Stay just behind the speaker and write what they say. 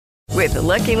With the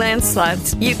Lucky Land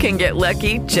Slots, you can get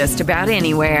lucky just about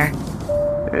anywhere.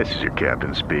 This is your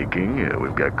captain speaking.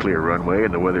 We've got clear runway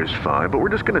and the weather's fine, but we're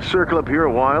just going to circle up here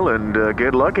a while and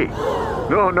get lucky.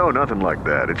 No, nothing like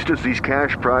that. It's just these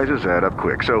cash prizes add up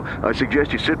quick. So I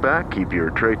suggest you sit back, keep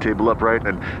your tray table upright,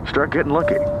 and start getting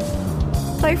lucky.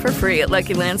 Play for free at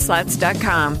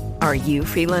LuckyLandSlots.com. Are you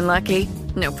feeling lucky?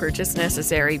 No purchase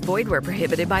necessary. Void where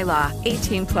prohibited by law.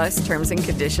 18 plus terms and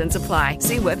conditions apply.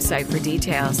 See website for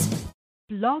details.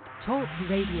 Blog Talk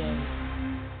Radio.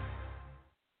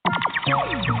 5,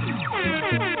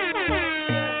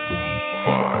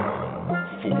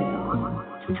 4,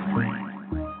 3, 2, 1.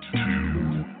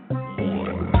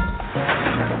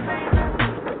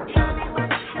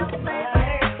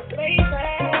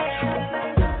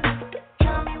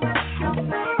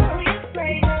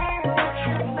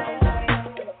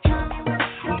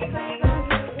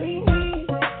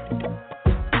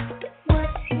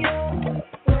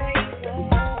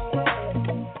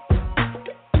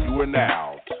 You are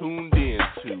now tuned in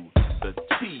to The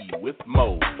Tea with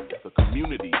Mo, the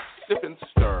community sip and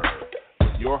stir,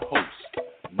 with your host,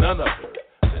 none other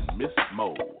than Miss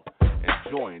Mo, and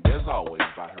joined as always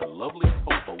by her lovely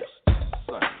co-host,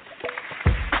 Sunny.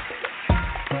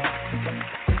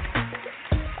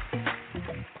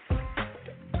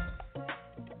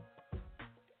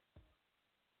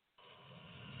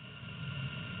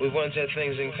 We once had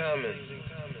things in common.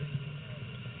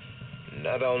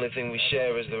 Now the only thing we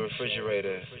share is the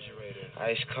refrigerator.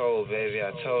 Ice cold, baby,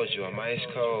 I told you, I'm ice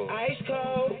cold. Ice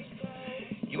cold?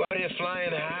 You out here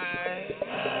flying high?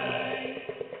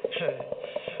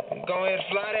 Go ahead,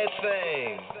 fly that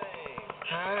thing.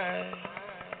 High,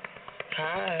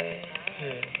 high,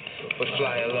 but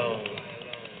fly alone.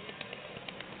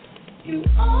 You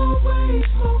always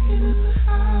smoking in the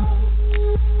house.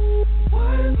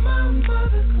 What if my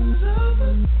mother comes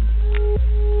over?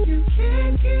 You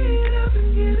can't get up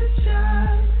and get a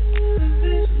job.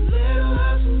 This little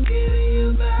house will give you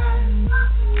back.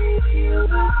 Feel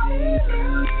the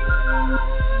feeling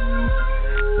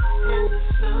and the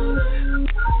soda,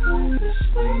 the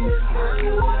sweetest kind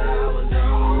of what I was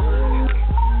on.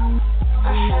 I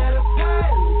had a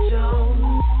pilot Jones.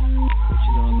 What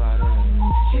you know about her?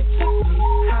 She took me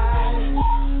high.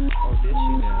 Oh, did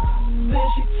she now? Then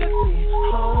she took me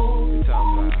home. You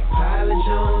talking about? Pilot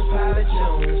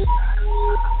Jones.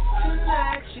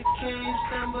 Tonight she came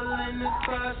stumbling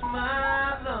across my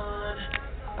lawn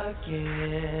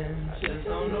again. Just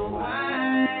don't know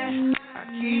why. I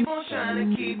keep on trying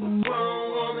to keep a grown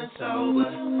woman sober.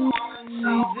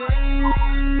 See then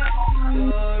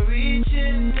you're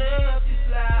reaching up these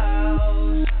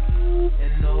flowers.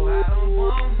 And no, I don't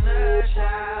want a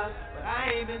child, but I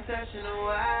ain't been touching a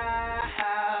while.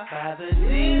 By the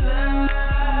dealer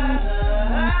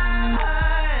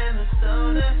and the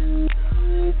stoner,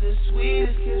 the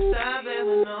sweetest kiss I've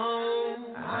ever known.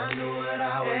 I knew what I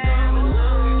was gonna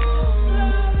know.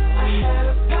 I had a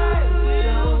pilot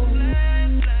Jones.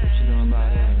 What you know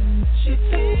about her? She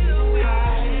took me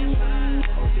high.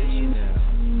 Oh, did she now?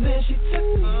 Then she took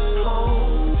me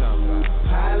home. You talking about?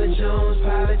 Pilot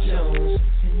Jones.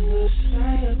 In the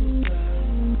sky up above.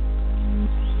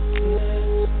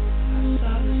 I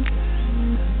saw the sky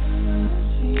I've never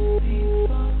seen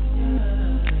before.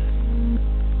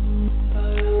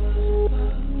 Thought I was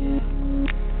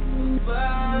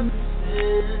above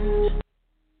it.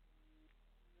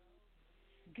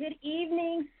 Good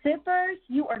evening, sippers.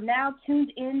 You are now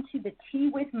tuned in to The Tea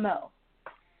with Mo.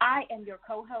 I am your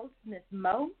co-host, Miss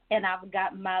Mo, and I've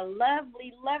got my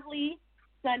lovely, lovely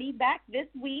Sunny back this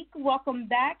week. Welcome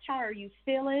back. How are you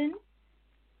feeling?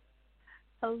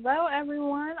 Hello,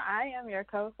 everyone. I am your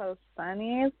co-host,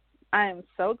 Sunny. I am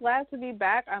so glad to be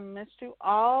back. I missed you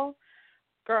all.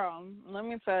 Girl, let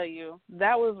me tell you,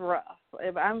 that was rough.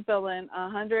 If I'm feeling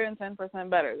 110%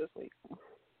 better this week.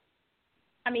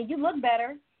 I mean, you look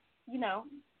better. You know,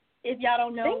 if y'all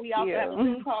don't know, Thank we also you. have a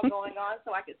Zoom call going on,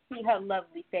 so I could see her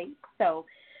lovely face. So,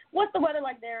 what's the weather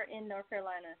like there in North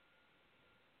Carolina?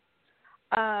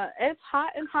 It's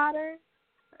hot and hotter.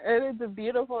 It is a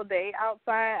beautiful day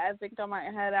outside. I think I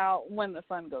might head out when the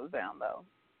sun goes down, though.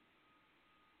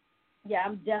 Yeah,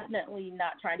 I'm definitely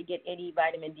not trying to get any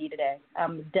vitamin D today.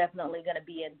 I'm definitely going to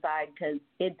be inside because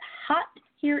it's hot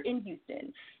here in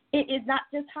Houston. It is not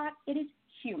just hot, it is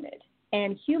humid.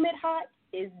 And humid hot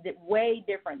is way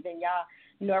different than y'all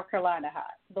North Carolina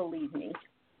hot, believe me.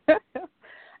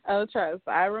 Oh, trust.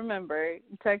 I remember.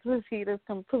 Texas heat is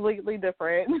completely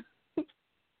different.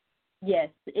 Yes,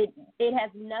 it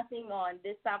has nothing on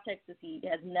this South Texas heat. It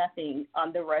has nothing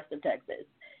on the rest of Texas.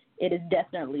 It is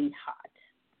definitely hot.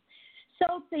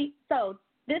 So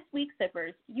this week,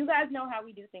 sippers, you guys know how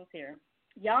we do things here.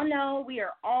 Y'all know we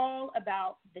are all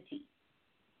about the tea.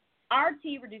 Our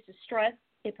tea reduces stress,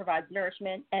 it provides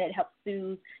nourishment, and it helps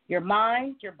soothe your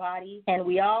mind, your body, and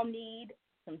we all need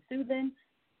some soothing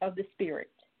of the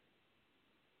spirit.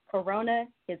 Corona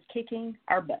is kicking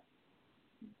our butt.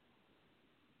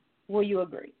 Will you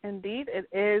agree? Indeed, it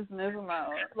is, Ms. Mo.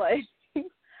 Like,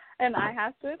 and I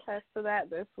have to attest to that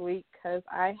this week because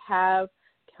I have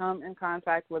come in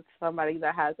contact with somebody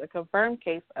that has a confirmed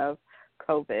case of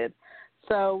COVID.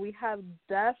 So we have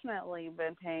definitely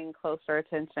been paying closer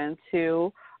attention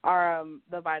to our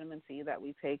the vitamin C that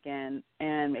we take in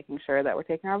and making sure that we're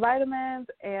taking our vitamins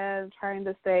and trying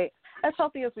to stay as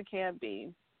healthy as we can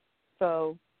be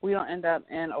so we don't end up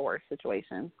in a worse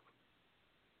situation.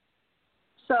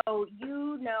 So,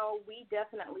 you know, we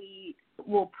definitely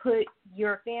will put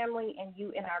your family and you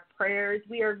in our prayers.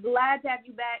 We are glad to have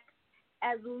you back.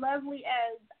 As lovely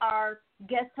as our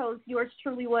guest host, yours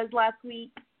truly, was last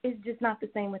week, it's just not the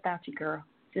same without you, girl.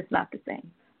 Just not the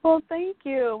same. Well, thank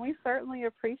you. We certainly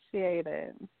appreciate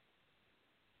it.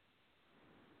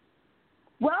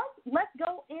 Well, let's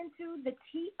go into the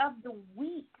tea of the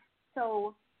week.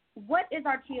 So, what is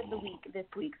our tea of the week this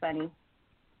week, Sunny?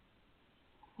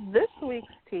 This week's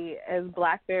tea is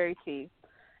blackberry tea,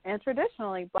 and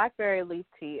traditionally blackberry leaf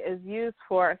tea is used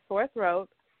for sore throat,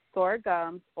 sore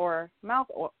gums, or mouth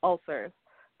ulcers.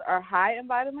 They are high in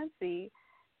vitamin C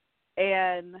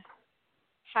and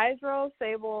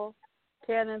hydrosable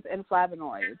tannins and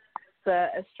flavonoids. The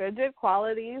astringent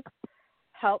qualities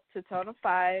help to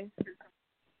tonify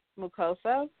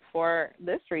mucosa. For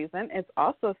this reason, it's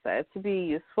also said to be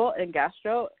useful in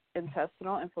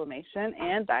gastrointestinal inflammation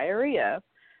and diarrhea.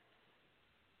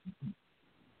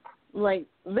 Like,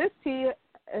 this tea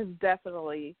has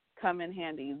definitely come in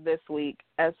handy this week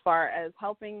as far as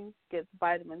helping get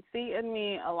vitamin C in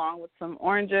me along with some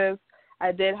oranges.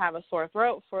 I did have a sore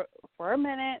throat for a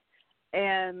minute,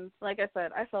 and like I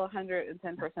said, I feel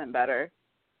 110% better.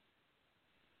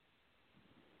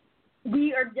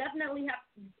 We are definitely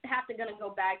have to going to go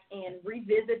back and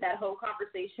revisit that whole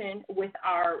conversation with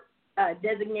our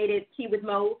designated Tea with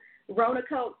Mo Rona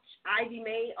coach, Ivy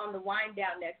May, on the wind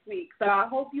down next week. So I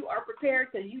hope you are prepared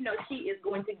because you know she is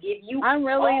going to give you. I'm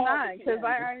really not because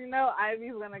I already know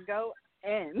Ivy's going to go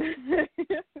in.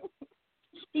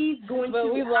 She's going but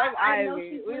to. We love I Ivy. know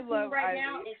she's we love right Ivy.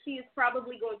 now, and she is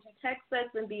probably going to text us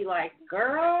and be like,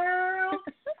 "Girl,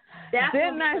 that's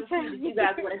what you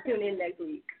guys want to tune in next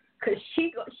week." Because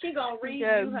she gonna read you,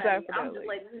 honey. Definitely. I'm just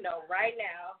letting you know right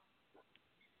now.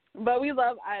 But we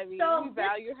love Ivy. So we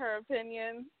value her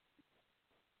opinion.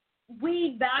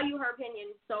 We value her opinion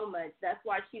so much. That's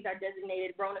why she's our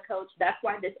designated Rona coach. That's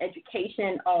why this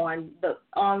education on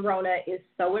Rona is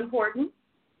so important.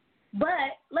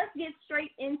 But let's get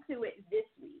straight into it this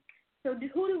week. So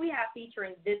who do we have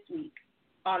featuring this week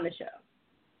on the show?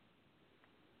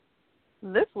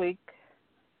 This week,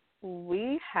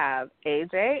 we have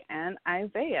AJ and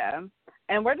Isaiah,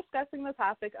 and we're discussing the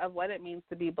topic of what it means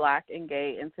to be Black and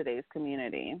gay in today's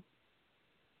community.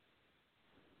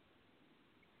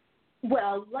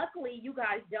 Well, luckily you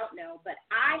guys don't know, but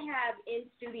I have in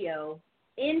studio,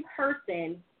 in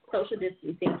person, social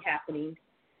distancing happening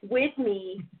with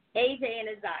me, AJ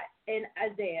and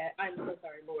Isaiah. I'm so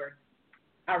sorry, Lord.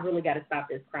 I really got to stop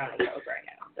this crowning nose right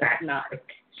now.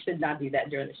 Should not do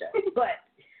that during the show. But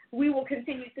we will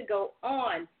continue to go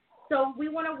on. So we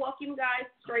want to welcome you guys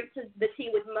straight to the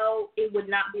Tea with Mo. It would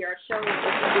not be our show if we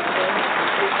didn't.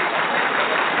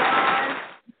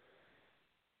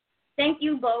 Thank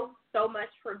you both so much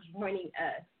for joining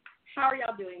us. How are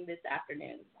y'all doing this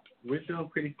afternoon? We're doing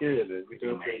pretty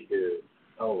good.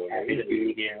 Oh, happy to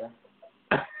be here.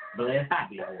 Blessed to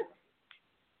be here.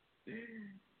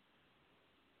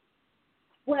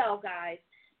 Well, guys,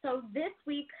 so this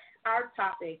week our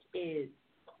topic is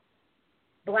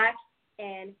Black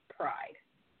and pride.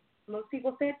 Most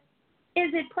people said,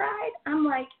 is it pride? I'm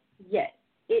like, yes,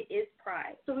 it is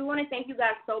pride. So we want to thank you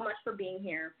guys so much for being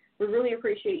here. We really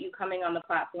appreciate you coming on the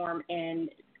platform and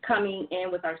coming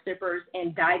in with our sippers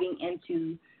and diving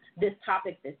into this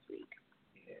topic this week.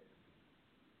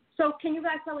 So can you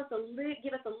guys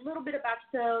give us a little bit about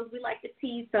yourselves? We like the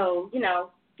tea, so,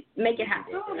 make it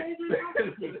happen.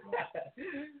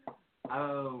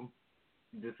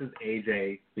 This is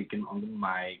AJ speaking on the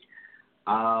mic.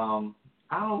 I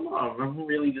don't know. I'm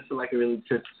really just like a really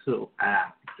chill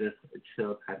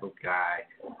type of guy.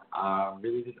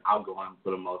 Really just outgoing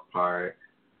for the most part.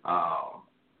 I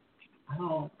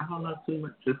don't know too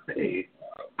much to say.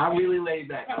 I'm really laid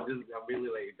back. I'm really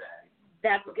laid back.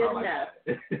 That's good enough.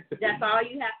 That's all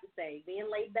you have to say. Being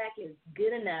laid back is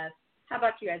good enough. How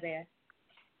about you, Isaiah?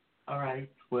 All right.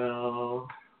 Well,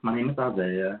 my name is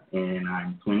Isaiah, and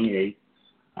I'm 28.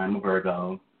 I'm a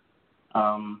Virgo.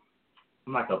 I'm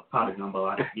like a pot of gumbo.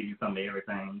 I just give you some of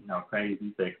everything.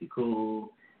 Crazy, sexy, cool,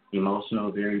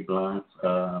 emotional, very blunt,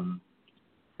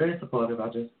 very supportive. I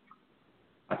just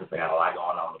got a lot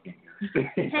going on up in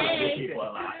here. Hey,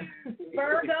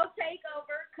 Virgo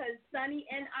takeover, because Sunny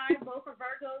and I both are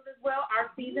Virgos as well.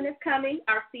 Our season is coming.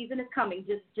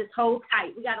 Just hold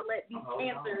tight. We gotta let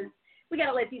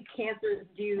these cancers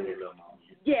do.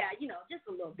 Yeah, just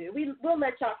a little bit. We'll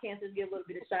let y'all cancers get a little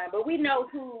bit of shine, but we know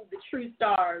who the true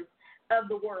stars of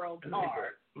the world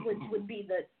are, which would be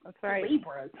the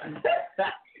Libras.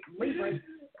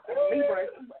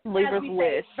 Libras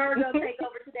wish. Virgo take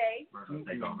over today.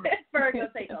 Virgo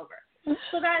take over.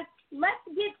 So guys, let's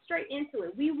get straight into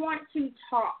it. We want to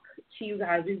talk to you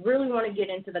guys. We really want to get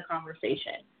into the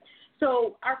conversation.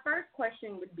 So our first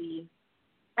question would be,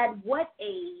 at what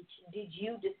age did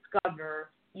you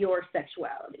discover your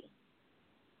sexuality?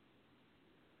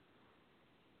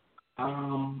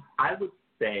 I would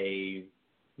say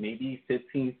maybe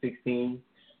 15, 16.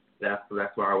 That's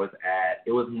where I was at.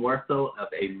 It was more so of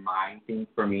a mind thing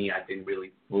for me. I didn't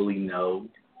really fully know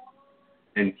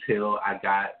until I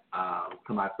got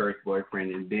to my first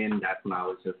boyfriend, and then that's when I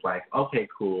was just like, okay,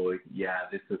 cool. Yeah,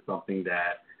 this is something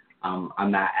that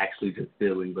I'm not actually just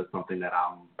feeling, but something that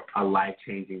a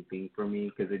life-changing thing for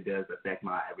me, because it does affect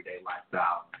my everyday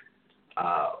lifestyle.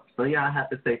 So, yeah, I have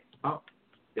to say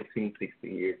 15,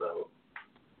 16 years old.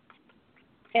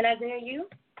 And Isaiah, you?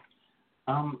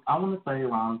 I want to say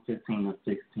around 15 or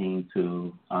 16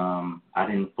 too. I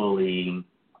didn't fully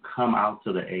come out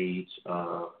to the age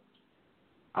of,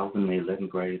 I was in the 11th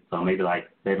grade, so maybe like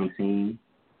 17.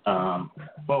 For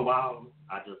a while,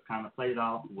 I just kind of played it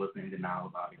off, wasn't in denial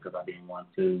about it because I didn't want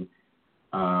to.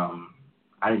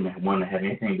 I didn't want to have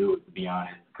anything to do with it, to be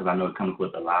honest, because I know it comes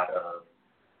with a lot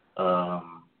of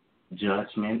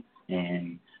judgment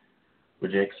and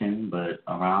rejection. But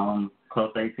around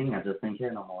close to 18, I just didn't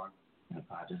care no more. And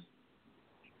so I just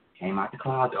came out the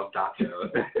closet.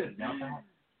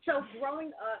 So growing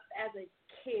up as a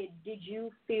kid, did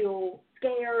you feel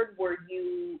scared? Were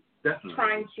you Definitely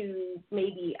trying to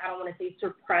maybe, I don't want to say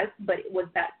suppress, but was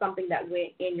that something that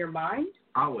went in your mind?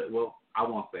 Well, I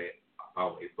won't say it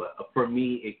always, but for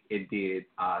me, it did,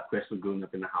 especially growing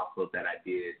up in the household that I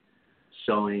did,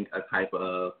 showing a type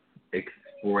of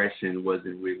expression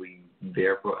wasn't really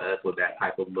there for us, or that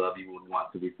type of love you would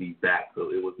want to receive back.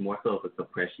 So it was more so of a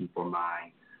suppression for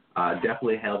mine.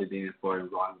 Definitely held it in for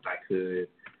as long as I could.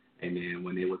 And then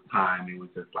when it was time, it was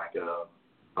just like,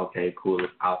 okay, cool,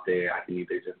 it's out there. I can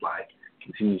either just like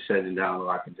continue shutting down, or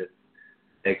I can just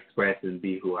express and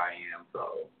be who I am.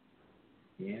 So,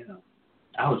 yeah.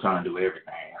 I was trying to do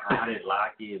everything. Hide it,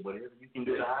 lock it, whatever you can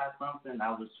do to hide something,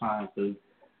 I was trying to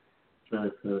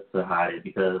hide it,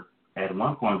 because at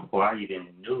one point before I even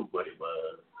knew what it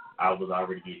was, I was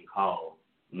already getting called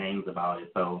names about it.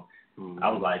 So I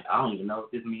was like, I don't even know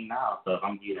what this means now. So if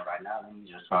I'm getting it right now, let me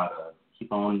just try to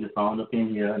keep on just on up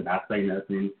in here and not say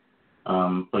nothing.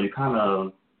 So you kind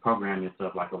of program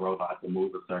yourself like a robot to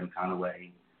move a certain kind of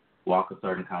way, walk a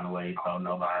certain kind of way, so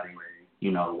nobody,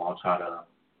 won't try to,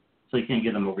 so you can't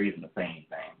give them a reason to say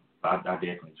anything. So I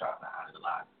definitely try to hide it a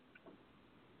lot.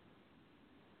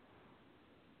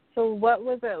 So what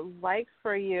was it like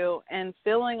for you in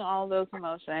feeling all those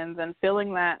emotions and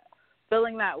feeling that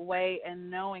way and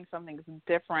knowing something's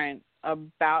different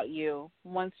about you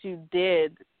once you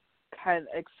did kind of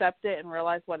accept it and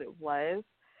realize what it was?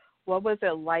 What was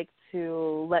it like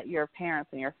to let your parents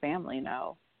and your family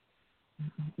know?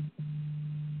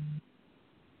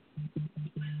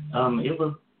 It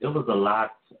was a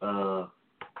lot.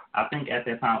 I think at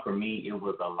that time for me, it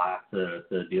was a lot to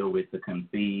deal with, to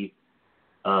conceive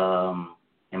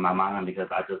in my mind, because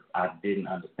I didn't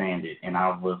understand it, and I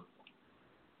was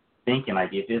thinking like,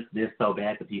 if it's this so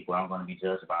bad to people, I'm going to be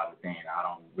judged about it. Then I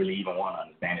don't really even want to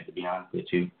understand it, to be honest with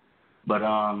you. But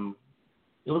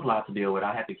it was a lot to deal with.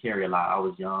 I had to carry a lot. I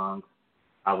was young.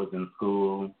 I was in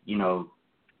school.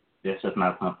 That's just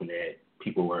not something that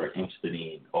people were interested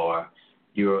in, or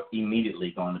you're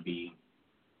immediately going to be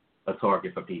a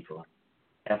target for people.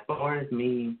 As far as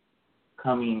me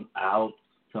coming out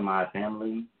to my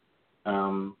family,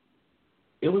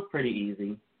 it was pretty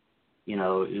easy.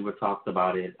 It was talked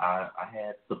about it. I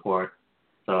had support,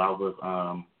 so I was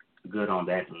good on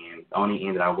that end. The only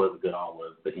end that I wasn't good on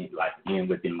was the end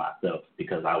within myself,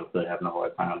 because I was still having a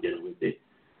hard time dealing with it.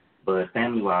 But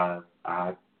family-wise,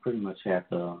 I pretty much had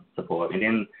the support. And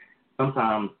then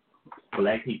sometimes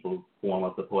Black people form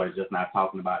of support is just not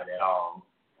talking about it at all,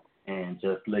 and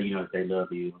just let you know that they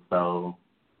love you. So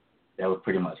that was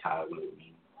pretty much how it went with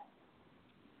me.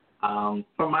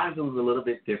 For mine, it was a little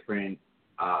bit different.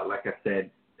 Like I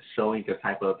said, showing a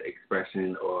type of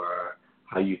expression or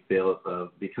how you feel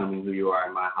of becoming who you are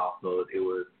in my household, it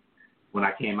was, when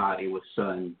I came out, it was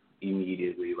shunned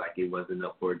immediately. Like, it wasn't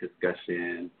up for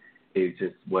discussion. It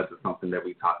just wasn't something that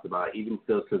we talked about. Even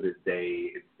still to this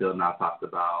day, it's still not talked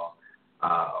about.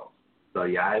 So,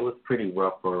 yeah, it was pretty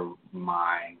rough for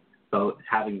mine. So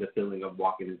having the feeling of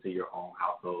walking into your own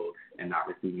household and not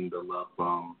receiving the love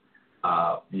from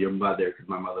your mother, because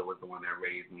my mother was the one that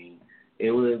raised me,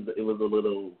 it was a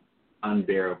little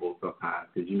unbearable sometimes,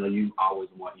 because, you know, you always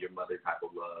want your mother type of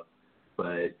love.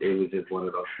 But it was just one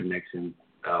of those connections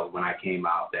when I came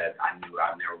out that I knew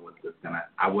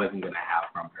I wasn't gonna have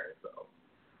from her. So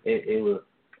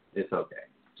it's okay.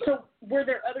 So were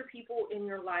there other people in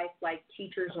your life, like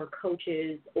teachers or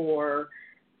coaches or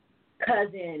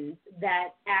cousins, that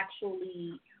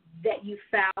you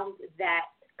found that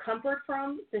comfort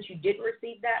from, since you didn't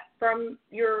receive that from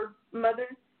your mother?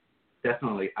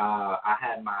 Definitely. I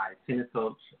had my tennis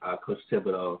coach, Coach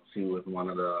Thibodeau. She was one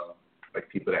of the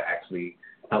people that actually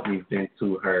helped me vent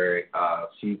to her.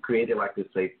 She created this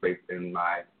safe space in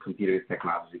my computer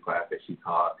technology class that she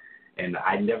taught, and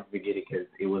I never forget it because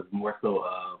it was more so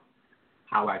of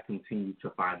how I continued to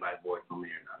find my voice on the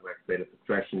internet. Like I said,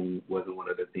 expression wasn't one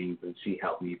of the things, and she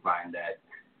helped me find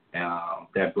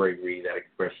that bravery, that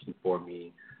expression for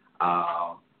me.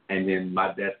 And then my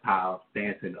best pal,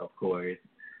 Stanton, of course,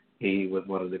 he was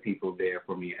one of the people there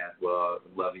for me as well,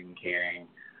 loving and caring.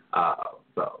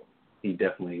 So he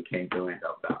definitely came through and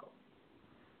helped out.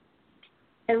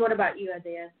 And what about you,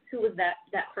 Isaiah? Who was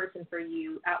that person for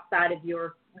you outside of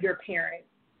your parents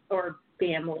or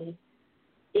family,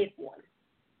 if one?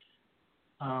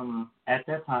 At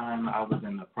that time, I was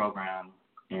in a program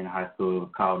in high school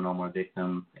called No More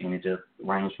Victims, and it just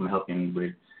ranged from helping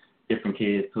with different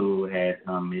kids who had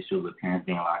issues with parents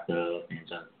being locked up and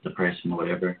just depression or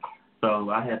whatever. So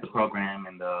I had the program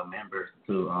and the members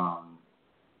to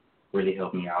really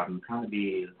help me out and kind of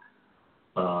be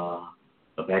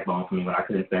a backbone for me when I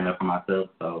couldn't stand up for myself.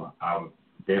 So I would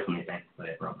definitely thank you for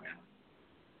that program.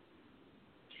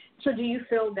 So do you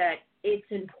feel that it's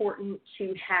important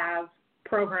to have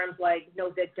programs like No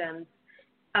Victims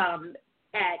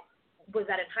was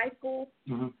that in high school?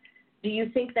 Mm-hmm. Do you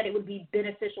think that it would be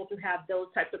beneficial to have those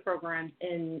types of programs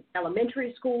in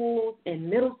elementary schools, in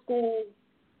middle school?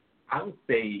 I would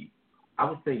say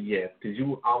yes, because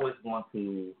you always want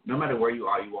to, no matter where you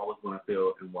are, you always want to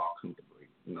feel and walk comfortably.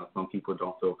 You know, some people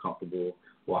don't feel comfortable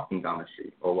walking down the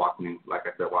street or walking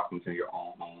to your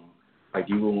own home. Like,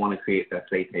 you will want to create that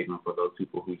safe haven for those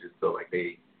people who just feel like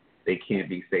they can't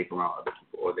be safe around other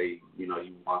people, or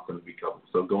you want them to be comfortable.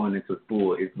 So going into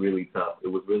school is really tough. It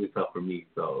was really tough for me,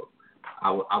 so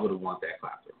I would want that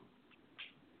classroom.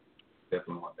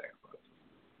 Definitely want that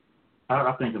classroom.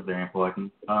 I think it's very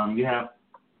important. You have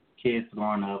kids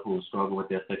growing up who struggle with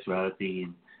their sexuality,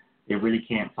 and they really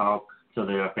can't talk to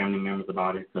their family members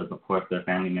about it because, of course, their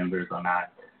family members are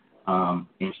not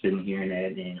interested in hearing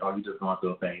that, or you just going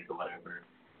through a phase or whatever.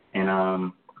 And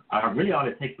really all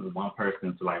it takes is one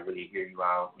person to really hear you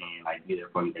out and be there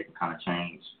for you. They can kind of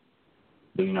change,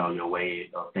 your way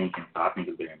of thinking. So I think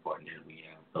it's very important that we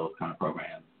have those kind of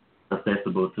programs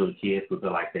accessible to the kids who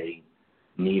feel like they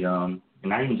need them, and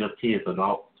not even just kids,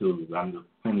 adults too. I'm just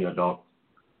plenty of adults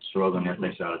struggling with their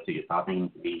sexuality. So I think it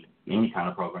needs to be any kind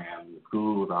of program in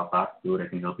schools, outside school, that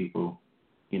can help people,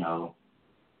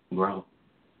 grow.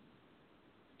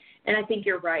 And I think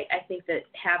you're right. I think that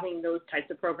having those types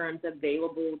of programs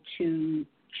available to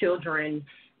children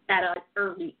at an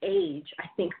early age, I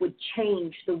think would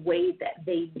change the way that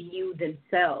they view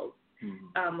themselves.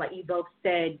 Mm-hmm. Like you both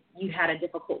said, you had a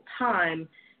difficult time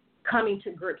coming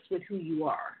to grips with who you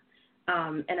are.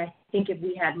 And I think if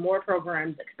we had more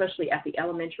programs, especially at the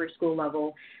elementary school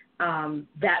level,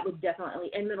 that would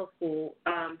definitely, in middle school,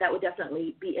 that would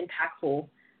definitely be impactful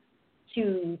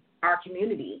to our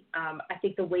community. I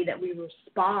think the way that we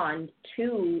respond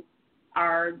to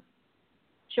our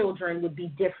children would be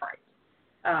different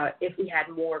if we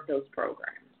had more of those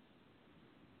programs.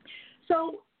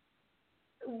 So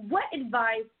what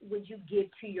advice would you give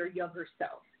to your younger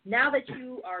self? Now that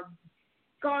you are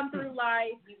gone through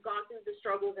life, you've gone through the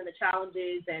struggles and the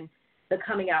challenges and the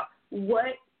coming out,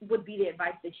 what would be the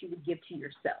advice that you would give to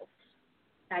yourself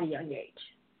at a young age?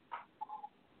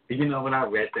 When I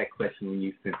read that question when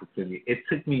you sent it to me, it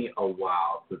took me a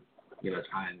while to,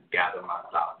 try and gather my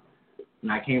thoughts.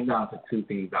 And I came down to two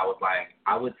things.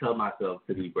 I would tell myself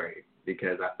to be brave,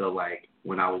 because I felt like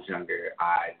when I was younger,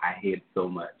 I hid so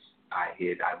much. I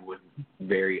was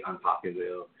very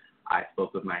unpopular. I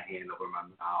spoke with my hand over my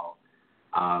mouth.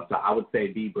 So I would say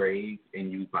be brave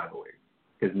and use my voice.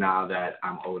 Because now that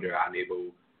I'm older, I'm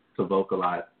able to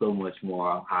vocalize so much more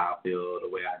on how I feel, the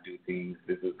way I do things.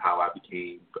 This is how I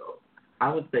became. So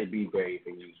I would say be brave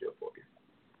and use your voice.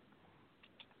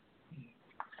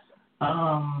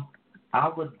 I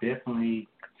would definitely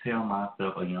tell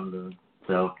myself, a younger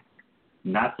self,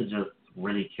 not to just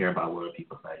really care about what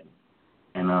people say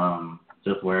and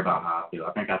just worry about how I feel.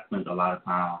 I think I spent a lot of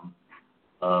time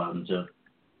just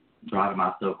driving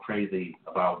myself crazy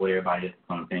about what everybody is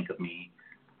going to think of me.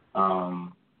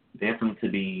 Definitely to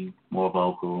be more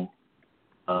vocal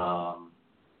and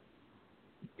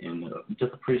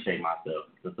just appreciate myself,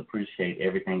 just appreciate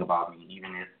everything about me.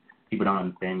 Even if people don't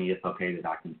understand me, it's okay that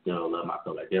I can still love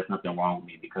myself. Like, there's nothing wrong with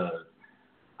me because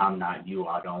I'm not you.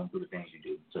 I don't do the things you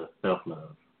do. Just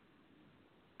self-love.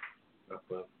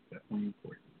 Self-love is definitely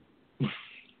important.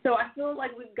 So I feel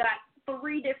like we've got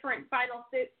 3 different final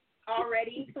six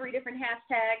already, 3 different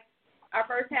hashtags. Our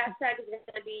first hashtag is going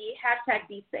to be hashtag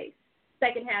be safe.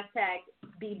 Second hashtag,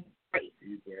 be brave.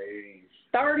 Be brave.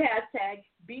 Third hashtag,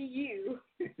 be you.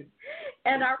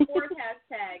 And our fourth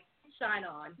hashtag, shine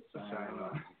on. Shine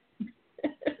on.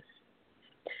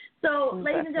 So,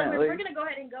 ladies and gentlemen, we're going to go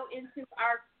ahead and go into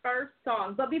our first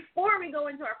song. But before we go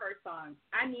into our first song,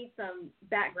 I need some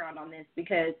background on this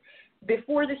because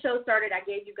before the show started, I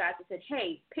gave you guys, I said,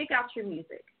 hey, pick out your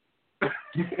music. The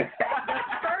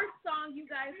first song you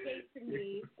guys gave to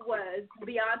me was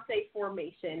Beyonce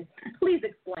Formation. Please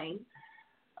explain.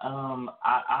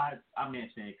 I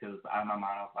mentioned it because in my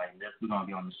mind I was like, we're going to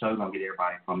be on the show, we're going to get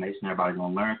everybody information, everybody's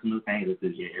going to learn some new things. This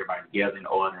is get everybody together in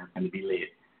order and it's going to be lit.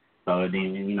 So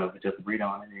then, we just agreed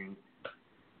on it, and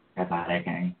that's how that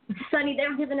came. Sonny,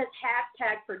 they're giving us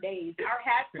hashtags for days. Our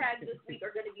hashtags this week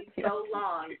are going to be so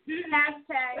long.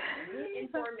 Hashtag get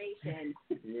information.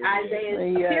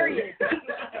 Isaiah, period.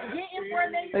 Get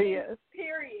information,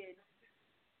 period.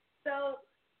 So,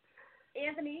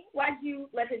 Anthony, why'd you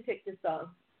let him pick this song?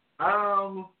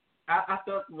 I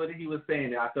thought what he was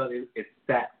saying, I thought it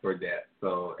sat for that.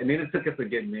 So, and then it took us a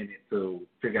good minute to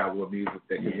figure out what music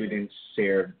that, because we didn't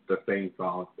share the same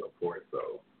songs so forth.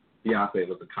 So, Beyonce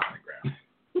was a common ground.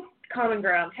 Common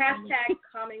ground. Hashtag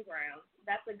common ground.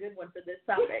 That's a good one for this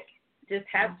topic. Just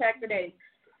hashtag for days.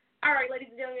 All right, ladies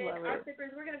and gentlemen, our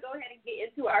sippers, we're going to go ahead and get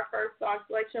into our first song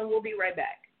selection. We'll be right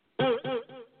back.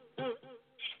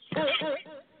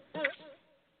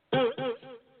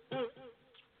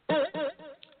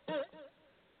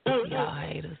 Y'all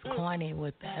haters corny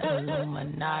with that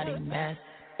Illuminati mess.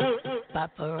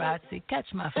 Paparazzi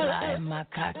catch my fly and my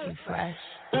cocky fresh.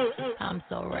 I'm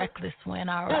so reckless when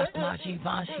I rock my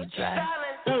Givenchy dress.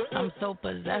 I'm so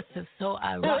possessive, so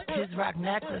I rock his rock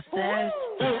necklaces.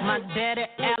 My daddy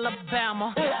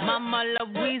Alabama, mama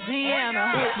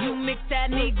Louisiana. You mix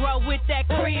that Negro with that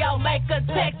Creole, make a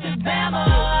Texas Bama.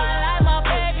 I like my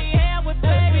baby hair with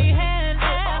baby hair and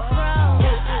afro. I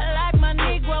like my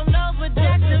Negro nose with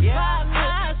Jackson 5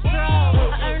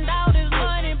 nostrils. I earned all this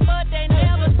money, but they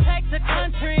never take the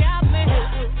country out me.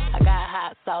 I got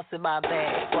hot sauce in my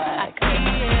bag. What? I see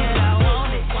it, I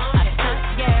want it. I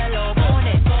touch yellow.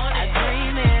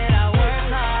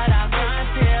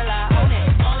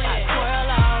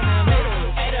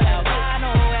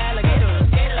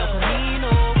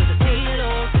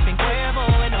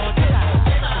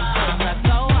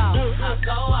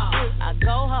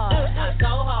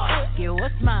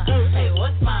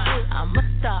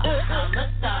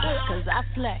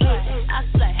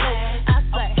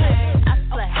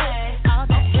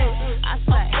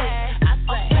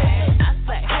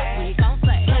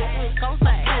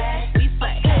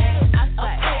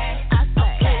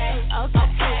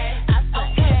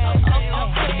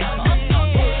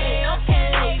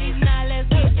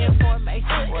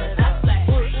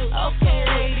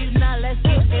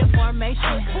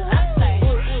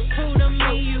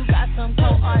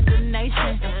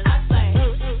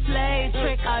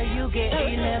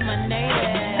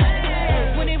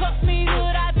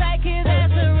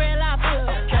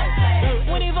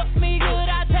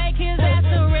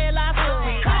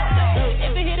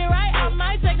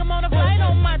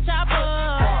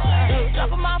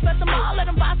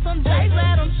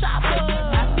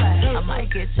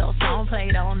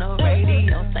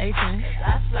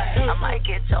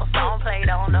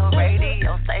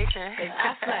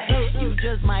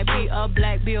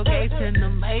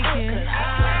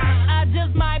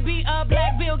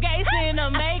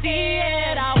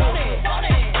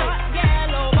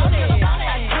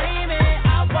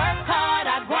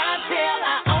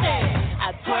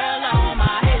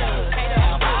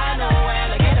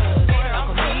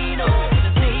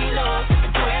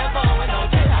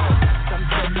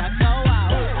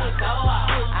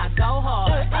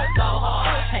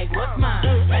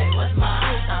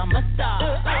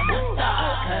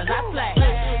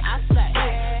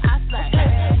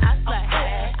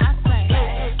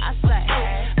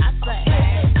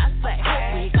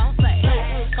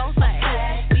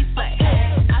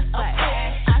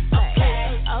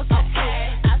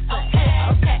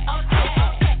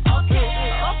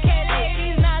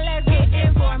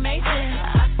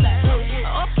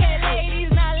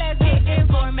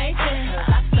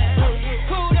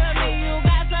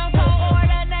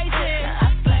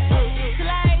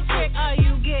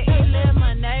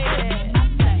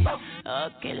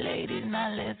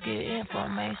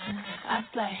 information. I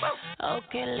say,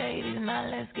 okay, ladies, now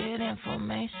let's get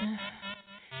information.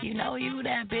 You know you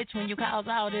that bitch when you cause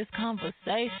all this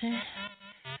conversation.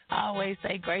 I always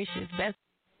say gracious best.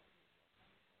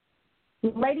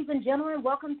 Ladies and gentlemen,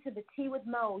 welcome to the Tea with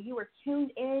Mo. You are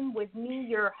tuned in with me,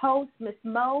 your host, Miss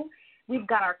Mo. We've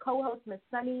got our co-host, Miss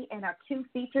Sunny, and our two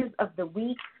features of the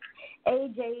week,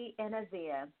 AJ and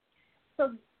Isaiah.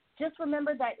 So just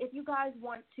remember that if you guys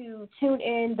want to tune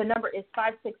in, the number is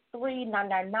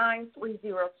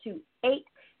 563-999-3028.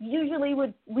 Usually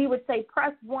we would say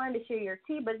press 1 to share your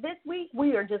tea, but this week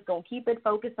we are just going to keep it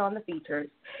focused on the features.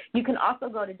 You can also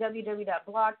go to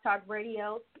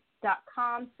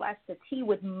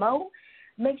www.blogtalkradio.com/theteawithmo.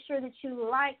 Make sure that you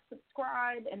like,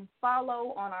 subscribe, and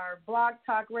follow on our Blog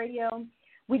Talk Radio.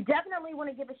 We definitely want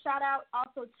to give a shout-out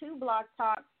also to Blog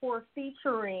Talk for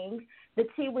featuring the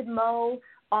Tea with Mo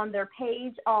on their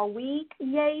page all week.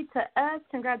 Yay to us.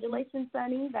 Congratulations,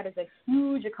 Sunny. That is a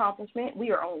huge accomplishment.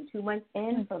 We are only 2 months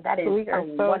in, so that is we are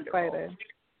so wonderful. excited.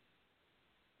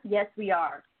 Yes, we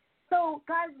are. So,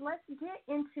 guys, let's get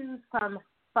into some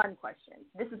fun questions.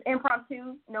 This is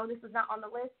impromptu. No, this is not on the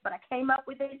list, but I came up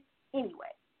with it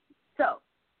anyway. So,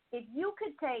 if you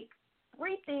could take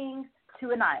 3 things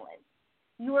to an island,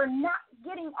 you are not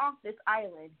getting off this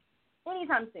island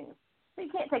anytime soon. So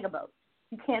you can't take a boat.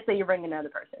 You can't say you're bringing another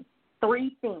person.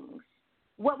 3 things.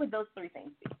 What would those 3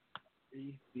 things be?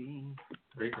 3 things.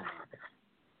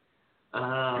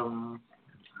 I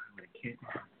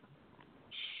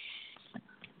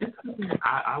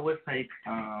would take.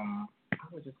 I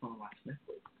would just want to watch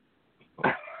Netflix.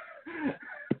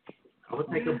 I would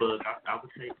take a book. I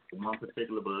would take one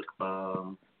particular book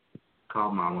called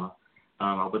Mama.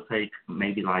 I would take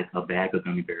maybe like a bag of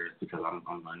gummy bears because I'm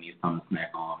gonna need something to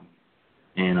snack on,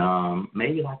 and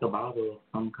maybe like a bottle of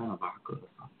some kind of vodka or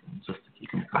something just to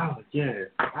keep me. Oh yes,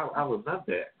 I would love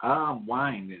that.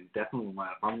 Wine and definitely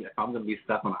wine. If I'm gonna be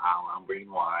stuck on an island, I'm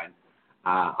bringing wine.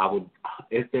 I would.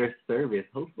 If there's service,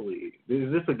 hopefully,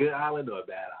 is this a good island or a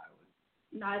bad island?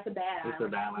 No, it's a bad island. It's a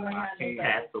bad island. I can't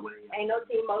pass away. Ain't no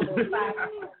team mobile on this one.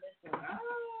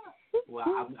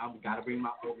 Well, I'm gotta bring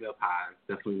my oatmeal pies.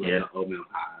 Definitely love the oatmeal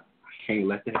pies. I can't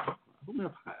let that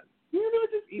oatmeal pies. You know,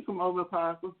 just eat some oatmeal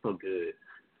pies. It's so good.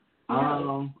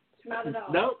 Not at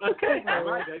all. No, okay. All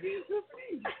right, that is the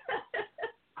thing.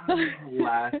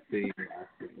 Last thing.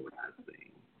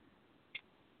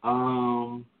 I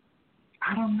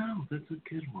don't know. That's a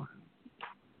good one.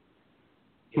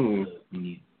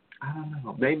 I don't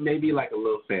know. Maybe like a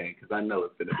little fan because I know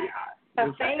it's gonna be hot.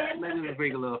 A fan? Maybe just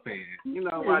bring a little fan. You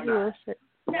know, why not?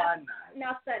 Why not?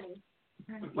 Now, Sunny.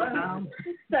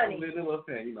 Sunny. A little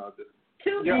fan, you know. Just,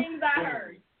 2 things I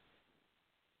heard.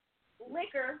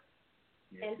 Liquor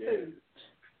and food.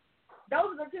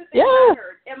 Those are the 2 things I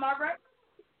heard. Am I right?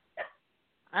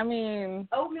 I mean,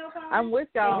 oatmeal pie. I'm with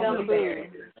y'all on the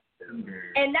food.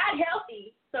 And not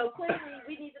healthy. So clearly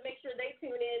we need to make sure they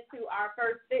tune in to our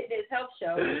first fitness health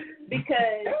show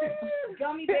because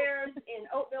gummy bears and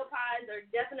oatmeal pies are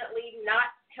definitely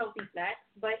not healthy snacks.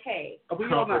 But hey,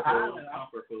 we on the island.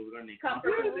 Comfort food.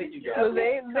 Comfort food. So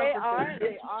they are on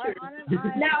an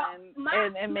island. Now,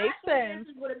 and it makes sense.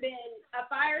 Would have been a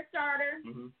fire starter,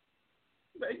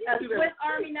 a Swiss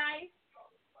Army knife,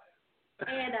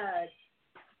 and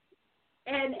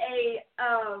a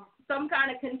some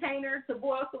kind of container to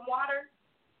boil some water.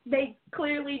 They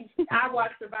clearly, I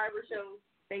watch Survivor shows.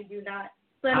 They do not.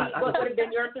 Sunny, what would have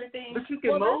been your 3 things? But you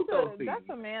can mold those things. That's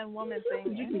a man-woman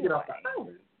thing. You can get off the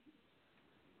island.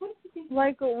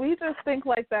 Like, we just think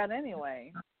like that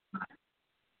anyway.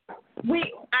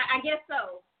 I guess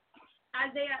so.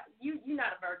 Isaiah, you're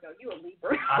not a Virgo. You're a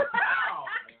Libra.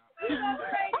 We go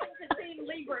straight into Team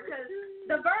Libra because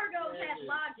the Virgos had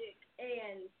logic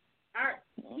and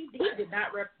he did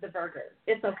not rep the Virgos.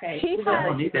 It's okay. He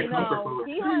has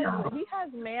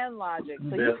man logic,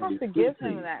 so you have to give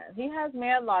him that. He has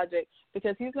man logic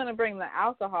because he's going to bring the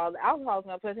alcohol. The alcohol is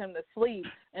going to put him to sleep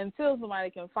until somebody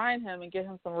can find him and get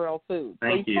him some real food.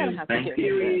 Thank you. Look at the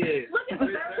Virgo. Look at the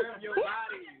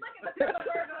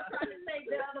Virgo trying to save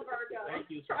the other Virgo. Thank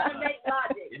you. Trying to make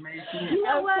logic. You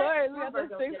know what? Of course, we have to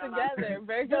stick together.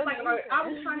 Virgo. I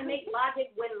was trying to make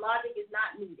logic when logic is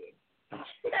not needed.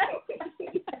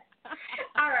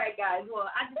 All right, guys.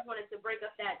 Well, I just wanted to break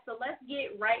up that. So let's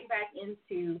get right back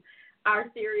into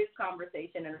our serious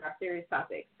conversation and our serious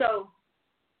topic. So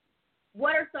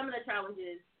what are some of the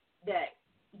challenges that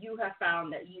you have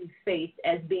found that you faced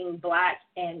as being Black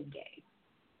and gay?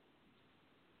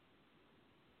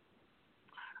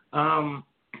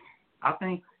 I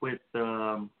think with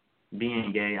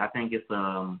being gay, I think it's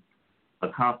a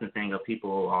constant thing of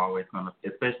people are always going to,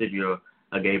 especially if you're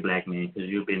a gay black man because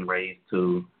you've been raised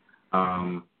to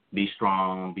be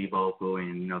strong, be vocal,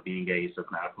 and, you know, be engaged. That's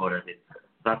not a part of it.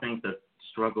 So I think the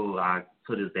struggle I,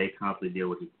 to this day, constantly deal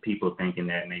with is people thinking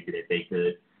that maybe that they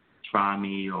could try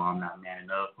me, or I'm not man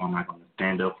enough, or I'm not going to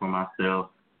stand up for myself.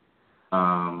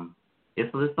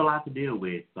 It's a lot to deal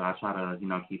with, so I try to, you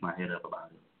know, keep my head up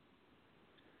about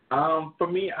it. For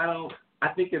me, I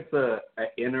think it's an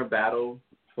inner battle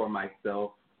for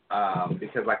myself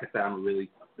because, like I said, I'm a really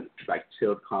like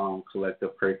chilled, calm,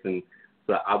 collective person.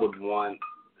 So I would want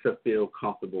to feel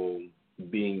comfortable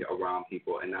being around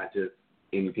people and not just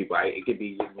any people. It could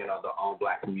be, you know, the all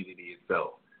black community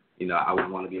itself. You know, I would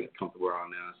want to be comfortable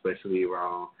around them, especially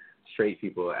around straight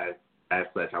people as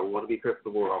such. I would want to be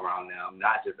comfortable around them,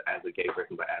 not just as a gay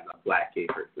person, but as a black gay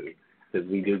person, because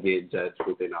we do get judged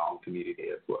within our own community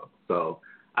as well. So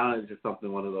I don't know, it's just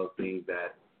one of those things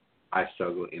that I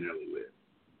struggle innerly with.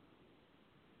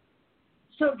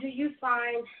 So do you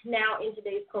find now in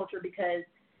today's culture, because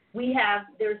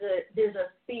there's a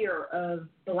fear of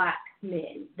black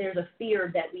men. There's a fear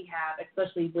that we have,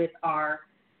 especially with our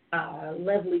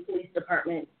lovely police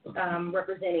department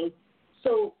representing.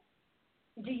 So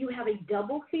do you have a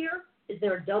double fear? Is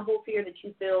there a double fear that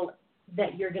you feel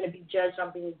that you're going to be judged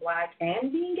on being black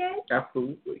and being gay?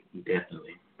 Absolutely.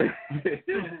 Definitely.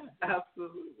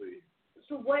 Absolutely.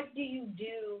 So what do you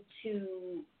do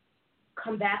to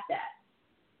combat that?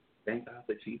 Thank God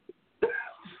for Jesus.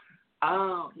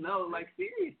 No, like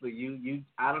seriously, you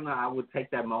I don't know, I would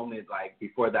take that moment like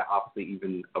before that officer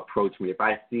even approached me. If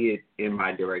I see it in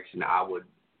my direction, I would,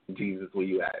 Jesus, where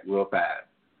you at, real fast.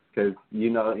 Because, you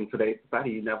know, in today's society,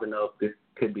 you never know if this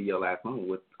could be your last moment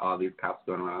with all these cops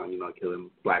going around, you know, killing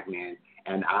black men.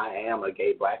 And I am a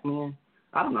gay black man.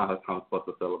 I don't know how I'm supposed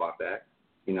to feel about that.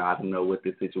 You know, I don't know what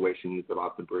this situation is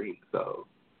about to bring. So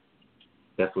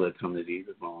that's what come to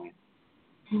Jesus moment.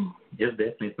 It's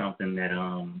definitely something that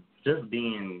just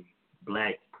being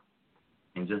black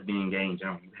and just being gay in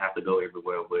general, you have to go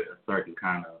everywhere with a certain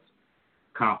kind of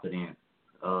confidence.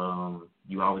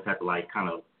 You always have to like kind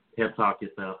of pep talk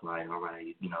yourself, like, all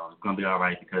right, you know, it's gonna be all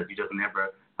right, because you just never,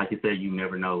 like you said, you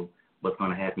never know what's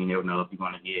gonna happen. You never know if you're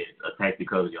gonna get attacked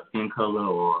because of your skin color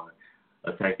or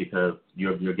attacked because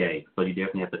you're gay. So you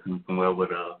definitely have to come somewhere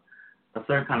with a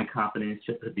certain kind of confidence,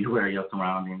 just to be aware of your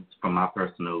surroundings. From my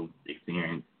personal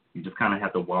experience, you just kind of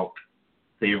have to walk,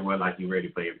 say everywhere like you're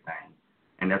ready for everything.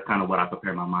 And that's kind of what I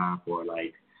prepare my mind for.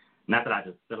 Like, not that I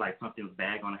just feel like something's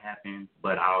bad going to happen,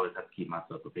 but I always have to keep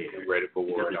myself prepared. You're ready for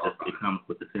war. It comes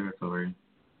with the territory,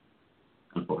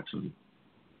 unfortunately.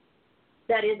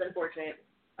 That is unfortunate.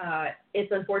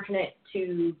 It's unfortunate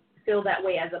to feel that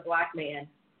way as a black man.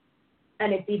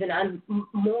 And it's even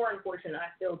more unfortunate,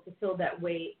 I feel, to feel that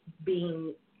way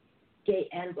being gay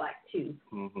and black, too.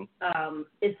 Mm-hmm.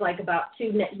 It's like about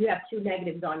you have two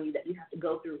negatives on you that you have to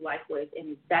go through life with,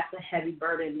 and that's a heavy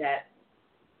burden that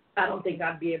I don't think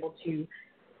I'd be able to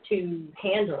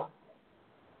handle.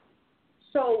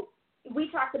 So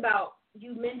we talked about,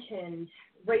 you mentioned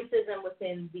racism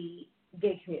within the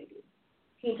gay community.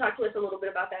 Can you talk to us a little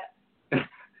bit about that?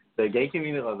 The gay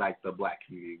community or like the black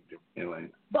community?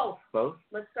 Both. Both?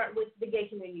 Let's start with the gay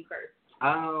community first.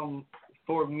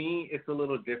 For me, it's a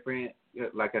little different.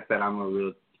 Like I said, I'm a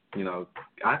real, you know,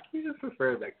 I just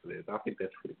prefer back to this. I think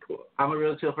that's pretty cool. I'm a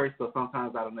real chill person, so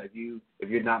sometimes I don't know if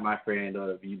you're not my friend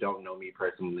or if you don't know me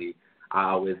personally, I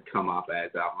always come off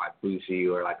as I'm like bushy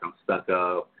or like I'm stuck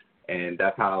up, and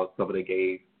that's how some of the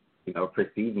gays, you know,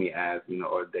 perceive me as, you know,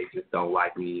 or they just don't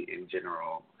like me in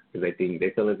general. Because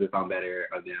they feel as if I'm better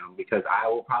than them. Because I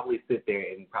will probably sit there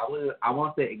and I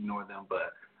won't say ignore them,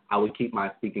 but I would keep my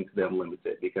speaking to them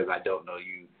limited because I don't know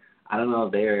you. I don't know,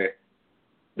 they're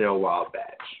a wild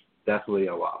batch. That's really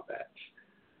a wild batch.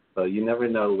 So you never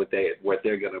know what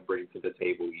they're gonna bring to the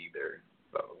table either.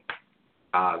 So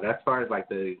as far as like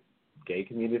the gay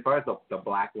community, as far as the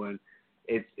black one,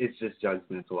 it's just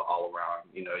judgmental all around.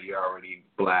 You know, you're already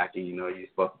black, and you know you're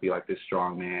supposed to be like this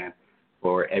strong man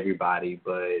for everybody,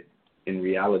 but in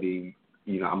reality,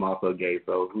 you know, I'm also gay,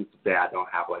 so who's to say I don't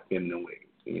have like feminine ways,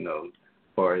 you know?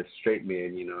 For a straight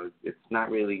man, you know, it's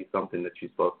not really something that you're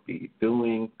supposed to be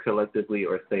doing collectively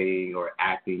or saying or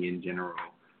acting in general.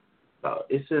 So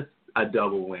it's just a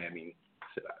double whammy,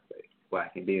 should I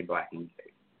say, being black and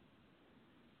gay.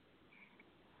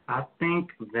 I think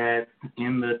that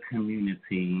in the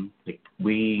community, like,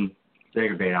 we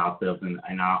segregate ourselves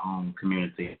in our own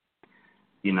community.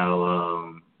 You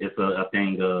know, it's a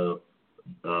thing of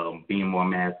being more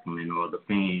masculine, or the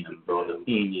femmes, or the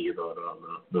femmes, or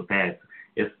the past.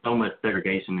 It's so much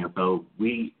segregation, and so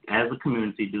we, as a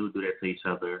community, do that to each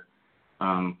other.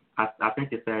 I think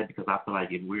it's sad because I feel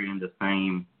like if we're in the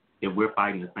same if we're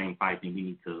fighting the same fight, then we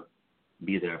need to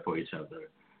be there for each other.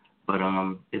 But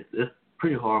it's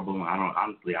pretty horrible. I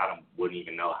wouldn't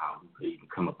even know how we could even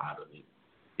come up out of it,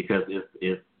 because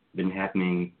it's been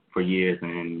happening for years,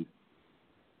 and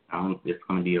it's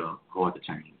going to be hard to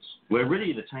change. Well,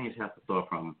 really, the change has to start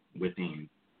from within.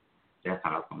 That's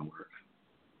how it's going to work.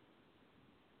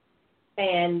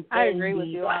 And I agree with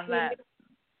you on that.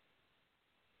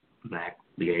 Black,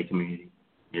 the gay community,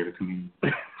 every community.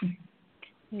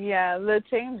 Yeah, the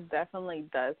change definitely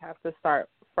does have to start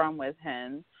from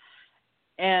within.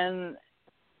 And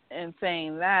in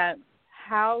saying that,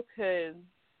 how could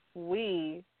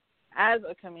we, as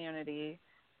a community,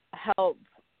 help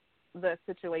the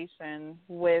situation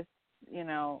with,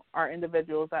 our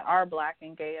individuals that are Black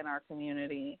and gay in our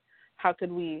community? How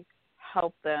could we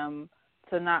help them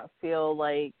to not feel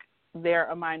like they're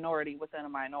a minority within a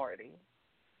minority?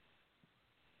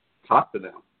 Talk to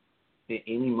them in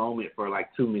any moment for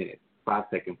like 2 minutes, 5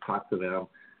 seconds. Talk to them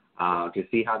to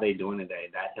see how they're doing today.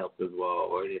 That helps as well.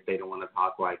 Or if they don't want to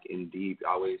talk like in deep,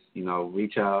 always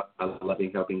reach out a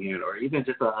loving, helping hand, or even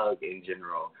just a hug in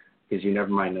general, because you never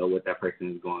might know what that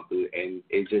person is going through, and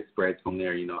it just spreads from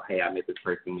there. Hey, I met this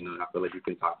person. I feel like you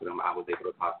can talk to them. I was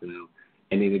able to talk to them,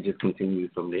 and then it just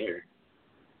continues from there.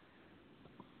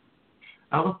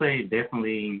 I would say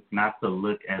definitely not to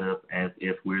look at us as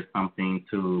if we're something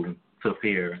to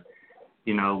fear.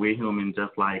 We're human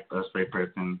just like a straight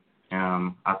person.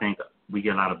 I think we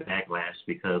get a lot of backlash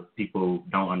because people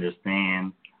don't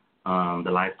understand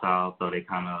the lifestyle, so they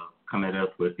kind of come at us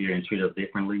with fear and treat us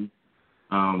differently.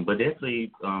 But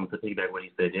definitely, to piggyback what you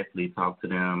said, definitely talk to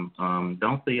them.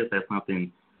 Don't see us as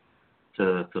something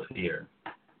to fear.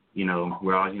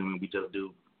 We're all human. We just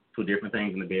do 2 different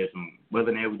things in the bedroom.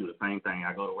 Whether or not we do the same thing.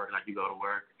 I go to work like you go to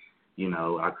work.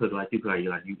 I cook like you cook,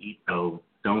 like you eat. So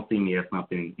don't see me as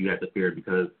something you have to fear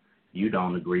because you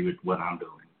don't agree with what I'm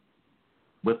doing.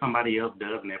 What somebody else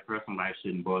does in their personal life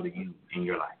shouldn't bother you in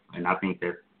your life. And I think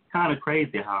that's kind of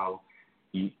crazy how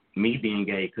me being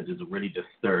gay could just really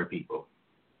disturb people.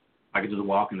 I could just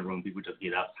walk in the room, people just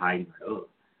get uptight and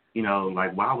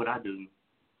like, oh, why would I do?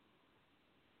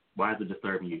 Why is it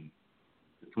disturbing you?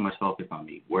 Too much focus on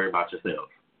me. Worry about yourself.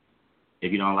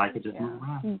 If you don't like it, just move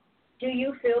on. Do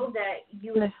you feel that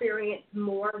you experience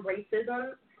more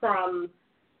racism from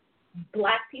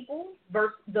Black people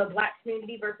versus the Black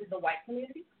community versus the white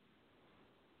community?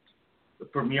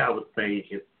 For me, I would say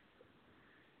it's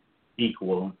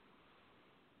equal.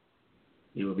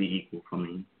 It would be equal for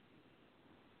me.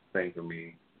 Same for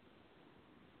me.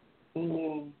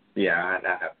 Yeah, I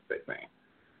have to say same.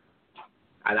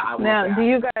 Now, do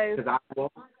you guys?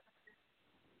 Go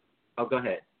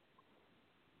ahead.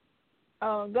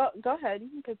 Oh, go ahead. You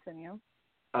can continue.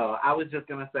 I was just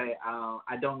gonna say,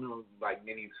 I don't know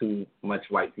too much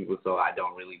white people, so I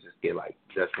don't really just get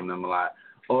judged from them a lot,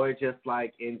 or just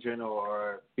in general,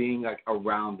 or being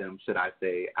around them. Should I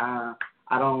say? I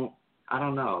don't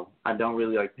know. I don't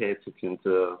really pay attention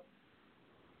to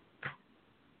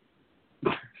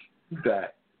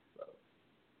that.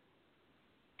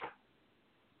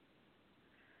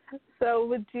 So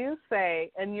would you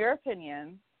say, in your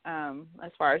opinion,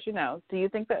 as far as you know, do you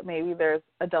think that maybe there's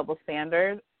a double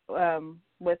standard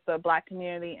with the Black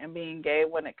community and being gay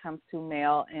when it comes to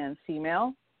male and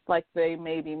female? Like they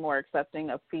may be more accepting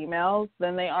of females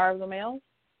than they are of the males?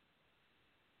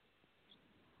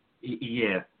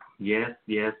 Yes,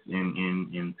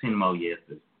 and 10 more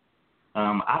yeses.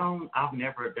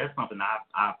 That's something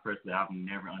I've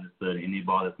never understood, and it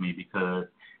bothers me because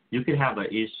you could have an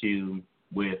issue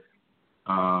with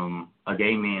a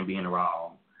gay man being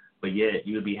around, but yet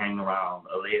you would be hanging around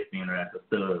a lesbian or as a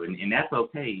stud, and that's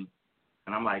okay.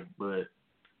 And I'm like, but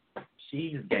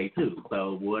she's gay too,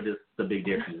 so what is the big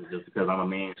difference? Just because I'm a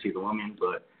man, she's a woman?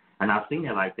 And I've seen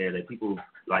it like that people,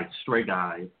 straight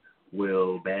guys,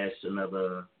 will bash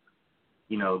another,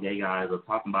 gay guys or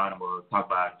talking about them or talk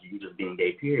about you just being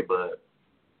gay, period, but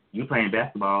you playing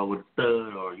basketball with a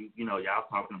stud or, y'all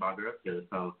talking about girls together.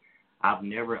 So I've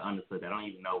never understood that. I don't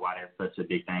even know why that's such a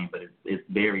big thing, but it's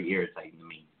very irritating to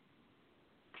me.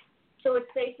 So it's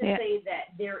safe to say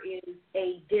that there is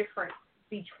a difference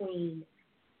between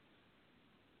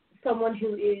someone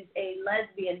who is a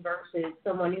lesbian versus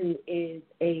someone who is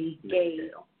a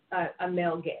gay, a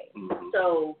male gay. Mm-hmm.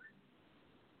 So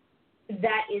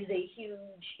that is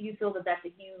you feel that that's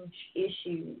a huge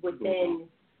issue within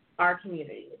our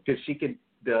community. Because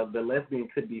the lesbian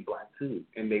could be Black too,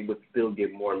 and they would still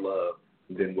get more love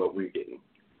than what we're getting,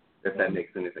 if that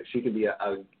makes any sense. She could be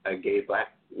a gay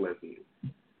Black lesbian,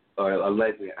 or a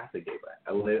lesbian. I say gay Black,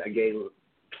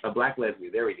 a Black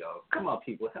lesbian. There we go. Come on,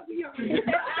 people, help me out.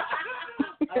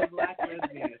 a black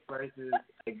lesbian versus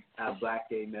a black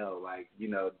gay male, like, you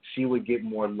know, she would get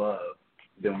more love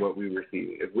than what we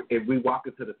receive. If we walk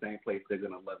into the same place, they're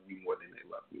gonna love you more than they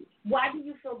love you. Why do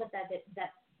you feel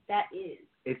that is?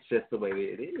 It's just the way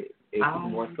that it is. It's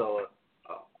more so.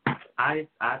 I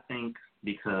think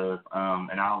because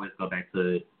and I always go back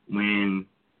to when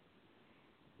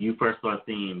you first start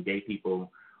seeing gay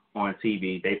people on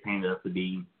TV, they painted us to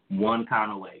be one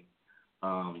kind of way.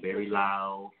 Very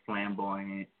loud,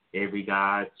 flamboyant. Every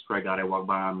guy, straight guy that walked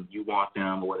by them, you want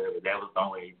them or whatever. That was the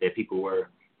only way that people were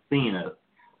seeing us.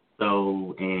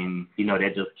 So, and, you know,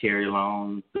 that just carried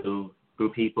along through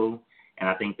people. And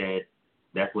I think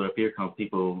that's where the fear comes,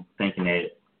 people thinking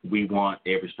that we want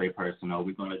every straight person, or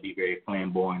we're going to be very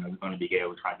flamboyant, or we're going to be gay, or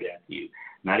we're trying to get after you.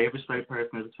 Not every straight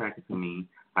person is attracted to me.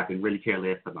 I could really care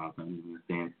less about them in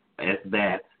a sense. It's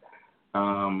that.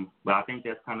 But I think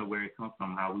that's kind of where it comes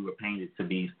from, how we were painted to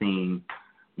be seen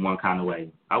one kind of way.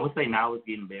 I would say now it's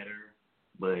getting better,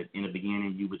 but in the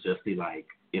beginning you would just see, like,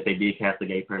 if they did cast a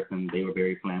gay person, they were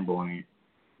very flamboyant,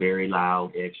 very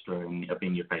loud, extra, and up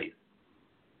in your face.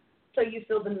 So you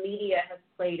feel the media has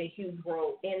played a huge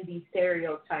role in the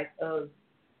stereotype of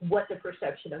what the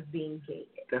perception of being gay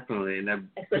is. Definitely. And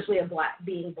especially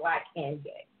being black and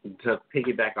gay. To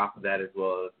piggyback off of that as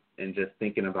well, and just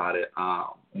thinking about it,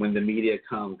 when the media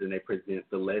comes and they present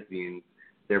the lesbians,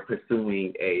 they're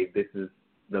pursuing this is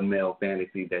the male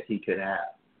fantasy that he could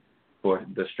have for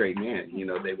the straight man. You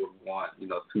know, they would want, you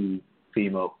know, two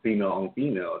female on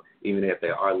female, even if they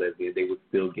are lesbian, they would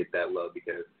still get that love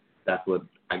because that's what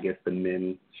I guess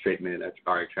the straight men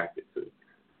are attracted to.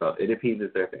 So it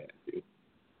appeases their fantasy.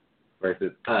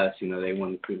 Versus us, you know, they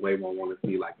won't want to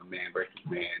see like a man versus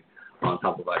man on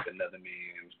top of like another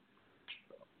man.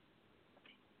 So,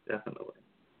 definitely.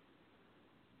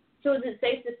 So is it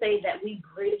safe to say that we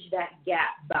bridge that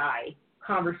gap by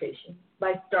conversation,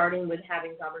 by starting with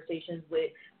having conversations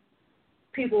with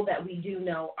people that we do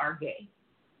know are gay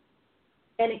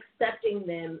and accepting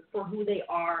them for who they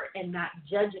are and not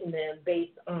judging them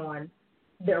based on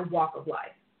their walk of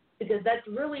life? Because that's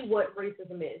really what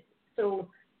racism is. So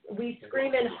we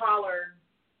scream and holler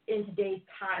in today's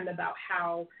time about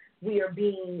how we are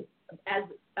being, as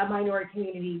a minority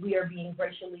community, we are being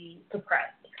racially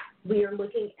suppressed. We are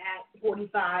looking at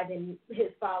 45 and his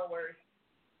followers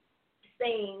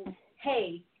saying,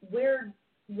 hey, we're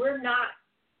not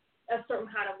a certain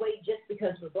kind of way just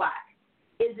because we're black.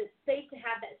 Is it safe to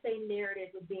have that same narrative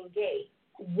of being gay?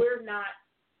 We're not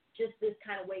just this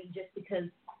kind of way just because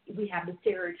we have the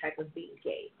stereotype of being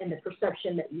gay and the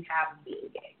perception that you have of being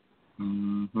gay.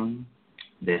 Mm-hmm.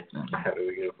 Definitely. That's a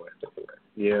really good question.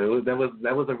 Yeah,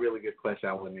 that was a really good question.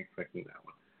 I wasn't expecting that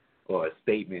one. Or a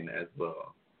statement as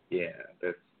well. Yeah,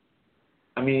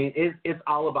 it's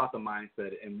all about the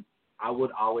mindset, and I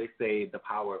would always say the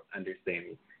power of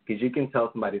understanding, because you can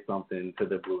tell somebody something to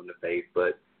the blue in the face,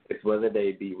 but it's whether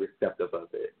they be receptive of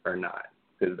it or not.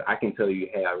 Because I can tell you,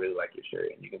 hey, I really like your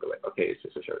shirt, and you can be like, okay, it's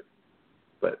just a shirt.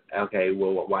 But, okay,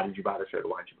 well, why did you buy the shirt?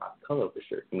 Why did you buy the color of the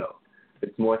shirt? No,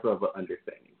 it's more so of an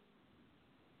understanding.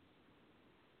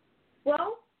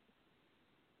 Well,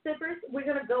 Sippers, we're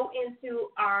going to go into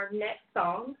our next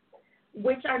song,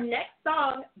 which our next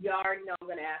song, y'all already know I'm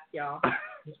going to ask y'all.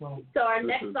 So our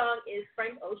next song is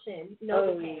Frank Ocean,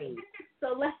 No Pain.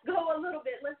 So let's go a little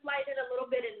bit. Let's lighten it a little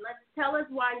bit, and let's tell us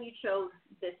why you chose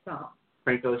this song.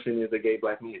 Frank Ocean is a gay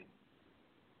black man.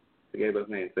 A gay black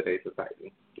man in today's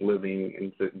society, living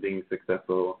and being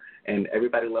successful, and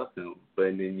everybody loves him.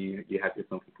 But then you have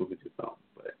some people who just don't.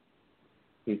 But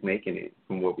he's making it,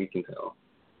 from what we can tell.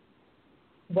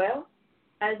 Well,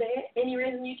 Isaiah, any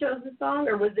reason you chose this song,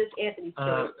 or was this Anthony's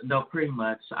choice? No, pretty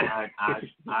much. I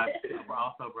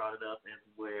also brought it up as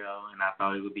well, and I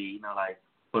thought it would be, like,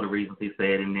 for the reasons he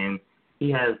said. And then he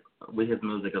has, with his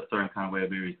music, a certain kind of way,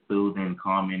 very soothing,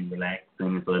 calming,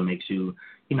 relaxing, so it makes you,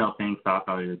 think. So I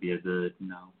thought it would be a good,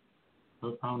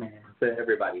 little song. It's an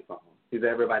everybody song. He's an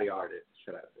everybody artist,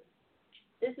 should I say.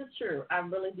 This is true. I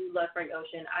really do love Frank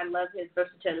Ocean. I love his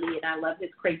versatility, and I love his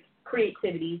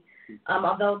creativity.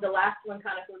 Although the last one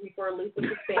kind of threw me for a loop with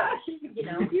the Spanish, that's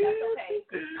okay.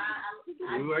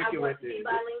 I want to be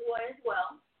bilingual as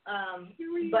well.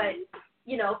 But,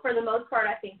 for the most part,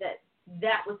 I think that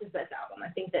was his best album.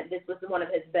 I think that this was one of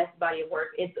his best body of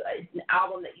work. It's an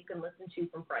album that you can listen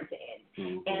to from front to end.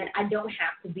 Mm-hmm. And I don't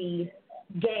have to be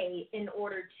gay in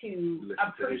order to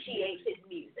appreciate his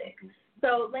music.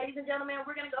 So, ladies and gentlemen,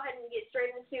 we're going to go ahead and get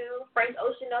straight into Frank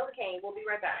Ocean, Novocaine. We'll be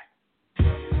right back.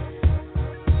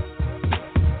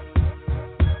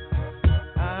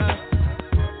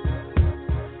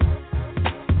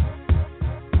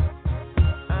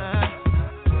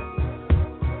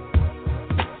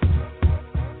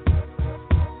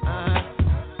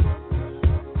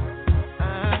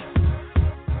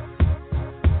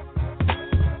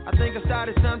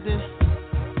 started something.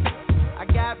 I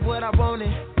got what I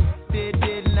wanted.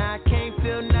 Didn't I? Can't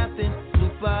feel nothing.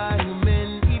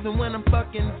 Superhuman, even when I'm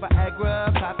fucking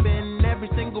Viagra, popping every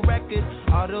single record.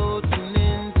 Auto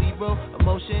tuning, zero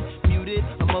emotion, muted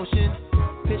emotion,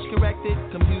 pitch corrected,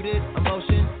 computed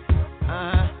emotion.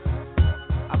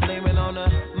 I blame it on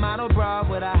a model bra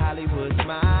with a Hollywood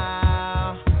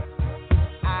smile.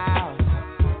 Ow,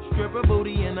 stripper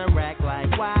booty in a rack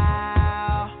like wow.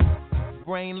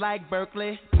 Brain like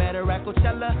Berkeley, met her at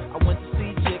Coachella. I went to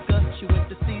see Jigga, she went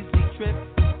to see Z-Trip.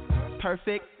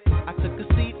 Perfect. I took a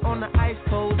seat on the ice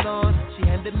cold lawn. She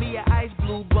handed me an ice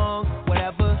blue bong,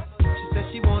 whatever. She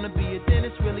said she wanna be a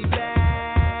dentist really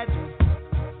bad.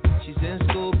 She's in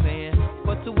school paying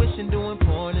for tuition, doing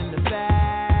porn in the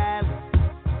valley.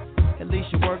 At least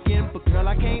you're working, but girl,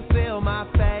 I can't feel my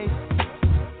face.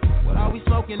 What are we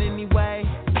smoking anyway?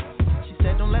 She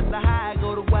said don't let the high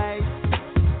go to waste.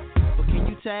 But can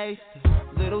you taste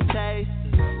a little taste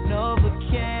of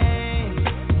Novocaine,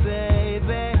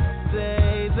 baby?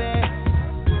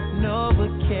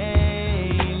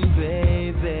 Novocaine,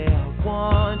 baby, I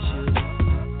want you.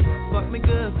 Fuck me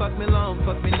good, fuck me long,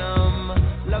 fuck me numb.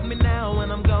 Love me now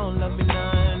when I'm gone, love me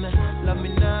none. Love me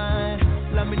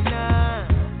none, love me none.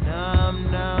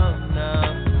 Numb, numb,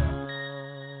 numb.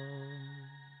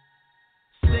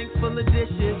 Sink full of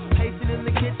dishes, pacing in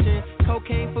the kitchen.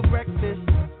 Cocaine for breakfast,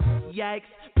 yikes.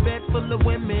 Bed full of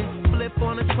women, flip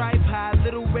on a tripod.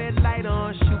 Little red light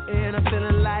on, shooting, I'm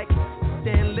feeling like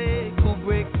Stanley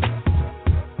Kubrick.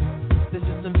 This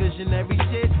is some visionary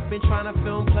shit. Been trying to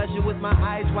film pleasure with my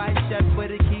eyes wide shut,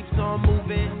 but it keeps on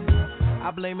moving.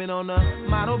 I blame it on a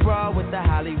model bra with the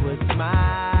Hollywood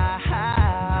smile.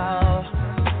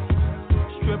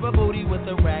 Stripper booty with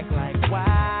a rack like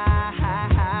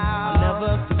wow. I'll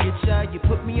never forget ya. You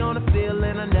put me on a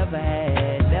feeling I never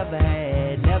had, never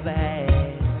had, never had.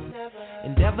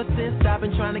 And ever since I've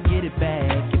been trying to get it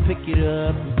back and pick it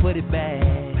up and put it back.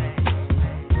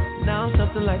 Now I'm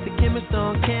something like the chemist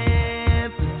on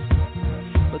campus,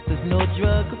 but there's no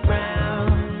drug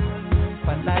around. If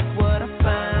I like what I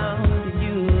found in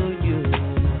you,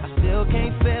 I still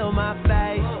can't feel my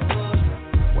face.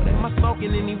 What am I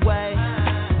smoking anyway?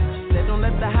 She said don't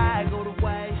let the high go to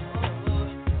waste.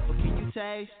 But can you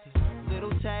taste a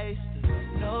little taste of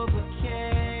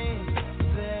Novocaine,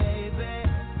 baby,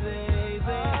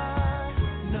 baby?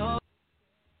 No.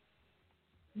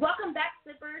 Welcome back,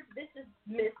 sippers. This is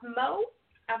Miss Mo.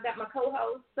 I've got my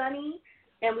co-host, Sunny,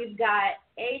 and we've got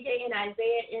AJ and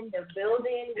Isaiah in the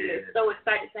building. We are so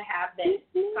excited to have them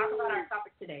talk about our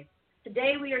topic today.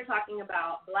 Today we are talking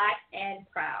about Black and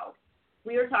Proud.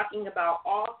 We are talking about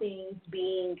all things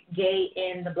being gay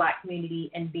in the Black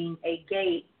community and being a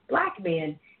gay Black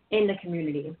man in the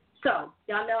community. So,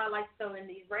 y'all know I like to throw in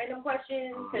these random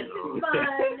questions because it's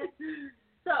fun.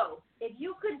 So, if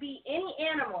you could be any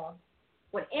animal,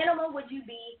 what animal would you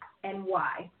be and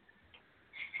why?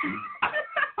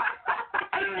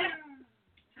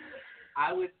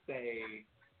 I would say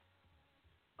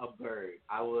a bird.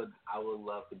 I would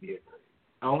love to be a bird.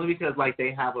 Only because like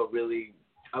they have a really,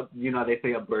 they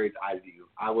say a bird's eye view.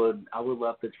 I would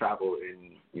love to travel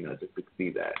and just to see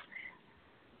that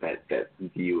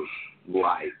view of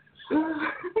life. So,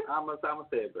 I'm gonna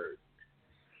say a bird.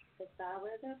 If I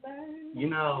was a bird.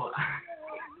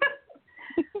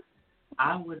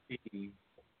 I would be.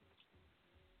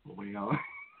 What are y'all?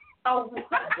 Oh.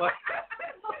 What?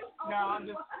 No, I'm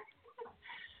just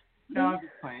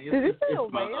playing. Did you say a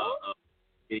whale?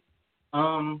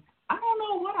 I don't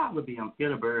know what I would be. I'm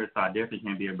scared of birds, so I definitely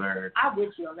can't be a bird. I'm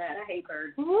with you on that. I hate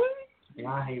birds.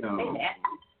 Yeah, I hate them.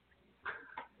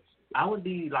 I would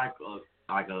be like a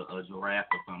giraffe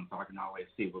or something, so I can always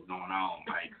see what's going on.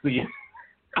 Like, see,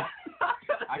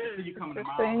 I can see you coming to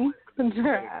my house.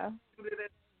 Giraffe.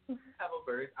 Have a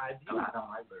bird. I don't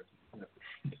like birds.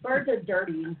 Birds are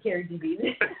dirty and KRGB.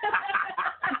 Okay,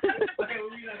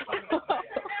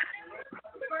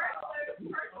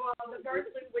 the bird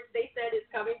flu, which they said is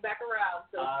coming back around,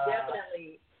 so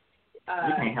definitely.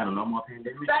 You can't handle no more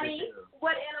pandemic. Sunny,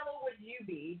 what animal would you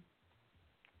be?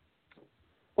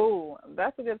 Oh,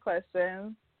 that's a good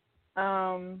question.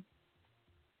 I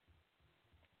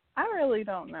really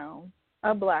don't know.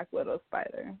 A black widow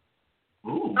spider.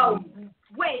 Ooh. Oh,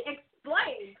 wait,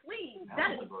 explain, please.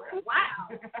 That is wow.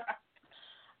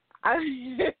 I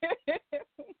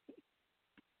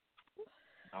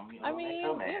mean,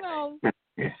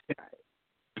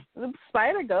 the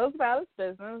spider goes about its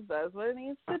business, does what it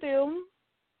needs to do,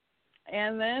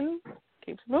 and then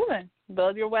keeps moving.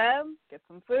 Build your web, get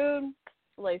some food,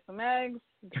 lay some eggs,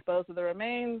 dispose of the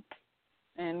remains,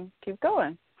 and keep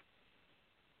going.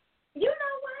 You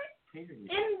know what? In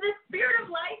the spirit of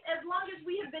life, as long as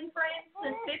we have been friends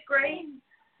since 5th grade,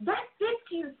 that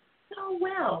fits you so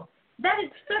well. That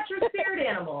is such a spirit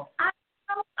animal.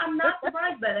 I'm not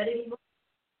surprised by that anymore.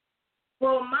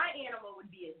 Well, my animal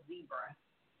would be a zebra.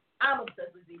 I'm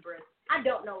obsessed with zebras. I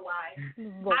don't know why.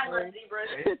 I love zebras.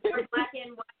 They're black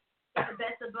and white, the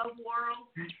best of both worlds.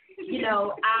 You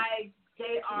know,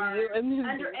 they are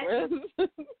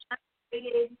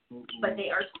underestimated, but they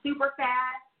are super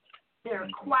fast. They're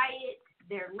quiet.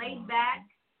 They're laid back.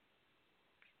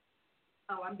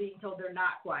 Oh, I'm being told they're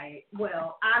not quiet.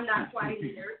 Well, I'm not quiet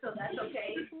either, so that's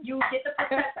okay. You get the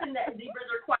perception that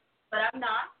zebras are quiet, but I'm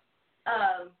not.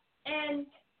 And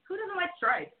who doesn't like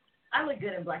stripes? I look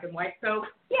good in black and white, so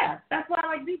yeah, that's why I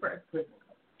like zebras.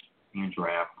 And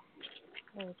giraffe.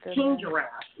 King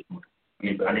giraffe. I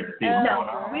need to see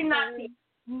No, we're not.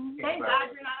 Thank God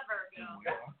you're not a Virgo.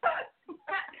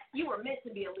 You were meant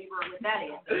to be a Libra with that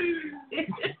answer.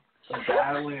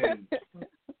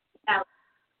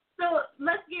 So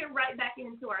let's get right back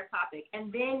into our topic.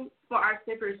 And then for our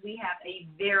sippers, we have a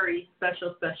very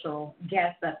special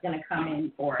guest that's going to come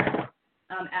in for us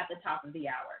at the top of the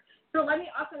hour. So let me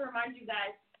also remind you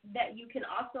guys that you can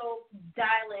also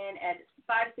dial in at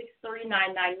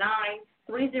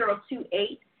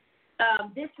 563-999-3028.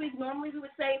 This week, normally we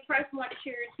would say press 1 to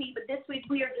share your tea, but this week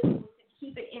we are just going to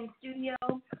keep it in studio.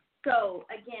 So,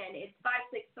 again, it's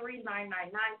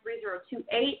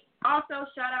 563-999-3028. Also,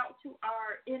 shout out to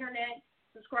our internet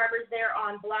subscribers there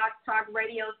on Blog Talk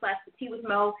Radio /The Tea with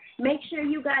Mo. Make sure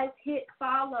you guys hit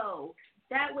follow.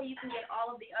 That way you can get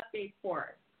all of the updates for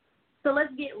us. So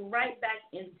let's get right back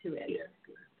into it. Yeah.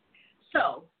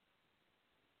 So,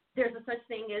 there's a such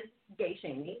thing as gay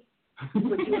shaming.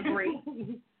 Would you agree?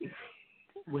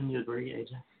 Wouldn't you agree,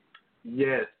 AJ?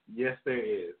 Yes, there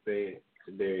is. There is.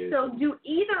 So, do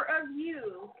either of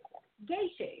you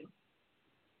gay shame?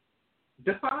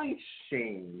 Define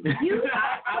shame. I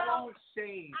won't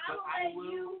shame, but I will.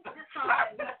 You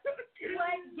define what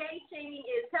gay shaming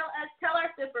is. Tell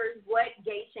our sippers what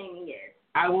gay shaming is.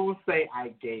 I won't say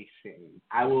I gay shame.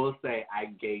 I will say I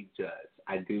gay judge.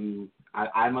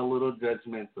 I'm a little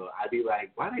judgmental. I'd be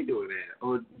like, why are they doing that?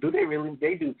 Or do they really?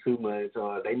 They do too much,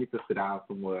 or they need to sit down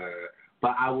somewhere.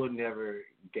 But I would never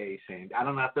gay shame. I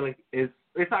don't know. I feel like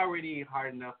it's already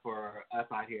hard enough for us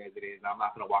out here as it is. I'm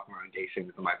not going to walk around gay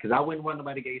shaming somebody because I wouldn't want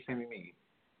nobody gay shaming me.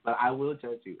 But I will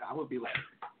judge you. I would be like,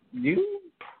 you're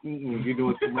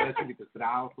doing too much. You need to sit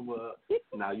down somewhere.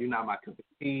 No, you're not my cup of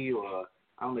tea, or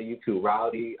I don't know, you too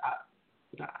rowdy.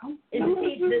 Does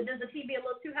the tea be a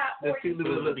little too hot for you? The tea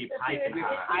a little bit piping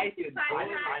hot.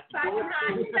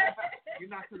 You're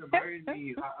not going to burn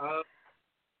me.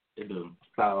 They do.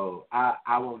 So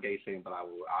I won't gay shame, but I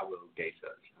will gay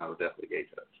judge. I will definitely gay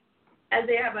judge.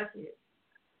 Isaiah, how about you?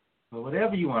 Well,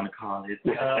 whatever you want to call it.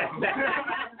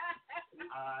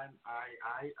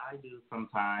 I do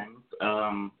sometimes.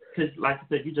 Cause like I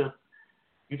said, you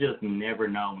just never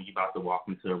know when you're about to walk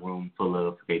into a room full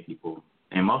of gay people.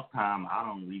 And most of the time, I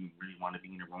don't even really want to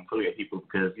be in a room full of gay people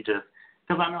because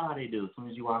I know how they do. As soon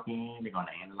as you walk in, they're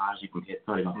gonna analyze you from head to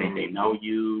toe. They're gonna say they know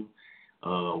you.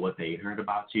 What they heard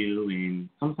about you, and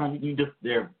sometimes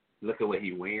they're look at what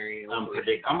he's wearing.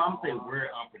 Unpredictable. I'm gonna say we're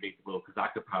unpredictable because I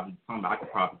could probably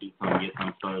do something, get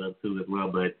something started up too as well.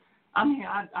 But I mean,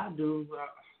 I do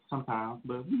sometimes,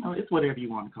 but it's whatever you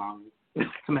want to call it.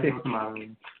 Somebody with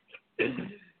somebody.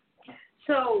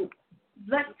 So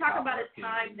let's talk about a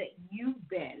time that you've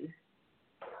been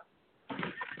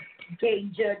gay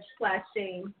judge /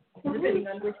 shame, depending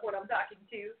on which one I'm talking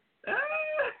to.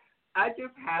 I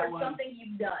just had one. Something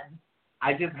you've done.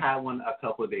 I just had one a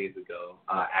couple of days ago.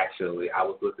 Actually, I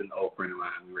was with an old friend of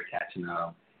mine. We were catching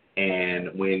up,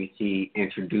 and when he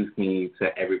introduced me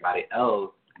to everybody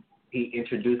else, he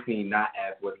introduced me not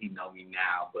as what he know me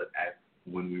now, but as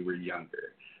when we were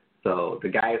younger. So the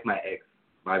guy is my ex,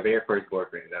 my very first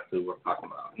boyfriend. That's who we're talking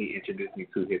about. He introduced me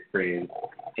to his friends,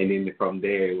 and then from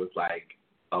there it was like,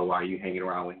 oh, why are you hanging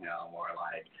around with him? Or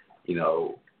like,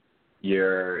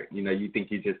 you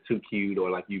think you're just too cute, or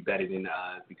like you better than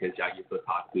us because y'all used to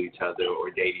talk to each other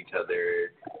or date each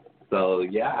other. So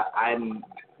yeah,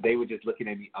 they were just looking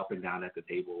at me up and down at the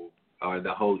table, or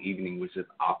the whole evening was just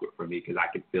awkward for me because I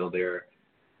could feel their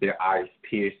eyes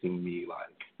piercing me. Like,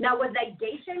 now, was that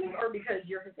gay shaming or because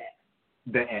you're his ex?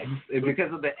 The ex,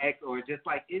 because of the ex, or just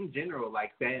like in general,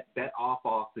 like that all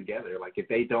falls together. Like if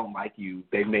they don't like you,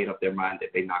 they've made up their mind that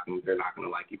they're not gonna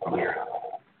like you from here on.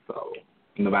 So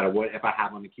no matter what, if I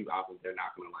have on the cute outfit, they're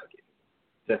not gonna like it,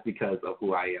 just because of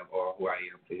who I am or who I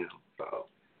am to him. So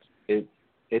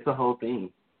it's a whole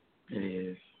thing. It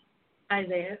is.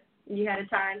 Isaiah, you had a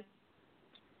time?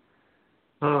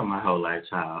 Oh, my whole life,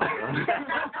 child.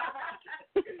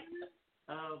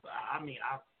 I mean,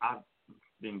 I've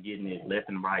been getting it left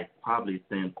and right probably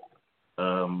since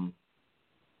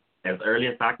as early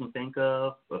as I can think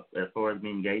of, as far as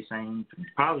being gay shamed,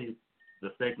 probably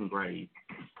the second grade.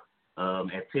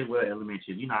 At Tidwell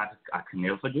Elementary, you know, I can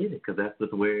never forget it because that's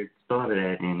just where it started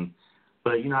at.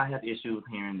 But you know, I have issues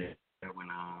here and there when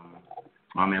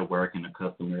I'm at work and a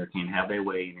customer can't have their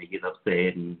way and they get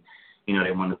upset and you know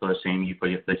they want to start shaming you for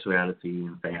your sexuality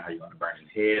and saying how you're going to burn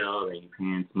in hell and your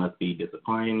parents must be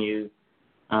disappointing you.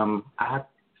 I've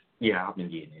been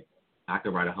getting it. I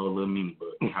could write a whole little mini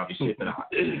book and probably ship it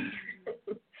out.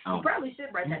 You probably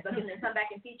should write that book and then come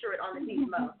back and feature it on the Teach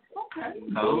Mo. Okay.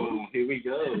 Oh, here we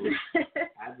go.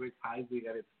 Advertising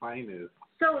at its finest.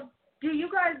 So, do you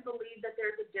guys believe that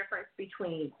there's a difference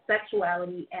between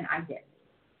sexuality and identity?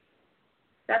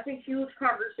 That's a huge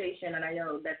conversation, and I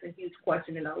know that's a huge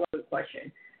question and a loaded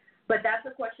question. But that's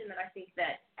a question that I think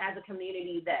that as a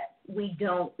community that we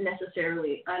don't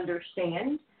necessarily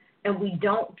understand, and we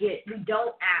don't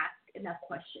ask enough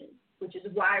questions, which is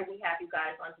why we have you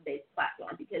guys on today's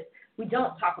platform, because we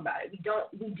don't talk about it. We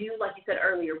do, like you said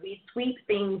earlier, we sweep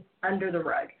things under the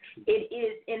rug. It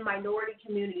is in minority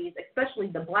communities, especially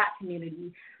the Black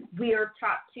community, we are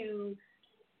taught to,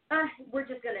 we're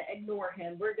just going to ignore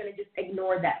him. We're going to just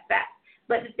ignore that fact.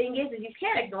 But the thing is you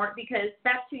can't ignore it because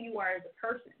that's who you are as a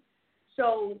person.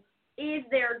 So do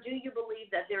you believe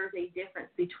that there is a difference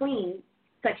between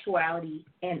sexuality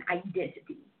and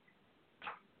identity?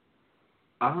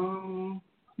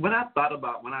 When I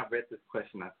read this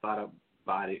question, I thought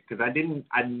about it because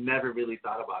I never really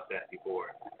thought about that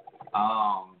before.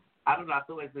 I don't know. I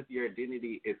feel like your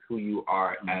identity is who you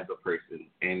are as a person,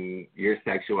 and your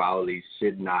sexuality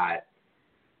should not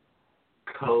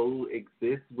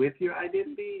coexist with your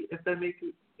identity, if that makes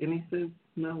any sense.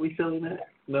 No, we feeling that?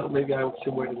 No, maybe I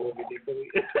should word it a little bit differently.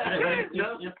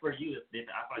 No, just for you, it's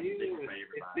different. I thought it's different for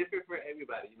everybody. It's different for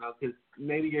everybody, you know, because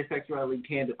maybe your sexuality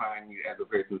can define you as a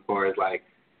person as far as, like,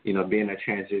 you know, being a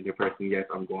transgender person. Yes,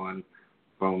 I'm going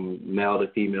from male to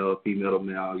female, female to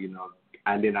male, you know,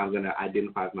 and then I'm going to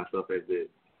identify myself as this.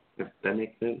 If that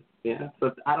makes sense? Yeah.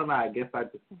 So, I don't know. I guess I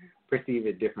just perceive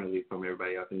it differently from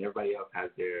everybody else, and everybody else has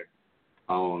their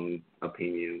own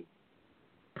opinion.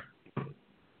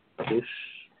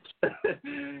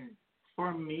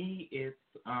 For me, it's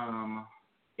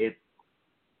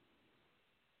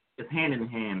hand in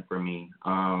hand for me.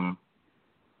 I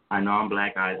know I'm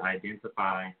Black. I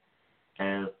identify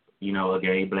as, you know, a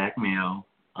gay Black male.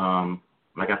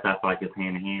 Like I said, I feel like it's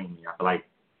hand in hand with me. I feel like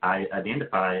I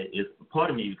identify it's part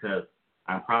of me because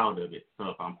I'm proud of it. So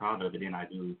if I'm proud of it, then I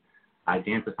do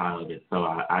identify with it. So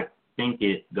I think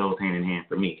it goes hand in hand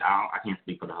for me. I can't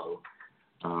speak for the whole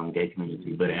gay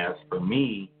community, but as for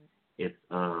me, it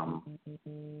goes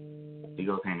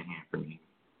hand in hand for me.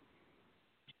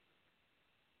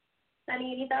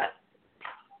 Sunny, any thoughts?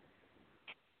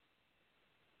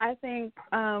 I think,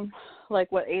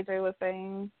 like what AJ was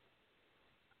saying,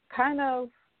 kind of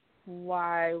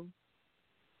why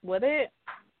would it?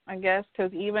 I guess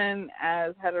because even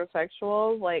as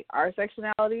heterosexuals, like our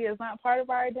sexuality is not part of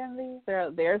our identity.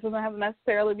 Theirs doesn't have to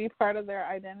necessarily be part of their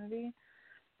identity.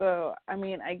 So, I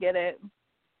mean, I get it,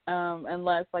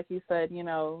 unless, like you said, you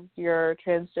know, you're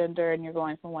transgender and you're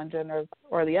going from one gender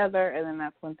or the other, and then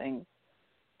that's when things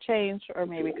change or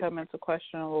maybe come into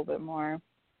question a little bit more.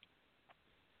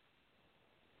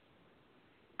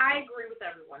 I agree with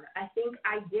everyone. I think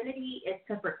identity is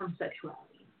separate from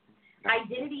sexuality.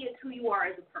 Identity is who you are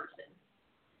as a person.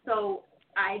 So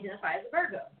I identify as a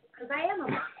Virgo because I am a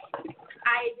Virgo.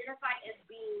 I identify as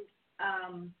being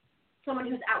someone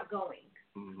who's outgoing.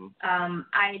 Mm-hmm.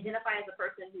 I identify as a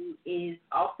person who is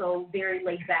also very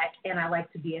laid back, and I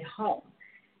like to be at home.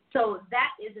 So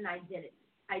that is an identity.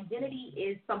 Identity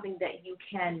is something that you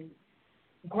can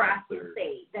grasp and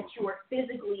say that you are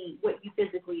physically what you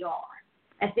physically are.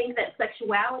 I think that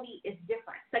sexuality is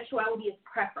different. Sexuality is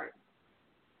preference.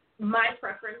 My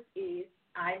preference is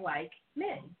I like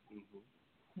men. Mm-hmm.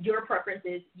 Your preference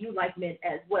is you like men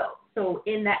as well. So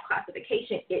in that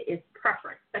classification, it is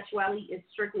preference. Sexuality is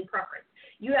strictly preference.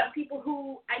 You have people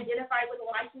who identify with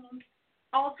liking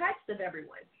all types of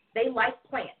everyone. They like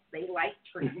plants. They like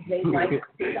trees. They like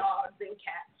dogs and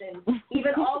cats and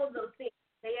even all of those things.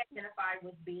 They identify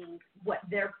with being what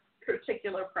their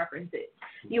particular preference is.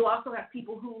 You also have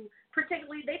people who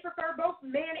particularly they prefer both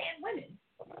men and women.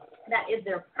 That is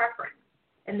their preference.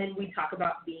 And then we talk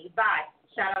about being bi.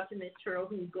 Shout out to Ms. Turl,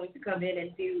 who's going to come in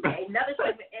and do another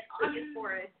segment in August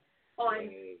for us on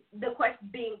the question,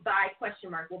 being bi ?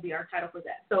 Will be our title for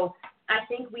that. So I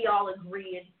think we all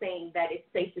agree in saying that it's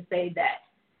safe to say that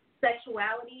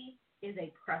Sexuality is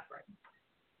a preference.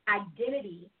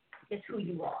 Identity is who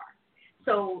you are.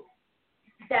 So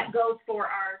that goes for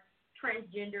our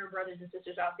transgender brothers and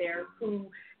sisters out there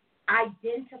who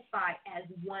identify as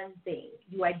one thing.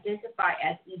 You identify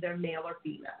as either male or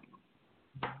female.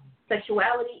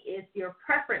 Sexuality is your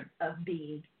preference of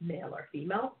being male or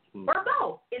female, or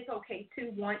both. It's okay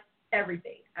to want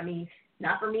everything. I mean,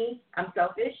 not for me. I'm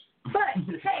selfish. But,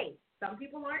 hey, some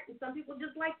people aren't, and some people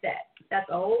just like that. That's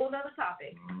a whole other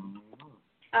topic.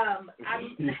 Right.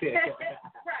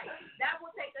 That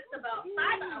will take us about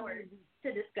 5 hours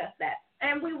to discuss that.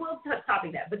 And we will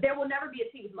topic that. But there will never be a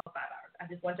Tea with Mo 5 hours. I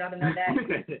just want y'all to know that.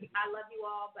 I love you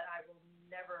all, but I will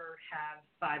never have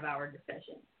 5-hour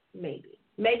discussions. Maybe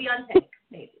on tape.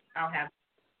 Maybe I'll have.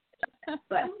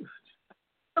 But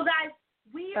so guys,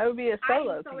 that would be a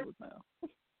solo Tea with Mo.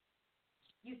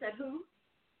 You said who?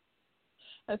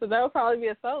 I said that would probably be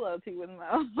a solo Tea with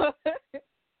Mo.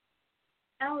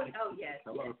 Oh yes.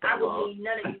 I would need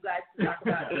none of you guys to talk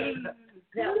about it.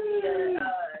 That would be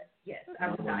yes.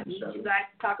 I would not need you guys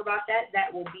to talk about that.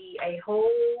 That will be a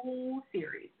whole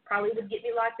series. Probably would get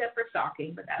me locked up for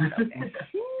stalking, but that's okay.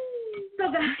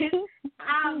 So guys, so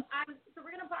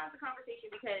we're gonna pause the conversation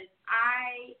because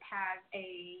I have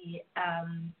a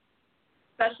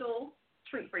special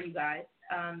treat for you guys.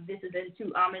 This is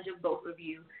into homage of both of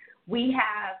you. We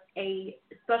have a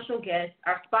special guest.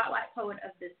 Our spotlight poet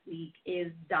of this week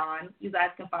is Don. You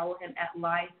guys can follow him at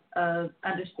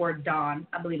life_Don.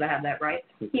 I believe I have that right.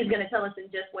 He's going to tell us in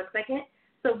just 1 second.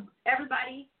 So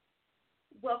everybody,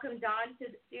 welcome Don to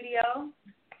the studio.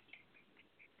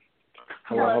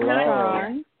 Hello.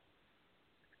 Don.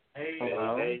 Hey.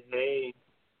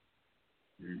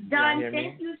 Don,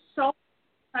 thank you so much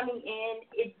for coming in.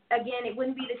 It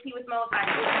wouldn't be the Tea with Mo if I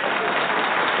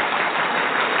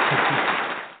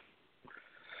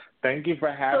Thank you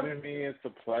for having me. It's a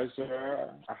pleasure.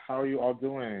 How are you all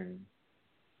doing?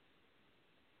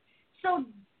 So,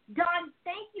 Don,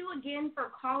 thank you again for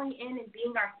calling in and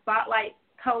being our Spotlight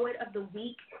Poet of the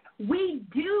Week. We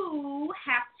do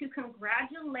have to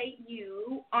congratulate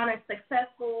you on a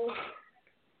successful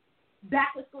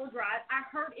back-to-school drive. I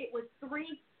heard it was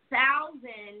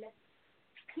 3,000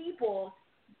 people.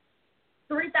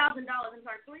 $3,000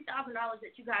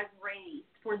 that you guys raised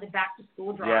for the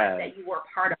back-to-school drive that you were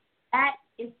part of. That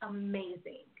is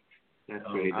amazing. That's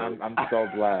really I'm so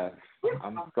blessed.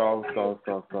 I'm so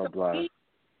blessed.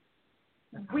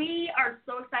 We are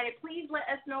so excited. Please let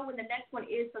us know when the next one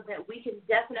is so that we can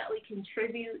definitely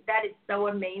contribute. That is so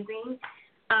amazing.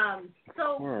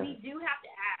 We do have to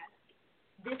ask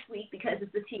this week, because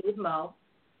it's the Tea with Mo,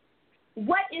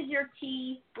 what is your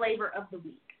tea flavor of the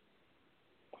week?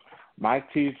 My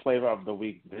tea flavor of the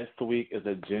week this week is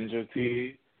a ginger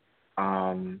tea,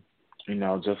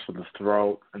 just for the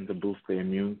throat and to boost the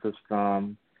immune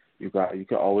system. You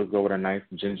can always go with a nice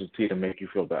ginger tea to make you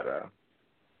feel better.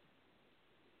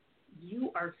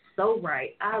 You are so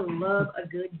right. I love a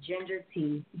good ginger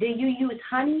tea. Do you use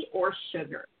honey or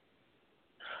sugar?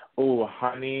 Oh,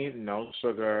 honey, no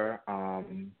sugar.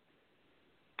 And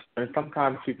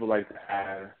sometimes people like to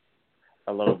add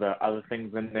a little bit of other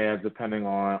things in there depending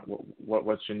on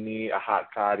what you need, a hot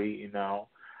toddy,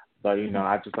 But,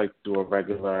 I just like to do a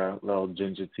regular little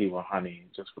ginger tea with honey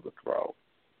just for the throat.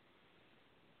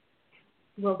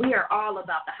 Well, we are all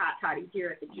about the hot toddies here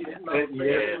at the Tea with Mo.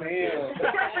 Yes, ma'am.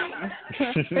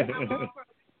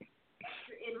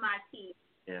 In my tea.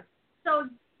 Yeah. So,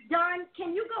 Don,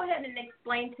 can you go ahead and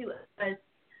explain to us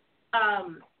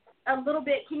a little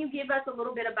bit? Can you give us a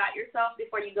little bit about yourself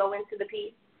before you go into the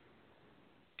piece?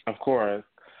 Of course.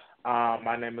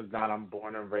 My name is Don. I'm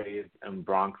born and raised in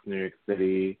Bronx, New York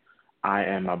City. I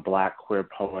am a Black queer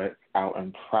poet, out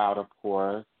and proud, of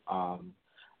course.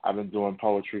 I've been doing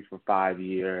poetry for 5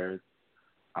 years,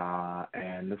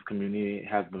 and this community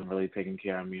has been really taking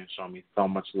care of me and showing me so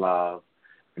much love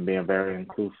and being very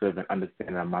inclusive and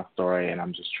understanding of my story, and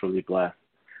I'm just truly blessed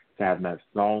to have met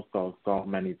so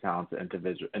many talented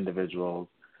individuals.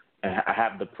 And I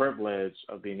have the privilege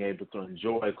of being able to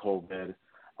enjoy COVID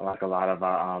like a lot of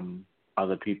our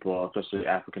other people, especially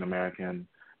African American,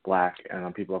 Black,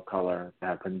 and people of color that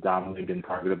have predominantly been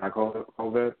targeted by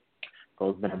COVID. So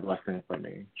it's been a blessing for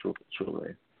me,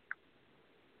 truly.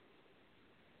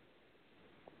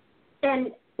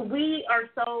 And we are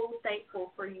so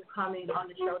thankful for you coming on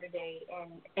the show today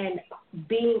and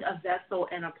being a vessel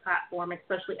and a platform,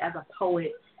 especially as a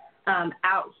poet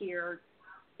out here,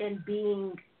 and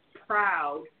being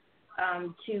proud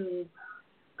to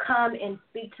come and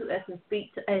speak to us and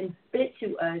spit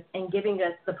to us and giving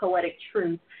us the poetic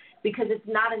truth, because it's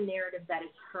not a narrative that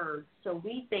is heard. So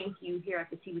we thank you here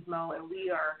at the Tea with Mo, and we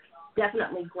are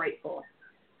definitely grateful.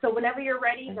 So whenever you're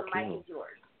ready, Thank the mic you. is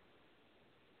yours.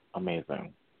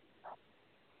 Amazing.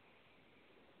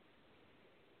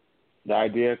 The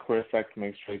idea of queer sex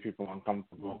makes straight people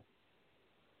uncomfortable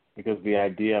because the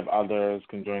idea of others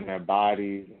conjoining their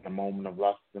bodies in a moment of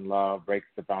lust and love breaks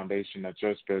the foundation that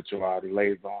your spirituality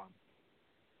lays on.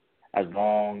 As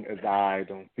long as I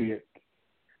don't see it,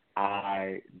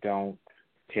 I don't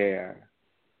care.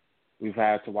 We've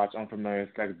had to watch unfamiliar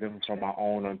sex different from our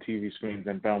own on TV screens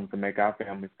and films to make our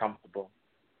families comfortable.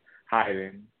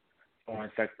 Hiding,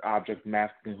 foreign sex objects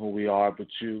masking who we are, but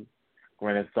you,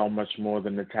 granted so much more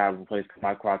than the taboo place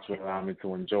my crotch would allow me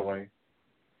to enjoy.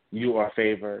 You are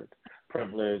favored,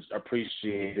 privileged,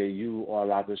 appreciated. You are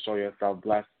allowed to show yourself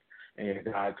blessed, and your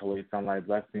God totally sunlight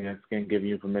blessing your skin, giving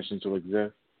you permission to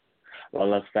exist.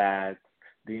 Well, us fads,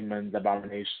 demons,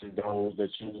 abomination, those that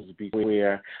choose to be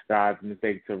queer, God's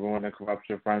mistake to ruin and corrupt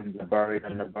your friends and bury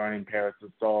them in the burning Paris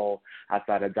of soul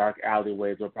outside of dark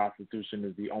alleyways where prostitution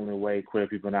is the only way queer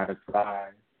people know how to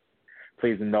survive.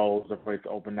 Pleasing those afraid to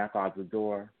open that closet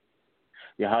door.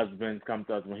 Your husbands come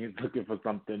to us when he's looking for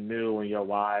something new, and your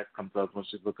wife comes to us when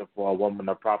she's looking for a woman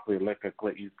to properly lick her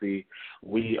clit. You see,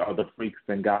 we are the freaks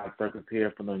in God's circus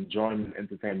here for the enjoyment and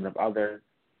entertainment of others,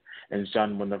 and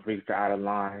shunned when the freaks are out of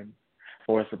line.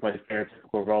 Forced to play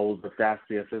stereotypical roles of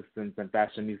sassy assistants and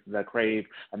fashionistas that crave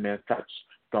a man's touch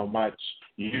so much.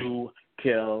 You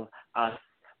kill us.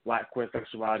 Black queer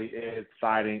sexuality is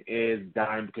fighting, is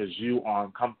dying because you are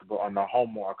uncomfortable, are no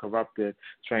homo, or corrupted,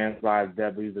 trans lives,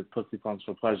 deadlies as pussy pumps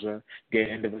for pleasure, gay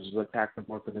individuals attacked and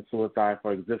forced into suicide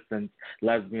for existence,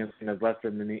 lesbians seen as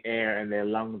lesser than the air in their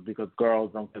lungs because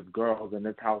girls don't kiss girls in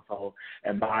this household,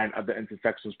 and behind other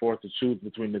intersections forced to choose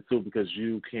between the two because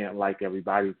you can't like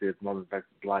everybody. It's more than sex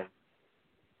is life.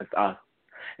 It's us.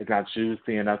 It's not you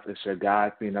seeing us, it's your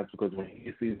God seeing us, because when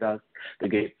he sees us, the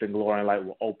gates and glory and light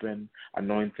will open,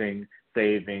 anointing,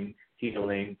 saving,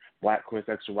 healing. Black queer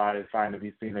sexuality is fine to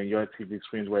be seen on your TV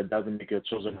screens where it doesn't make your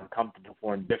children uncomfortable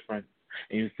for indifference.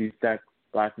 And you see sex,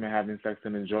 black men having sex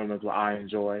and enjoyment is what I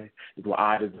enjoy. It's what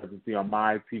I deserve to see on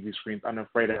my TV screens,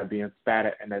 unafraid of being spat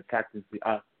at and attacked to see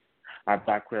us. Our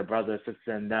black queer brothers, sisters,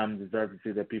 and them deserve to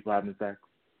see their people having sex.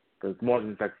 Because more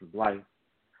than sex is life.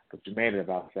 But you made it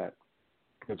about sex.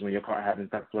 Because when you're caught having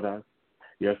sex with us,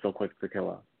 you're so quick to kill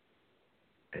us.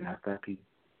 And that's that piece.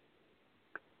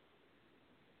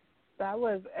 That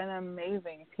was an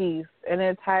amazing piece, and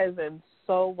it ties in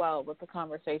so well with the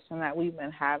conversation that we've been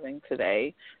having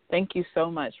today. Thank you so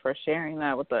much for sharing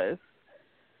that with us.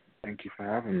 Thank you for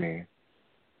having me.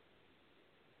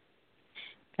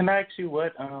 Can I ask you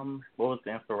what was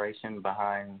the inspiration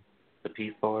behind the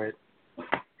piece for it?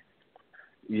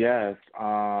 Yes.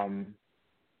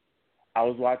 I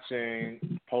was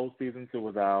watching Pose Season 2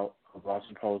 was out. I was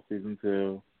watching Pose Season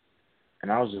 2,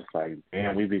 and I was just like,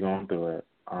 damn, we be going through it.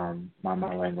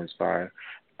 My language, sorry.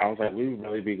 I was like, we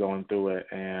really be going through it,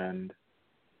 and,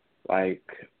 like,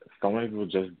 so many people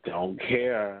just don't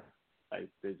care. Like,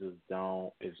 they just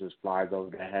don't. It just flies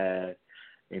over their head.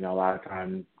 You know, a lot of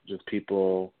times just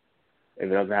people, if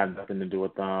it doesn't have nothing to do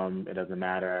with them, it doesn't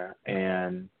matter.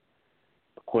 And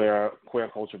queer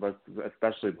culture, but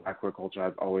especially black queer culture,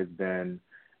 has always been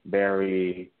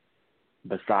very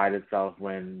beside itself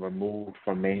when removed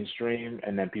from mainstream,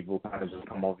 and then people kind of just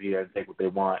come over here and take what they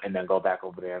want and then go back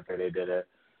over there and say they did it.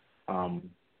 And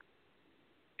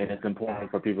it's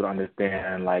important for people to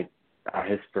understand, like, our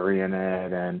history in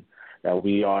it, and that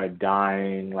we are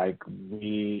dying. Like,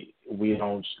 we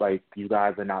don't, like, you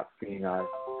guys are not seeing us,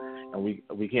 and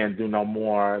we can't do no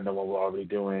more than what we're already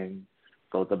doing.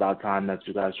 So it's about time that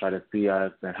you guys try to see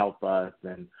us and help us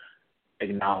and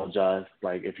acknowledge us.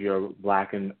 Like, if you're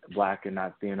black and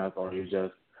not seeing us, or you're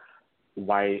just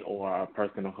white or a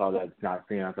person of color that's not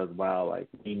seeing us as well, like,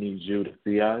 we need you to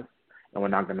see us, and we're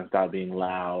not going to stop being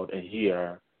loud and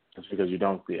hear just because you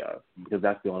don't see us, because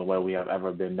that's the only way we have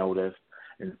ever been noticed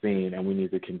and seen, and we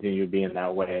need to continue being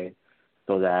that way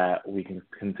so that we can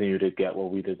continue to get what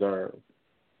we deserve.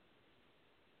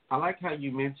 I like how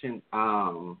you mentioned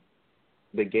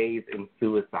the gays and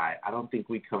suicide. I don't think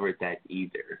we covered that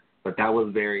either, but that was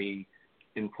very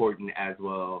important as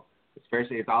well.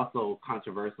 Especially, it's also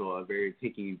controversial, a very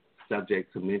picky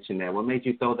subject to mention that. What made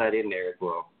you throw that in there as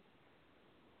well?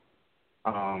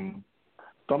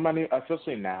 So many,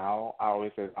 especially now, I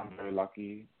always say I'm very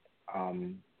lucky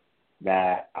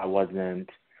that I wasn't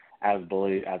as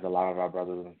bullied as a lot of our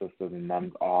brothers and sisters and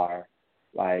them are.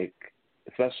 Like,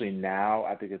 especially now,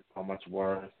 I think it's so much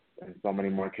worse and so many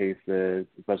more cases,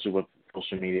 especially with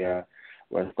social media,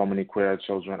 where so many queer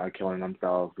children are killing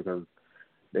themselves because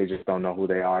they just don't know who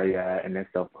they are yet, and they're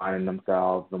still finding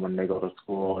themselves. And when they go to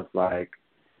school, it's like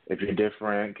if you're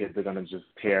different, kids are gonna just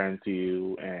tear into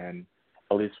you. And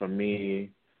at least for me,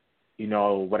 you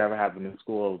know, whatever happened in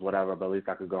school was whatever, but at least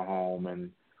I could go home and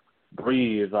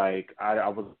breathe. Like I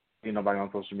was seeing nobody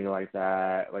on social media like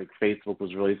that. Like Facebook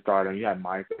was really starting. You had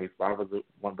MySpace, but I wasn't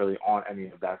really on any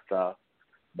of that stuff.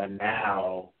 But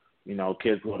now, you know,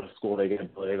 kids go to school, they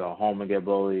get bullied, they go home and get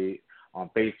bullied on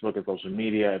Facebook and social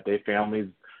media. If their families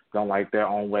don't like their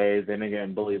own ways, then they're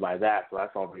getting bullied by that. So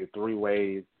that's already 3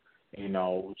 ways. You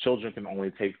know, children can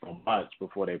only take so much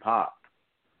before they pop.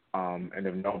 And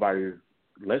if nobody's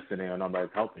listening or nobody's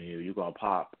helping you, you're going to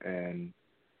pop. And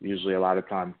usually a lot of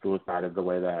times suicide is the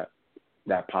way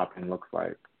that popping looks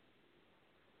like.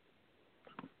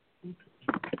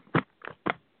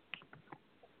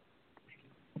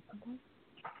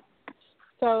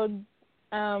 So,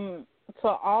 to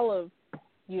all of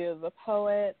you, the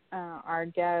poet, our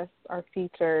guests, our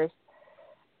features,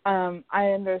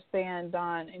 I understand,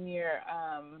 Dawn, in your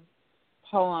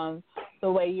poem,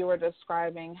 the way you were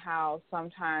describing how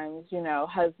sometimes, you know,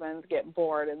 husbands get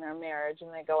bored in their marriage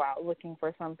and they go out looking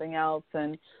for something else,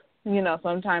 and, you know,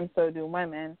 sometimes so do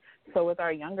women. So with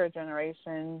our younger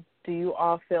generation, do you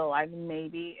all feel like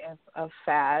maybe it's a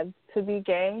fad to be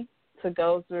gay, to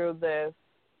go through this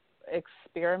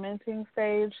experimenting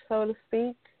stage, so to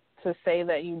speak, to say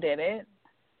that you did it?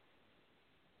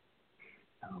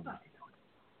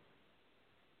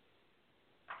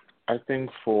 I think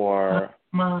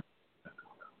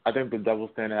the double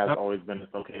standard has always been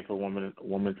it's okay for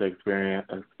women to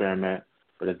experiment,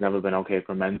 but it's never been okay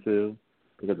for men to,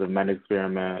 because if men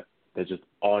experiment, they're just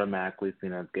automatically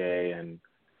seen as gay, and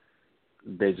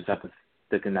they just have to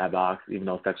stick in that box, even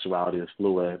though sexuality is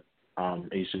fluid.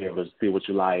 And you should be able to see what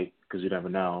you like, because you never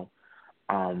know.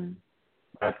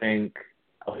 I think,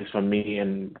 at least for me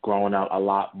and growing up, a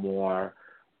lot more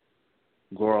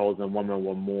girls and women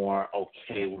were more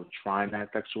okay with trying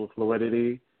that sexual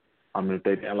fluidity. If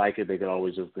they didn't like it, they could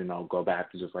always just, you know, go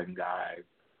back to just liking guys.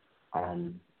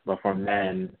 But for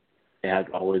men, it has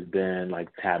always been, like,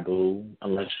 taboo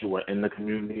unless you were in the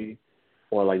community,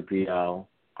 or like DL,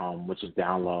 which is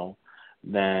down low.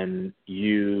 Then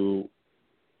you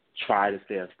try to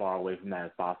stay as far away from that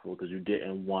as possible, because you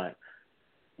didn't want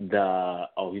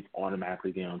he's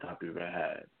automatically getting on top of your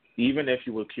head. Even if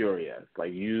you were curious,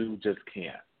 like, you just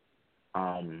can't.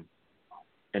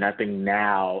 And I think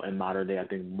now, in modern day, I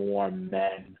think more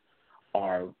men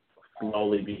are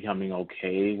slowly becoming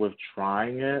okay with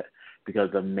trying it, because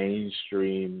the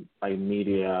mainstream, like,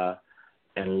 media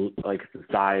and, like,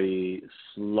 society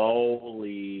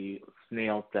slowly,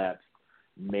 snail steps,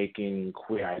 making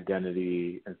queer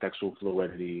identity and sexual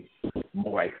fluidity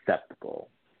more acceptable.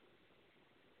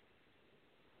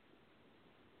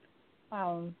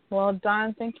 Well,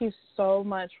 Dawn, thank you so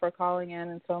much for calling in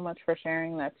and so much for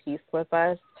sharing that piece with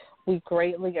us. We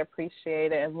greatly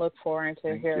appreciate it and look forward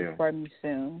to hearing from you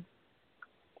soon.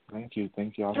 Thank you.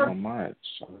 Thank you all so much.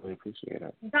 I really appreciate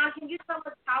it. Dawn, can you tell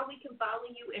us how we can follow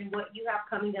you and what you have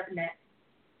coming up next?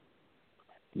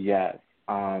 Yes.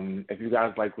 If you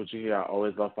guys like what you hear, I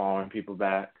always love following people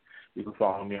back. You can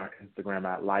follow me on Instagram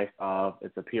at @lifeof,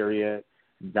 it's a period,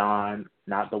 Dawn,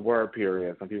 not the word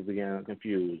period. Some people get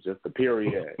confused, just the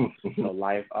period. So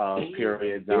life of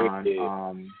period,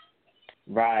 Dawn.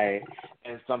 Right.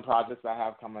 And some projects I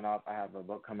have coming up, I have a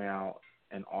book coming out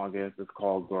in August. It's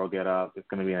called Girl Get Up. It's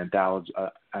going to be an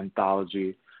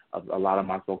anthology of a lot of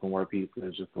my spoken word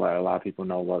pieces, just to let a lot of people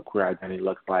know what queer identity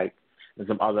looks like, and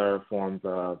some other forms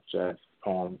of just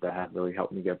poems that have really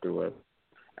helped me get through it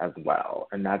as well.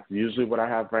 And that's usually what I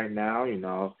have right now. You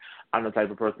know, I'm the type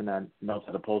of person that knows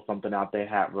how to pull something out their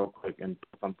hat real quick and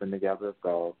put something together.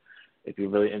 So if you're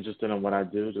really interested in what I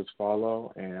do, just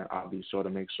follow, and I'll be sure to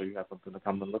make sure you have something to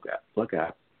come and look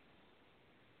at.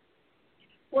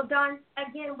 Well, Dawn,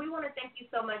 again, we want to thank you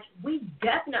so much. We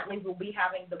definitely will be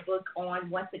having the book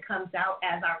on once it comes out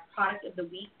as our product of the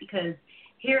week, because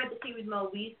here at the Tea with Mo,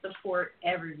 we support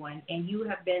everyone, and you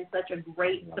have been such a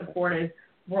great supportive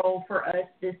role for us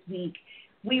this week.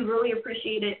 We really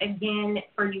appreciate it, again,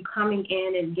 for you coming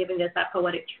in and giving us that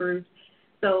poetic truth.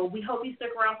 So we hope you stick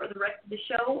around for the rest of the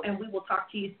show, and we will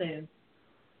talk to you soon.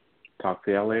 Talk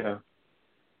to you later.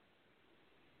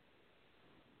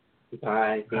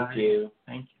 Bye. Thank you.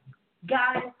 Thank you.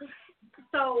 Guys,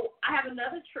 so I have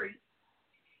another treat.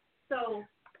 So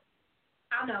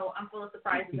I know I'm full of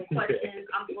surprises and questions.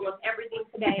 I'm full of everything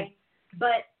today.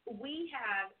 But we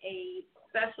have a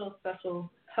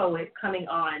special poet coming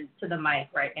on to the mic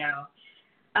right now.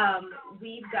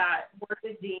 We've got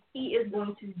Worth Dean. He is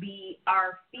going to be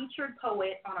our featured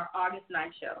poet on our August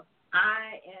 9th show.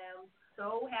 I am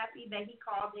so happy that he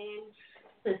called in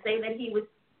to say that he was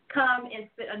come and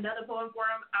spit another poem for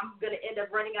him, I'm going to end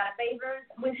up running out of favors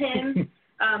with him.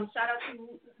 Shout out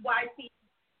to YT.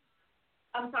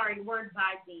 I'm sorry, word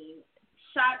Visine.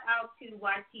 Shout out to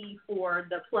YT for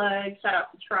the plug. Shout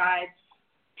out to Tribe.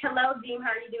 Hello, Deem.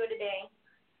 How are you doing today?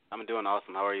 I'm doing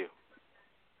awesome. How are you?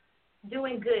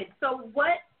 Doing good. So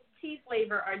what tea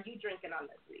flavor are you drinking on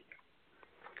this week?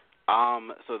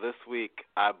 So this week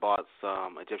I bought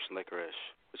some Egyptian licorice,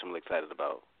 which I'm really excited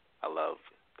about. I love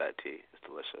that tea. It's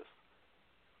delicious.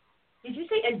 Did you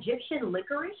say Egyptian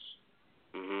licorice?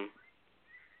 Mhm.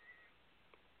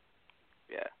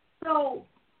 Yeah. So,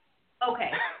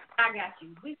 okay, I got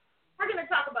you. We're going to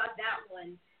talk about that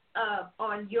one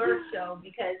on your show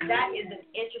because that is an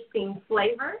interesting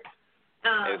flavor.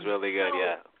 It's really good,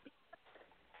 yeah.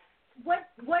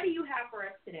 What do you have for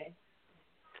us today?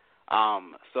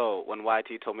 So when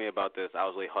YT told me about this, I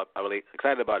was really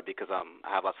excited about it because I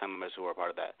have lots of family members who are part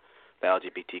of that, the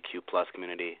LGBTQ plus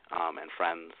community, and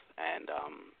friends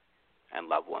and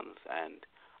loved ones, and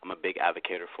I'm a big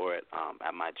advocate for it.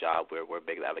 At my job, we're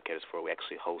big advocates for it. We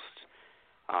actually host.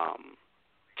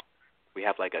 We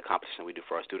have like a competition we do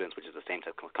for our students, which is a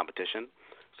same-sex competition.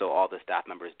 So all the staff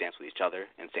members dance with each other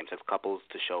in same-sex couples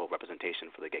to show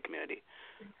representation for the gay community.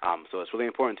 So it's really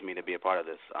important to me to be a part of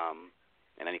this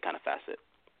in any kind of facet.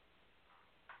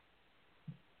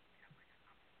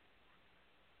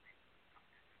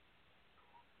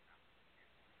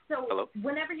 So Hello?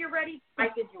 Whenever you're ready,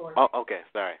 mic is yours. Oh, okay.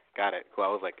 Sorry. Got it. Cool. I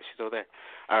was like, is she still there?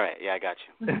 All right. Yeah, I got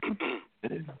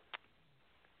you.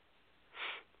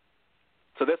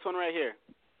 So this one right here,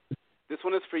 this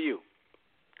one is for you.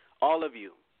 All of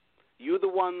you. You the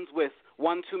ones with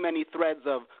one too many threads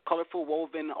of colorful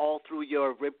woven all through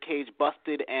your rib cage,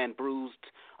 busted and bruised.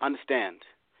 Understand.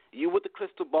 You with the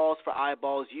crystal balls for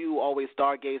eyeballs, you always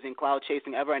stargazing, cloud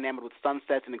chasing, ever enamored with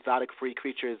sunsets and exotic free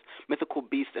creatures, mythical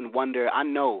beasts and wonder. I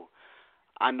know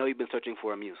you've been searching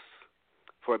for a muse,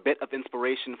 for a bit of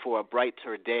inspiration for a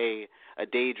brighter day, a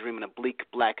daydream in a bleak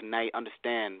black night.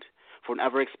 Understand. For an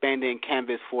ever-expanding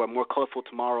canvas, for a more colorful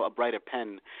tomorrow, a brighter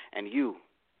pen. And you,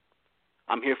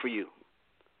 I'm here for you.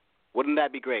 Wouldn't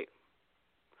that be great?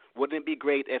 Wouldn't it be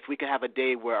great if we could have a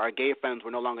day where our gay friends were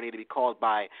no longer need to be called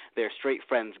by their straight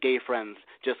friends, gay friends,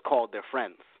 just called their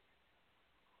friends?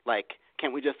 Like,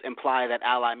 can't we just imply that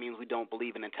ally means we don't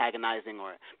believe in antagonizing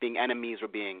or being enemies or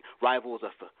being rivals,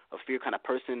 a fear kind of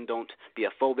person? Don't be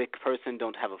a phobic person.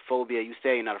 Don't have a phobia. You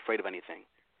say you're not afraid of anything.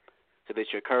 So that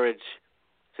your courage,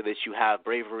 so that you have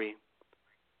bravery.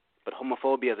 But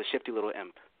homophobia is a shifty little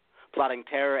imp, plotting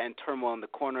terror and turmoil in the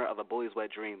corner of a bully's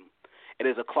wet dream. It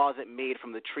is a closet made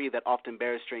from the tree that often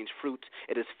bears strange fruit.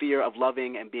 It is fear of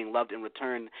loving and being loved in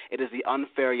return. It is the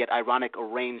unfair yet ironic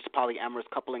arranged polyamorous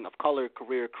coupling of color,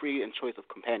 career, creed, and choice of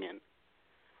companion.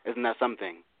 Isn't that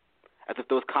something? As if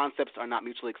those concepts are not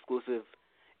mutually exclusive.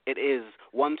 It is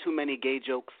one too many gay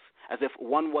jokes. As if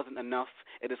one wasn't enough,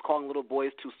 it is calling little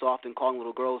boys too soft and calling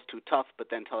little girls too tough, but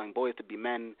then telling boys to be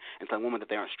men and telling women that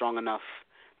they aren't strong enough.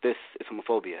 This is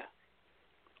homophobia.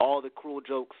 All the cruel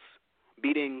jokes,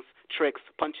 beatings, tricks,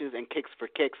 punches, and kicks for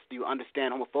kicks. Do you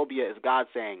understand? Homophobia is God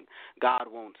saying God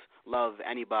won't love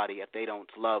anybody if they don't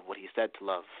love what he said to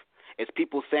love. It's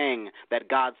people saying that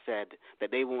God said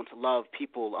that they won't love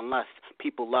people unless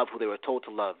people love who they were told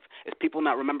to love. It's people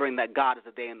not remembering that God is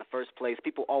a they in the first place.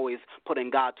 People always putting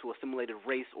God to a simulated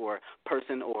race or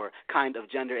person or kind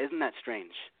of gender. Isn't that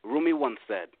strange? Rumi once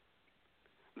said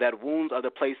that wounds are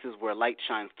the places where light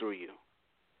shines through you.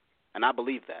 And I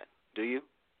believe that. Do you?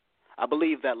 I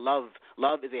believe that love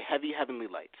is a heavy, heavenly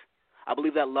light. I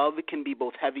believe that love can be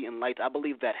both heavy and light. I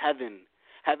believe that heaven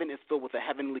is filled with a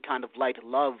heavenly kind of light.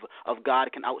 Love of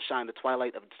God can outshine the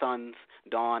twilight of sun's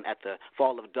dawn. At the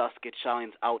fall of dusk, it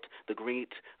shines out the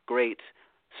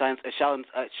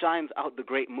shines out the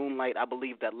great moonlight. I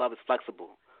believe that love is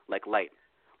flexible, like light.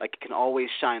 Like it can always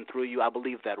shine through you. I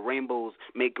believe that rainbows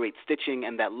make great stitching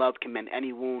and that love can mend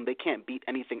any wound. They can't beat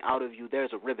anything out of you.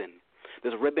 There's a ribbon.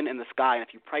 There's a ribbon in the sky, and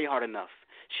if you pray hard enough,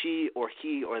 she or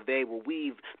he or they will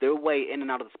weave their way in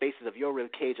and out of the spaces of your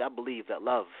rib cage. I believe that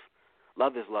love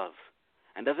is love.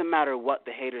 And it doesn't matter what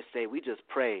the haters say. We just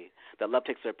pray that love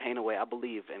takes their pain away. I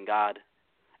believe in God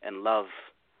and love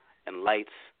and light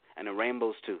and in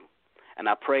rainbows too. And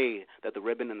I pray that the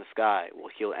ribbon in the sky will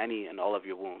heal any and all of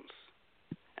your wounds.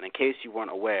 And in case you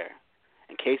weren't aware,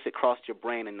 in case it crossed your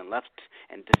brain and then left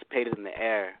and dissipated in the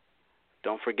air,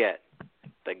 don't forget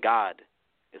that God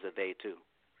is a they too.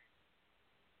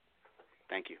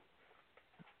 Thank you.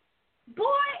 Boy,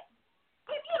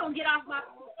 if you don't get off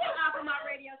of my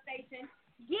radio station,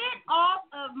 get off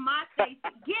of my station.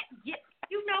 Get.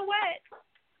 You know what?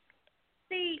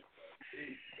 See,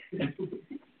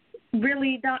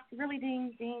 Really,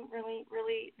 Dean,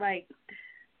 really, like.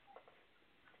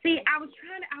 See, I was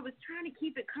trying to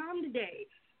keep it calm today,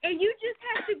 and you just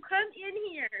have to come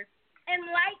in here and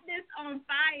light this on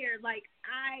fire. Like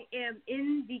I am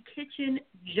in the kitchen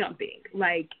jumping.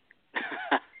 Like,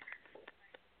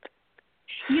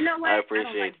 you know what? I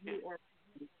appreciate it.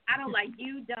 I don't like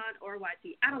you, Don, or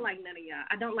YT. I don't like none of y'all.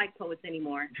 I don't like poets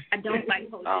anymore. I don't like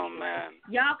poets anymore. Man.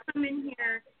 Y'all come in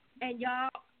here and y'all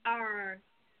are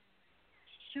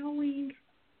showing.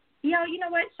 Yo, you know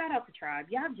what? Shout out to Tribe.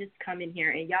 Y'all just come in here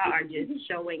and y'all are just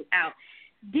showing out.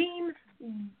 Dean,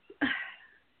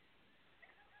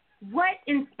 what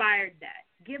inspired that?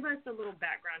 Give us a little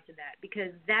background to that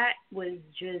because that was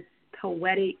just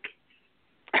poetic.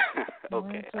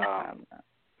 Okay.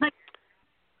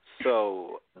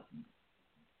 So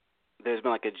there's been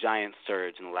like a giant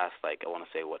surge in the last, like, I want to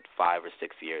say, 5 or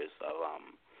 6 years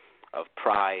of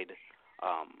pride,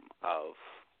 of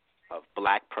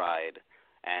black pride,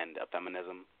 and of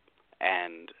feminism,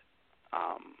 and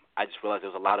I just realized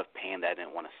there was a lot of pain that I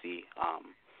didn't want to see.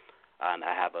 And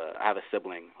I have a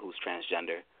sibling who's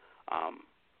transgender,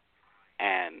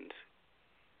 and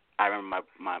I remember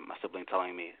my sibling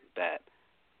telling me that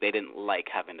they didn't like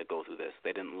having to go through this.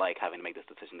 They didn't like having to make this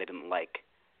decision. They didn't like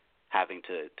having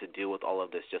to deal with all of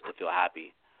this just to feel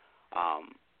happy.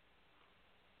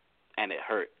 And it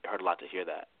hurt. It hurt a lot to hear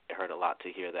that. It hurt a lot to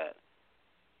hear that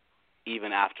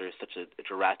even after such a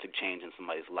drastic change in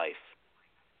somebody's life,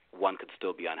 one could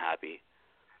still be unhappy.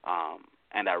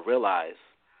 And I realize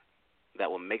that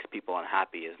what makes people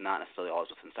unhappy is not necessarily always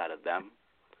what's inside of them,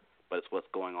 but it's what's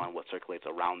going on, what circulates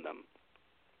around them.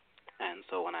 And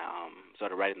so when I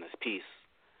started writing this piece,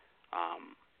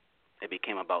 it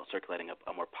became about circulating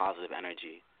a more positive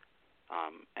energy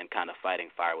and kind of fighting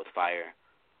fire with fire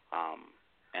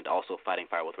and also fighting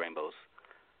fire with rainbows.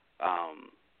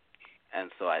 And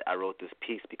so I wrote this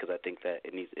piece because I think that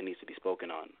it needs to be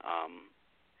spoken on.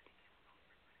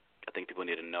 I think people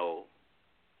need to know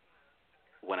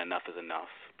when enough is enough.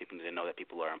 People need to know that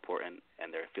people are important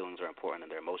and their feelings are important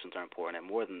and their emotions are important. And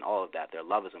more than all of that, their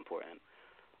love is important.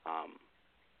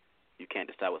 You can't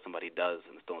decide what somebody does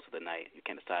in the stillness of the night. You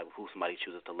can't decide who somebody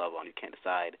chooses to love on. You can't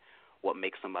decide what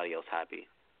makes somebody else happy.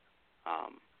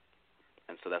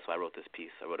 And so that's why I wrote this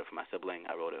piece. I wrote it for my sibling.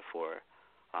 I wrote it for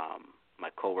my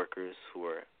coworkers who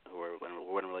were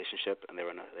in a relationship and they're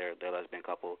a lesbian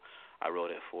couple. I wrote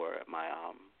it for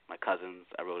my cousins.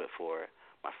 I wrote it for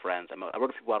my friends. I wrote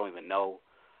it for people I don't even know.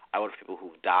 I wrote it for people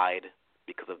who've died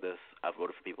because of this. I've wrote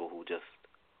it for people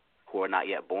who are not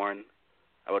yet born.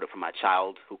 I wrote it for my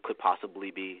child who could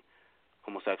possibly be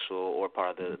homosexual or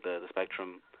part of the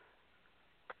spectrum.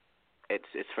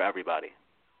 It's for everybody.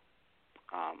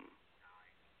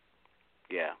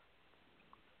 Yeah.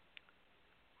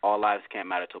 All lives can't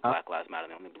matter till Black Lives Matter.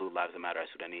 The only blue lives that matter are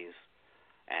Sudanese.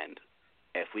 And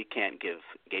if we can't give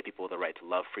gay people the right to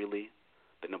love freely,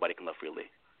 then nobody can love freely.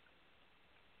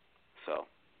 So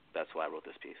that's why I wrote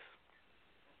this piece.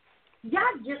 Y'all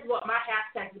just want my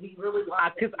hashtag to be really long.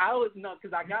 Because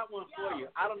I got one for you.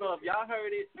 I don't know if y'all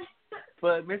heard it,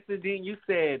 but Mr. Dean, you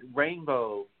said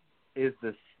rainbow is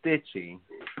the stitching.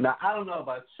 Now, I don't know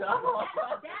about y'all.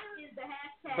 That is the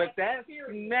hashtag. But that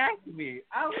smacked me.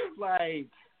 I was like,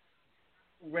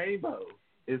 rainbow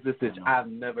is the stitching. I've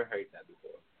never heard that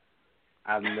before.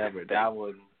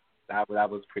 That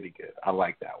was pretty good. I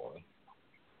like that one.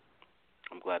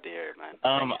 I'm glad to hear it, man.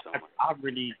 Thank you so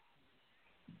much.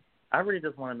 I really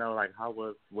just want to know, like, how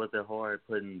was it hard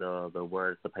putting the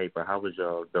words to paper? How was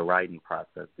the writing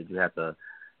process? Did you have to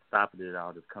stop it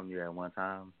all, just come to you at one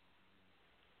time?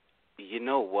 You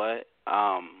know what?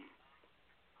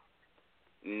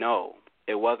 No,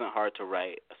 it wasn't hard to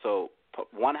write. So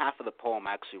one half of the poem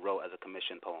I actually wrote as a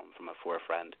commission poem for a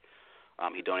friend.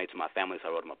 He donated to my family, so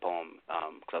I wrote him a poem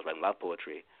because I was writing love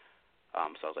poetry.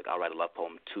 So I was like, I'll write a love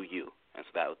poem to you. And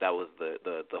so that was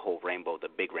the whole rainbow, the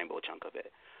big rainbow chunk of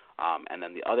it. And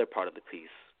then the other part of the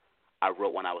piece I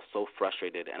wrote when I was so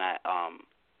frustrated, and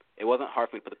it wasn't hard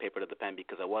for me to put the paper to the pen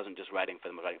because I wasn't just writing for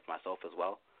them, I was writing for myself as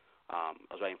well. I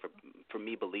was writing for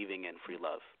me believing in free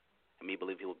love and me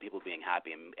believing people being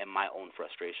happy and my own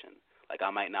frustration. Like,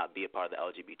 I might not be a part of the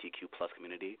LGBTQ plus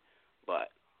community, but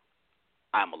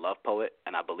I'm a love poet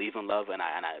and I believe in love and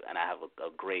I have a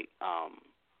great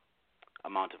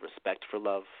amount of respect for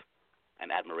love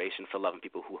and admiration for love and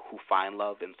people who find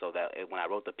love. And so that when I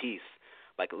wrote the piece,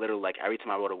 like literally, like every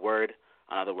time I wrote a word,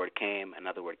 another word came,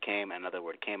 another word came, another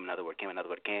word came, another word came, another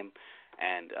word came.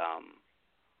 And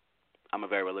I'm a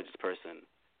very religious person,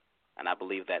 and I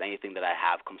believe that anything that I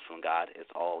have comes from God. It's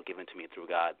all given to me through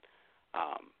God.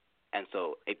 And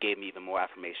so it gave me even more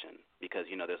affirmation because,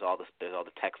 you know, there's all the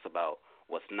text about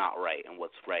what's not right and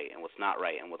what's right and what's not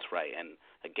right and what's right, and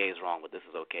a gay's wrong but this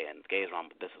is okay and gay's wrong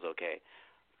but this is okay.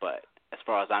 But as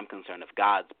far as I'm concerned, if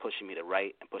God's pushing me to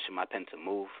write and pushing my pen to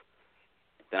move,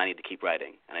 then I need to keep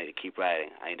writing. I need to keep writing.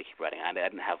 I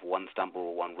didn't have one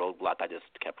stumble, one roadblock. I just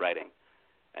kept writing,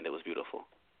 and it was beautiful.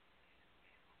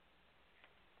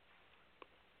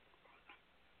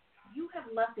 You have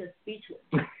left us speechless.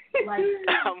 Like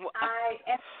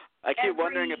I keep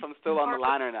wondering if I'm still on the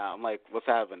liner now. I'm like, what's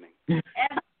happening? Every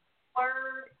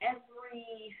word,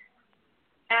 every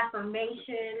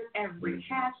affirmation, every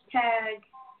hashtag,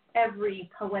 every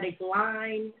poetic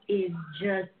line is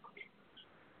just,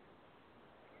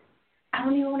 I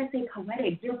don't even want to say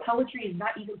poetic. Your poetry is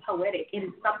not even poetic. It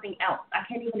is something else. I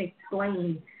can't even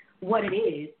explain what it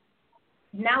is.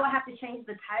 Now I have to change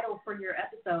the title for your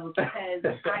episode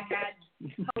because I had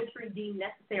poetry deemed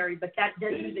necessary, but that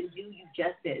doesn't even do you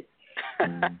justice.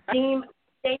 Deem,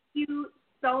 thank you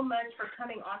so much for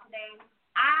coming on today.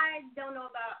 I don't know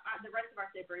about the rest of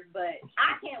our sippers, but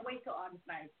I can't wait till August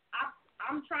 9th.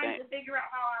 I'm trying to figure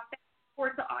out how I fast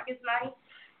forward to August 9th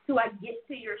so I get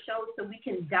to your show so we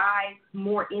can dive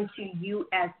more into you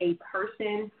as a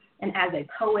person and as a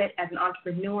poet, as an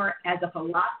entrepreneur, as a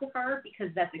philosopher,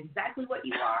 because that's exactly what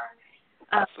you are.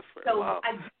 Wow. I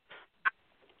thank you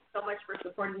so much for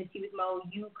supporting the Tea with Mo.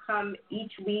 You come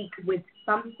each week with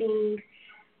something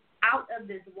out of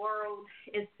this world.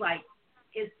 I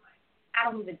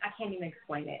can't even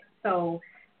explain it. So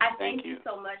I thank you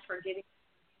so much for giving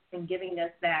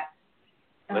us that.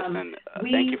 Listen,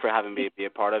 thank you for having me be a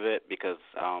part of it because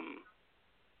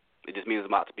it just means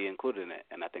I'm about to be included in it,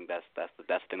 and I think that's the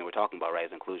best thing that we're talking about, right,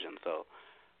 is inclusion. So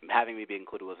having me be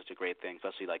included was such a great thing,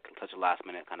 especially like such a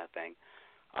last-minute kind of thing.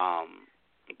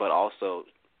 But also,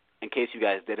 in case you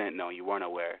guys didn't know, you weren't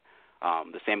aware,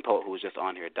 the same poet who was just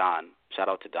on here, Don, shout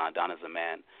out to Don. Don is a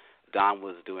man. Don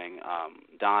was doing,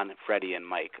 Don, Freddie, and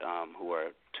Mike, who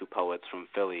are two poets from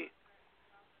Philly.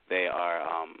 They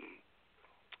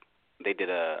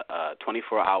did a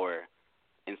 24-hour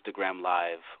Instagram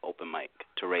Live open mic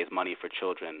to raise money for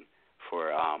children for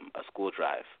a school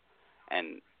drive.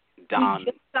 And Don,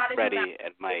 Freddie,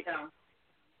 and Mike,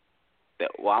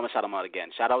 well, I'm going to shout them out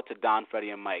again. Shout out to Don,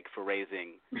 Freddie, and Mike for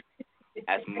raising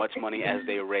as much money as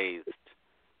they raised.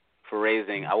 For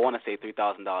raising, I want to say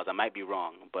 $3,000. I might be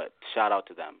wrong, but shout out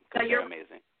to them because they're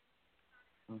amazing.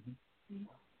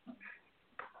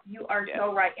 You are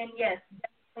so right. And yes,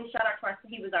 definitely shout out to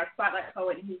he was our spotlight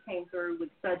poet, and he came through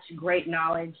with such great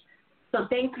knowledge. So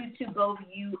thank you to both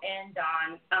you and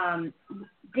Don.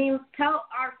 Dean, tell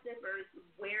our sippers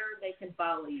where they can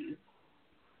follow you.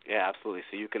 Yeah, absolutely.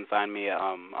 So you can find me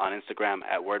on Instagram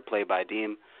at Wordplay by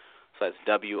Deem. So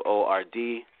that's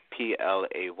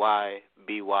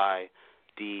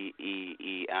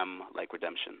WORDPLAYBYDEEM, like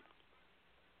redemption.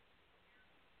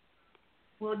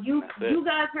 Well, you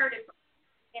guys heard it,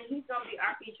 and he's going to be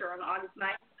our feature on August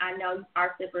 9th. I know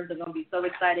our sippers are going to be so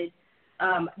excited.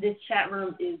 This chat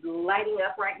room is lighting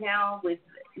up right now with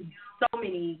so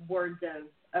many words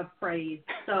of praise.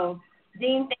 So,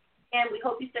 Dean, thank you again. We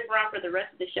hope you stick around for the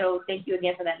rest of the show. Thank you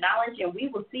again for that knowledge, and we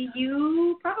will see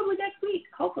you probably next week,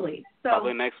 hopefully.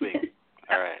 Probably next week.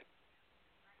 All right.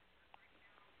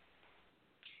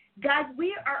 Guys,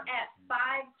 we are at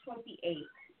 5:28.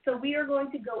 So we are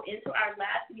going to go into our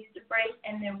last music break,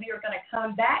 and then we are going to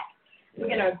come back. We're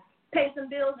going to pay some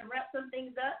bills and wrap some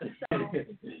things up. So,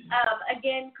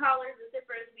 again, callers and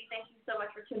sippers, we thank you so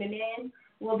much for tuning in.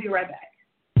 We'll be right back.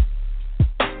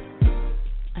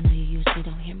 I know you usually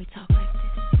don't hear me talk like this,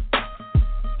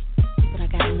 but I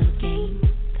got a little game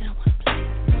that I want to play.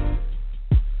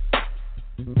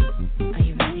 Are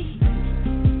you ready?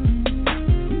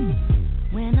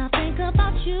 When I think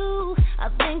about you, I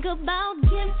think about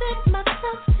giving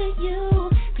myself to you,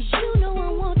 'cause you know I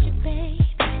want you, babe,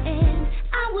 and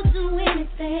I would do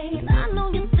anything. I know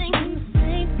you're thinking the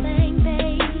same thing,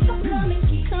 babe. So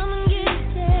come and get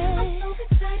it. I'm so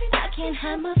excited, I can't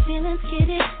hide my feelings, get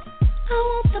it. I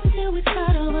won't stop till we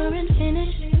start over and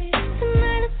finish.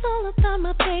 Tonight it's all about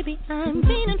my baby. I'm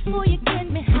leaning for you, get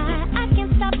me high. I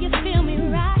can't stop you, feel me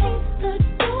right. The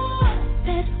door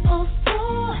that's all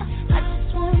for. I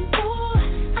just want more.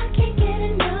 I can't get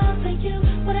enough of you.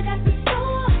 What I got in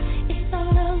store, it's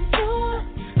all of yours.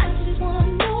 I just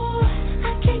want more.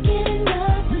 I can't get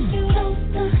enough of you. Close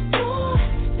the door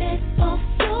that's all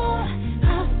for.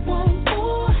 I want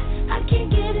more. I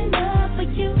can't get enough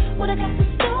of you. What I got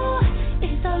in store,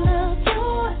 it's all of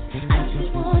yours. I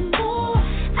just want more.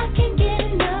 I can't get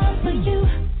enough of you.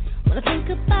 When I think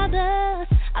about us,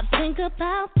 I think about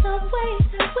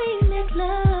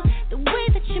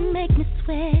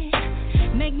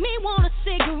me want a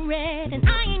cigarette, and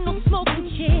I ain't no smoking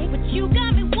chick, but you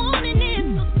got me wanting it,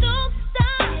 so don't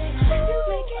stop. You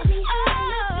making me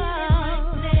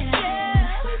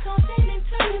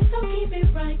so keep it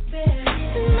right there.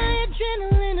 My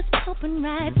adrenaline is pumping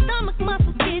right, stomach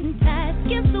muscles getting tight,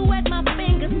 skin so wet my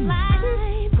fingers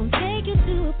slide. Gonna take you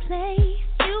to a place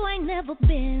you ain't never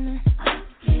been.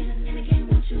 And again,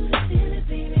 want you to feel it,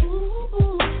 baby.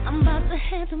 Ooh, I'm about to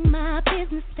handle my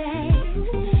business day.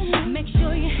 Make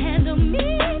sure you handle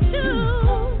me too.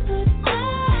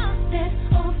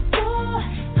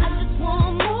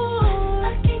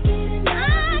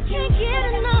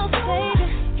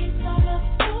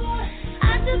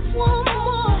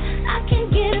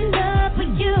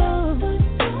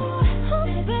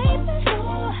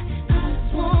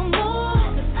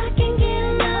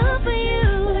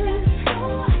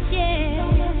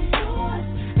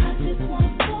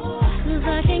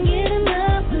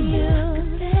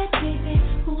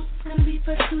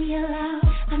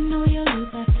 I know you'll lose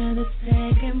after the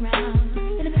second round.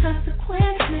 And the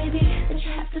consequence may be that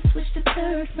you have to switch to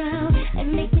third round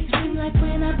and make me scream like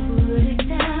when I put it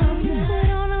down. Put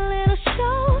on a little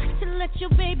show to let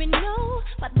your baby know.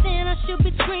 But then I should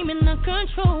be screaming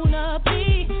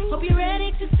uncontrollably. Hope you're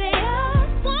ready to say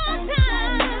up one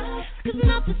time. Cause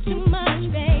nothing's too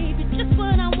much, baby. Just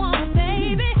what I want,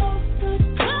 baby.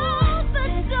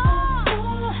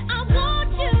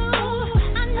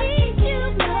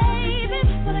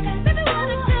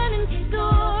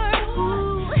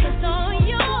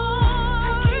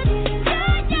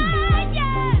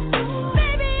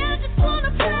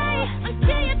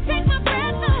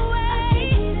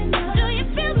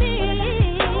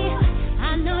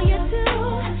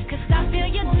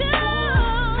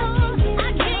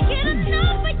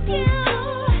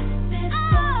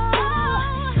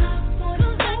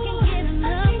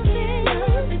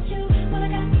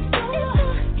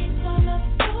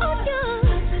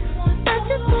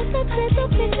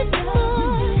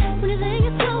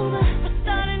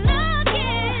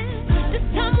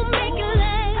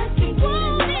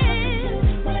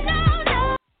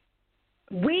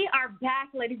 We are back,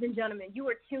 ladies and gentlemen. You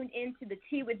are tuned in to the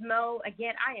Tea with Mo.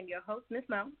 Again, I am your host, Miss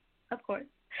Mo, of course.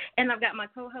 And I've got my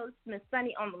co-host, Miss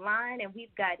Sunny, on the line. And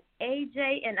we've got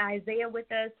AJ and Isaiah with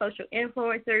us, social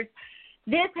influencers.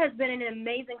 This has been an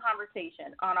amazing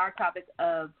conversation on our topic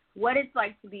of what it's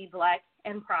like to be Black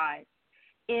and Pride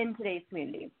in today's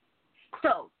community.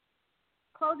 So,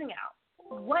 closing out,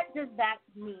 what does that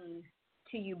mean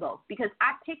to you both? Because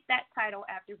I picked that title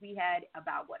after we had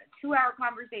about, a 2-hour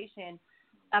conversation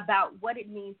about what it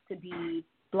means to be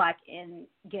Black and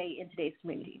gay in today's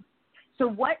community. So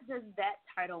what does that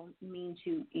title mean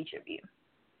to each of you?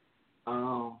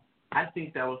 I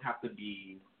think that would have to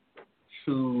be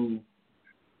two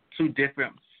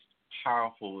different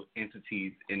powerful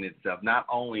entities in itself. Not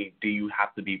only do you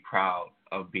have to be proud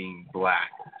of being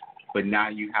Black, but now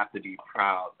you have to be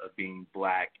proud of being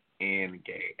Black and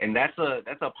gay. And that's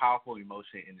a powerful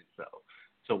emotion in itself,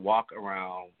 to walk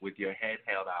around with your head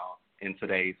held out in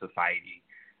today's society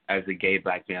as a gay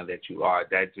Black man that you are.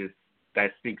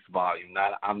 That speaks volume.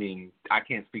 I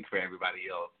can't speak for everybody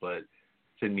else, but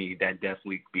to me that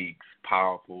definitely speaks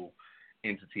powerful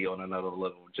entity on another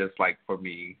level, just like for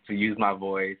me, to use my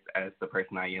voice as the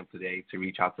person I am today, to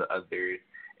reach out to others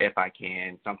if I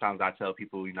can. Sometimes I tell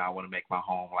people, I want to make my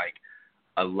home like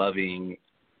a loving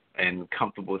and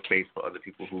comfortable space for other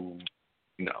people who,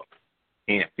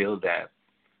 can't feel that.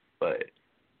 But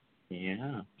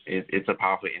yeah, it's a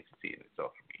powerful entity in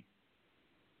itself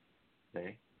for me.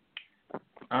 Okay.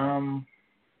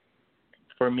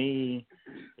 For me,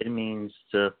 it means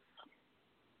just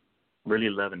really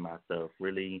loving myself,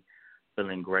 really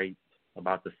feeling great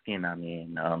about the skin I'm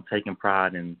in, taking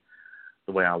pride in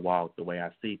the way I walk, the way I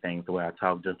see things, the way I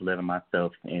talk, just living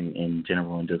myself in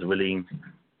general, and just really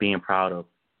being proud of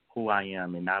who I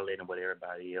am and not letting what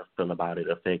everybody else feel about it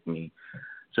affect me.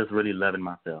 Just really loving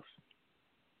myself.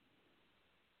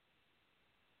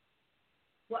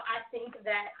 Well, I think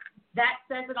that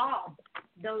says it all.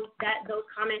 Those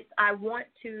comments. I want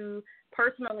to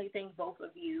personally thank both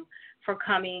of you for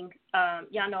coming.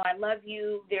 Y'all know I love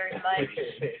you very much.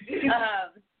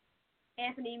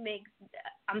 Anthony makes.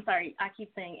 I'm sorry, I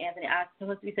keep saying Anthony. I'm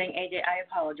supposed to be saying AJ. I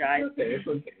apologize. It's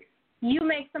okay. You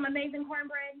make some amazing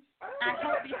cornbread. I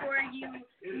hope before you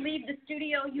leave the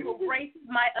studio, you will grace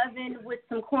my oven with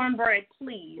some cornbread,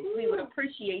 please. We would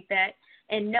appreciate that.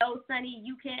 And no, Sonny,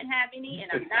 you can't have any, and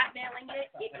I'm not mailing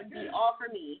it. It would be all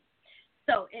for me.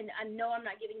 So, and I know I'm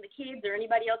not giving the kids or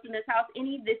anybody else in this house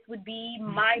any. This would be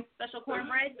my special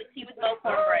cornbread with Tea with Mo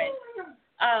cornbread.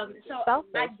 So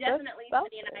I definitely,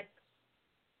 Sonny and I.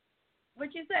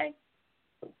 What'd you say?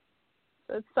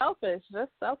 It's selfish.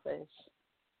 That's selfish.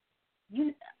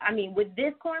 With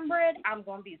this cornbread, I'm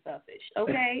going to be selfish,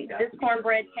 okay? This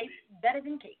cornbread tastes better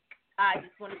than cake. I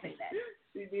just want to say that.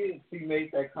 She did. She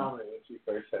made that comment when she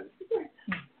first said it.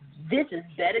 This is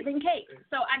better than cake.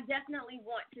 So I definitely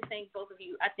want to thank both of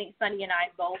you. I think Sunny and I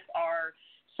both are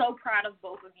so proud of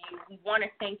both of you. We want to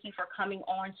thank you for coming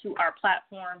on to our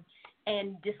platform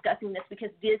and discussing this,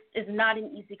 because this is not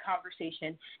an easy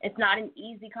conversation. It's not an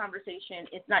easy conversation.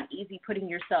 It's not easy putting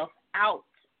yourself out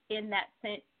in that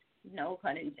sense. No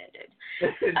pun intended.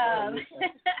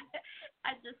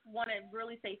 I just want to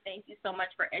really say thank you so much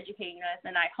for educating us,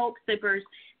 and I hope, sippers,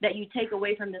 that you take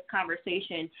away from this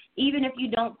conversation, even if you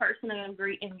don't personally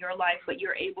agree in your life, but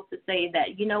you're able to say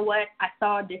that, you know what, I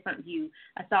saw a different view.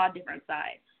 I saw a different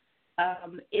side.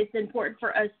 It's important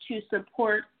for us to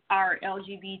support our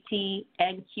LGBT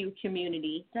and Q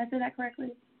community. Did I say that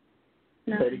correctly?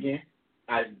 No. Say it again.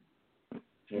 Isaiah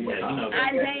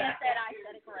said I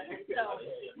said it correctly. So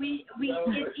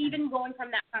it's even going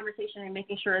from that conversation and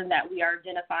making sure that we are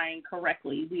identifying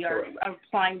correctly. We are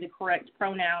applying the correct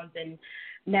pronouns and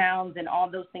nouns and all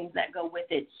those things that go with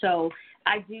it. So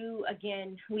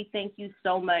we thank you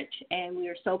so much, and we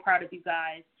are so proud of you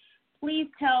guys. Please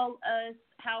tell us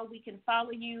how we can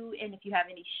follow you, and if you have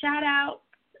any shout outs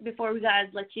before we guys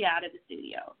let you out of the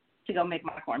studio to go make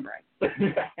my cornbread. No,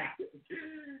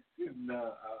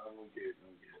 I'm good.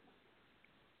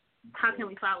 How can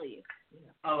we follow you?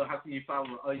 Oh, how can you follow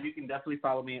me? Oh, you can definitely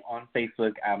follow me on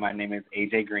Facebook. My name is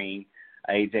AJ Green,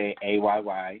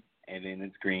 AJAYY, and then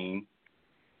it's Green.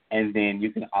 And then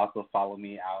you can also follow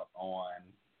me out on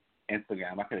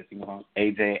Instagram. I could have seen it on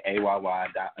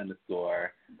AJAYY._.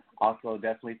 Also,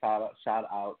 definitely shout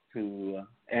out to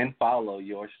and follow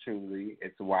yours truly.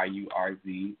 It's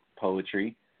YURZ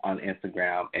Poetry on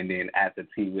Instagram, and then at the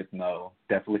Tea with Mo.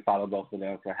 Definitely follow both of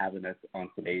them for having us on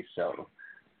today's show.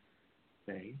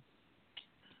 Okay.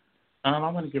 I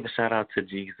want to give a shout out to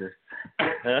Jesus.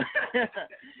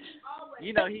 He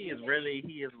is really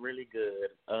good.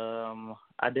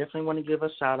 I definitely want to give a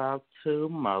shout out to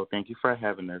Mo. Thank you for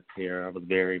having us here. I was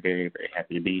very, very, very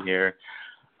happy to be here.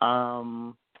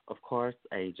 Of course,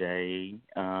 AJ,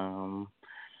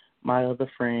 my other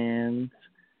friends,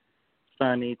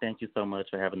 Sunny, thank you so much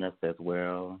for having us as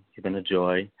well. You've been a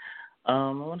joy.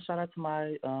 I want to shout out to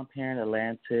my parent,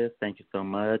 Atlantis. Thank you so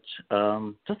much.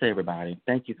 Just everybody.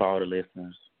 Thank you for all the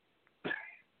listeners.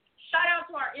 Shout out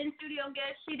to our in-studio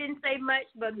guest. She didn't say much,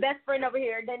 but best friend over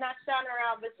here. They're not shouting her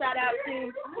out, but shout out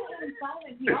to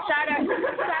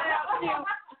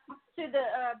the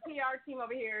PR team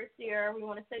over here, Sierra. We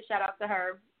want to say shout out to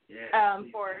her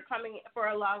for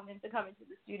allowing them to come into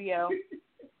the studio.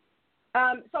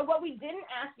 So what we didn't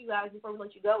ask you guys before we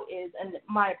let you go is, and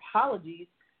my apologies,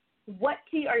 what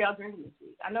tea are y'all drinking this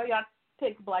week? I know y'all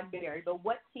picked blackberry, but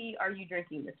what tea are you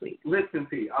drinking this week? Lipton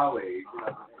tea, always.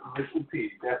 Lipton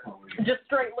tea, definitely. Just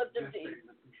straight Lipton tea.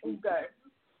 Okay.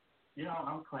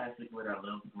 I'm classic with our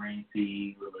little green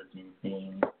tea, religion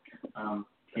thing.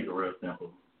 Keep it real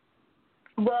simple.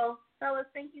 Well, fellas,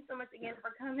 thank you so much again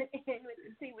for coming in with the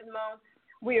Tea with Mo.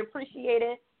 We appreciate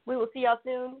it. We will see y'all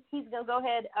soon. He's gonna go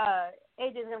ahead.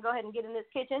 AJ's gonna go ahead and get in this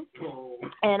kitchen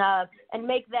and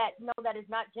make that. No, that is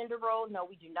not gender role. No,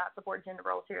 we do not support gender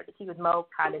roles here at the Tea with Mo.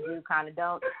 Kind of do, kind of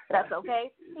don't. That's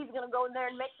okay. He's gonna go in there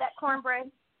and make that cornbread.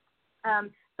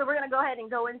 So we're gonna go ahead and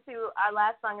go into our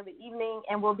last song of the evening,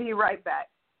 and we'll be right back.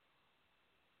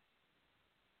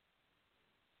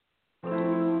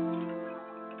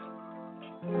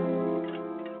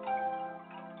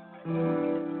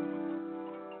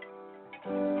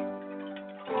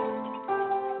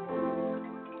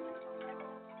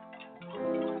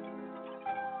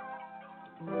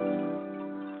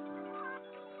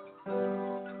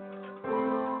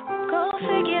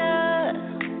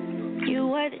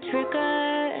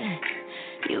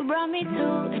 Brought me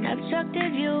to an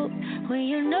obstructive view when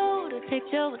you knew the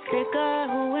picture was thicker.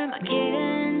 Who am I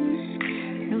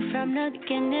kidding? Knew from the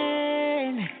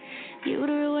beginning you'd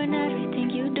ruin everything.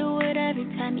 You do it every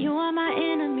time. You are my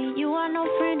enemy. You are no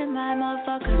friend of mine,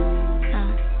 motherfucker.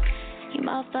 You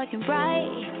motherfucking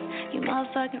right. You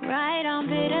motherfucking right. I'm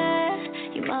bitter.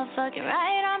 You motherfucking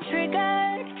right. I'm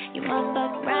triggered. You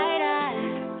motherfucking right.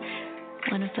 I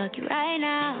wanna fuck you right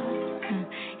now.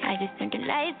 I just turned the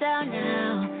lights out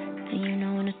now. And you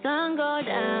know when the sun go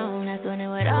down, that's when it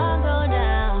would all go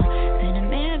down. Been a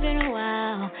minute, been a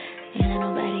while. Ain't let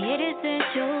nobody hit it since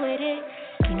you with it.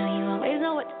 You know you always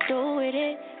know what to do with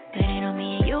it. But ain't on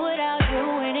me and you without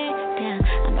doing it. Damn,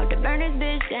 I'm about to burn this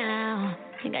bitch down.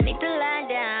 Think I need to lie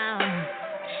down.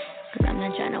 Cause I'm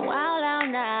not trying to wild out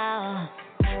now.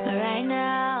 But right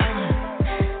now,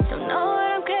 don't know what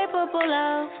I'm capable of.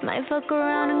 fuck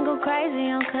around and go crazy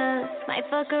on cuz. Might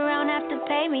fuck around, have to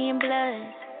pay me in blood.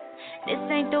 This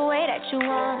ain't the way that you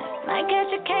want it. Might catch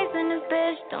a case in this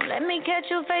bitch. Don't let me catch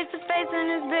you face to face in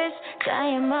this bitch.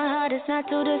 Trying my hardest not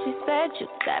to disrespect you.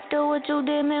 After what you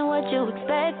did, man, what you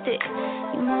expected.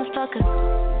 You motherfucker,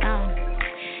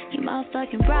 you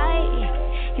motherfucking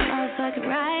right. You motherfucking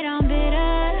right, I'm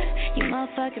bitter. You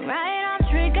motherfucking right, I'm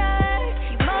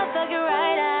triggered. You motherfucking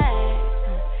right,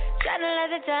 tryna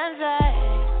let the time slide.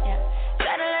 Yeah.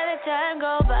 Tryna let the time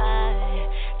go by.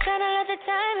 Tryna let the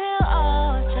time heal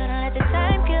all. Tryna let the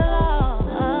time kill all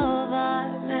of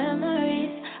our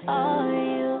memories. All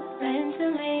you meant to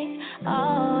me.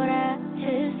 All that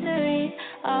history.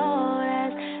 All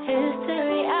that's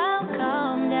history. I'll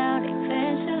calm down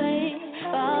eventually.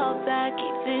 Fall back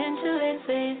eventually.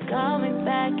 Please call me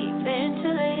back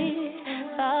eventually.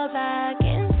 Fall back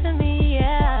into me,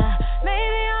 yeah.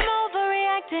 Maybe I'm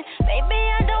overreacting. Maybe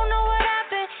I don't know what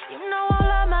happened. You know all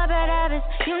of my bad habits.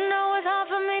 You know it's hard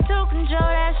for me to control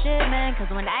that shit, man. Cause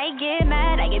when I get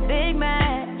mad, I get big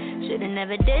mad. Shoulda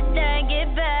never did that,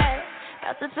 get back.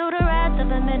 About to feel the wrath of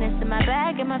a menace in my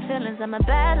bag and my feelings. I'm a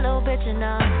bad little bitch, you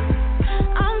know.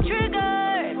 I'm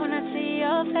triggered when I see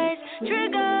your face.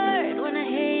 Triggered when I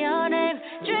hear your name.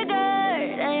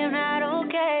 Triggered, I am not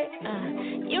okay.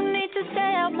 You need to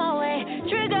stay out my way.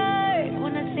 Triggered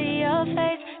when I see your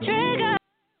face. Triggered.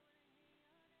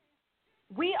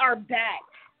 We are back,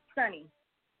 Sunny.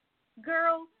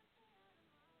 Girl,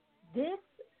 this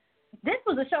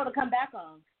was a show to come back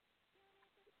on.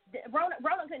 Rona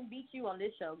couldn't beat you on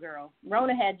this show, girl.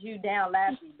 Rona had you down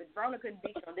last week, but Rona couldn't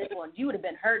beat you on this one. You would have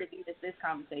been hurt if you missed this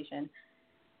conversation.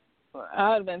 I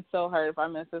would have been so hurt if I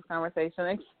missed this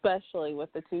conversation, especially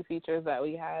with the two features that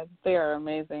we had. They are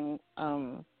amazing.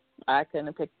 I couldn't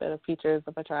have picked better features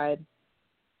if I tried.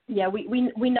 Yeah, we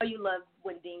know you love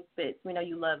when Dean spits. We know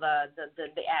you love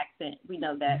the accent. We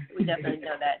know that. We definitely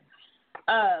know that.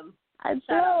 I do.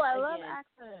 I love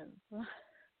accents.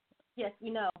 Yes, we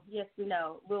know. Yes, we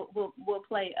know. We'll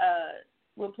play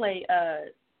Plenty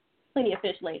of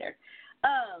Fish later.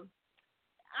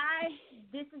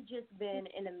 This has just been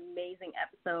an amazing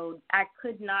episode. I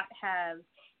could not have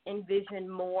envisioned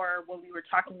more when we were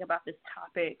talking about this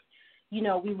topic. You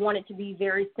know, we wanted to be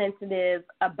very sensitive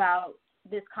about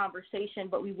this conversation,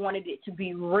 but we wanted it to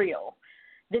be real.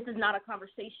 This is not a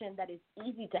conversation that is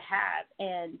easy to have,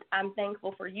 and I'm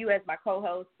thankful for you as my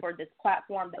co-host for this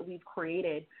platform that we've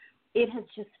created. It has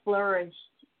just flourished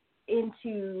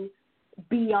into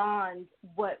beyond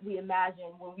what we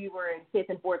imagined when we were in 5th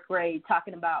and 4th grade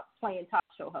talking about playing talk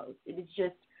show hosts. It is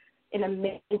just an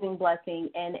amazing blessing,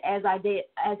 and as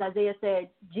Isaiah said,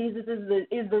 Jesus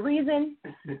is the reason.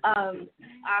 I'm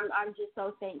just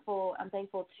so thankful. I'm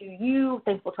thankful to you,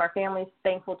 thankful to our families,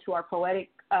 thankful to our poetic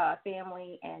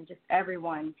family, and just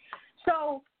everyone.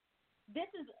 So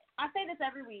I say this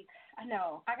every week. I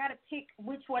know I got to pick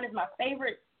which one is my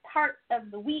favorite part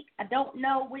of the week. I don't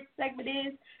know which segment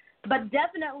is, but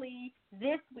definitely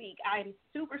this week I'm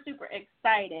super, super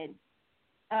excited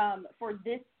for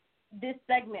this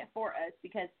segment for us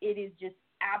because it is just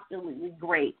absolutely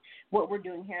great what we're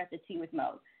doing here at the Tea with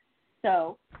Mo.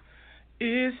 So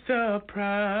it's the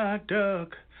product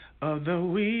of the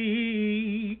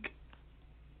week.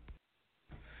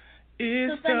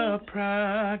 It's the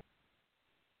product.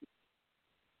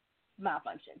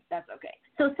 Malfunction. That's okay.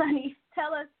 So Sunny,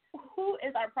 tell us, who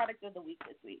is our product of the week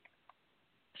this week?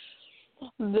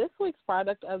 This week's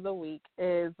product of the week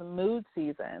is Mood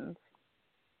Seasons,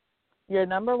 your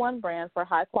number one brand for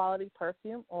high-quality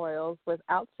perfume oils with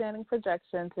outstanding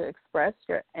projection to express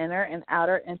your inner and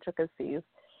outer intricacies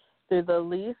through the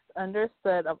least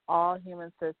understood of all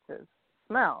human senses,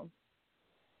 smell.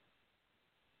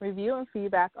 Review and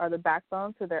feedback are the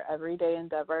backbone to their everyday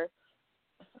endeavor.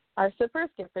 Our sippers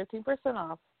get 15%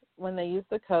 off when they use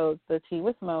the code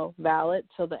TheTeaWithMo, valid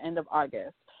till the end of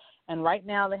August. And right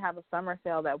now they have a summer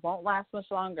sale that won't last much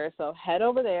longer, so head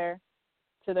over there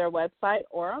to their website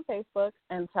or on Facebook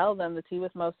and tell them the Tea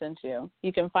with Mo sent you.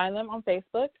 You can find them on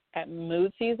Facebook at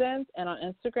Mood Seasons and on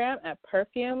Instagram at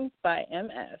Perfumes by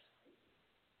MS.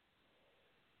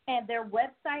 And their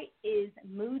website is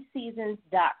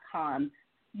moodseasons.com.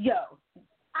 Yo,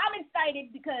 I'm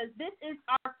excited because this is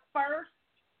our first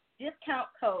discount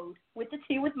code with the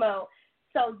Tea with Mo.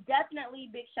 So definitely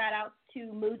big shout out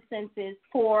to Mood Senses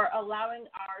for allowing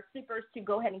our sippers to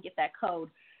go ahead and get that code.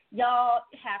 Y'all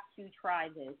have to try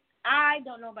this. I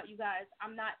don't know about you guys.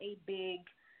 I'm not a big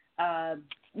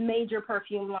major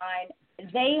perfume line.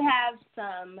 They have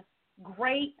some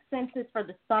great scents for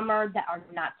the summer that are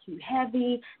not too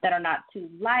heavy, that are not too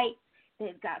light.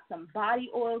 They've got some body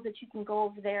oils that you can go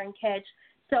over there and catch.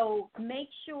 So make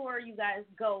sure you guys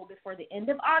go before the end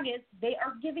of August. They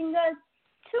are giving us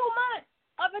 2 months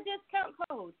of a discount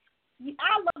code.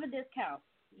 I love a discount.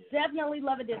 Definitely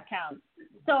love a discount.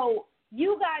 So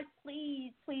you guys,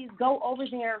 please go over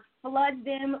there, flood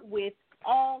them with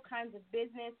all kinds of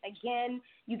business. Again,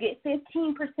 you get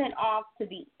 15% off to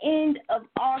the end of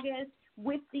August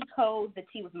with the code The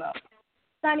Tea with Mo.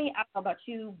 Sunny, I don't know about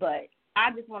you, but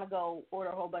I just want to go order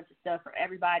a whole bunch of stuff for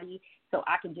everybody so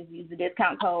I can just use the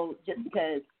discount code just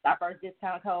because it's our first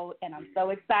discount code, and I'm so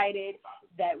excited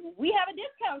that we have a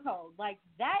discount code. Like,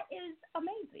 that is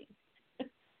amazing.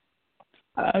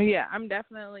 Yeah, I'm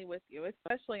definitely with you,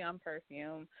 especially on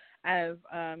perfume. As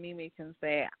Mimi can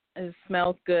say, it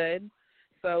smells good.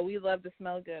 So we love to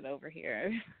smell good over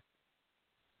here.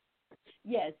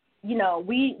 Yes, you know,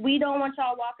 we don't want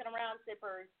y'all walking around,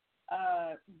 sippers,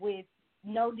 with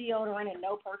no deodorant and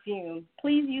no perfume.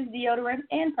 Please use deodorant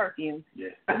and perfume.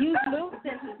 Yes. Use Move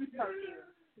Senses perfume.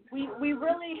 We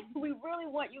really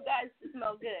want you guys to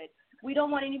smell good. We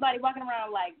don't want anybody walking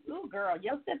around like, ooh, girl,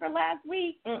 your sipper last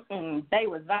week, they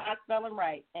was not smelling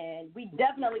right. And we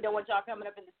definitely don't want y'all coming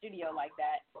up in the studio like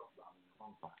that.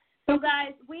 So,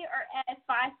 guys, we are at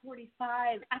 5:45.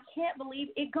 I can't believe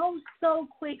it goes so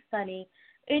quick, Sunny.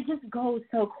 It just goes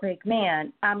so quick.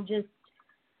 Man, I'm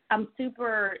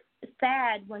super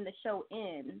sad when the show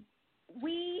ends.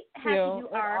 We have to do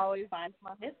our final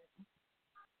month.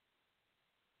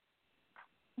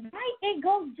 Right, it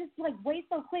goes just like way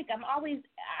so quick. I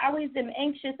always am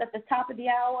anxious at the top of the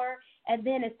hour, and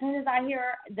then as soon as I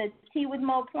hear the Tea with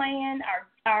Mo playing,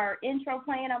 our intro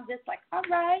playing, I'm just like, all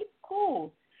right,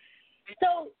 cool.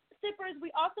 So, sippers,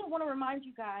 we also want to remind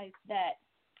you guys that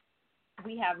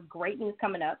we have great news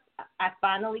coming up. I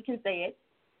finally can say it.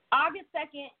 August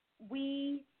 2nd,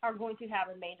 we are going to have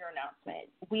a major announcement.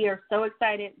 We are so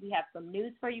excited. We have some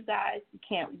news for you guys. We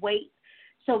can't wait.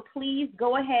 So please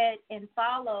go ahead and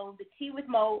follow the Tea with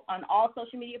Mo on all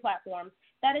social media platforms.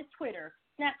 That is Twitter,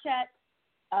 Snapchat,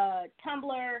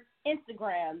 Tumblr,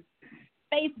 Instagram,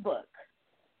 Facebook.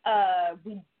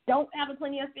 We don't have a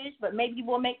Plenty of Fish, but maybe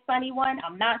we'll make Sunny one.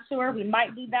 I'm not sure. We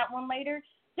might do that one later.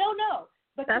 Don't know.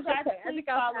 But that's you guys, okay. please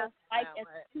follow, like, and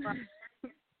subscribe.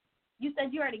 You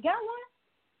said you already got one?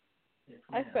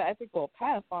 I said I think we'll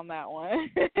pass on that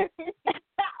one.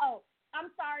 Oh, I'm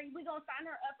sorry. We're going to sign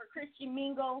her up for Christian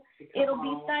Mingle. It'll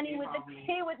be Sunny with the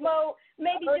Tea with Mo.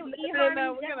 Maybe do E-Harmony.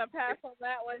 No, we're going to pass on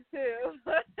that one, too.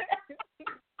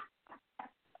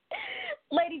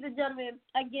 Ladies and gentlemen,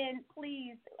 again,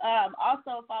 please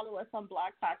also follow us on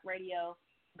Blog Talk Radio.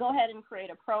 Go ahead and create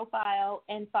a profile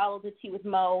and follow the Tea with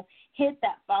Mo. Hit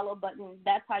that follow button.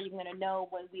 That's how you're going to know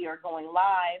when we are going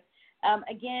live.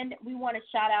 Again, we want to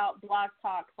shout out Blog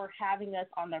Talk for having us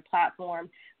on their platform.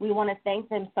 We want to thank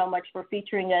them so much for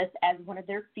featuring us as one of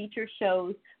their feature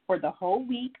shows for the whole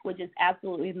week, which is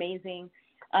absolutely amazing.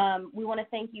 We want to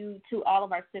thank you to all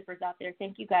of our sippers out there.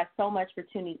 Thank you guys so much for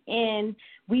tuning in.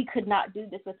 We could not do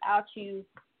this without you.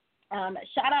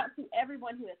 Shout out to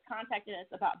everyone who has contacted us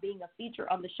about being a feature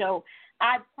on the show.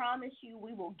 I promise you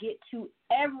we will get to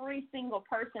every single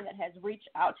person that has reached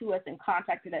out to us and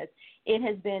contacted us. It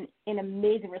has been an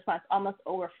amazing response, almost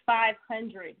over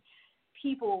 500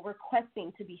 people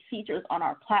requesting to be featured on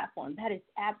our platform. That is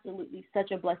absolutely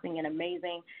such a blessing and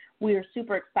amazing. We are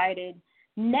super excited.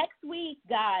 Next week,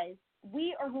 guys,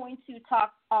 we are going to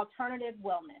talk alternative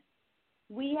wellness.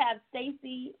 We have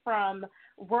Stacy from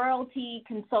Royalty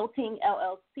Consulting,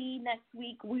 LLC next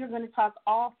week. We are going to talk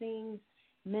all things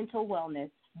mental wellness.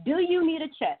 Do you need a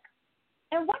check?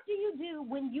 And what do you do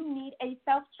when you need a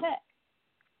self-check?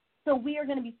 So we are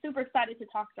going to be super excited to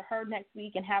talk to her next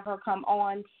week and have her come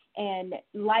on and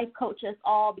life coach us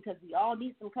all because we all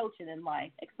need some coaching in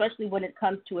life, especially when it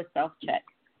comes to a self-check.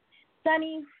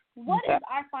 Sunny, what is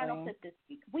our final tip this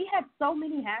week? We had so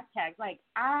many hashtags. Like,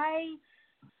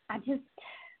 I'll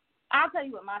tell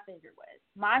you what my favorite was.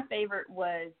 My favorite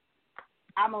was,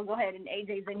 I'm going to go ahead and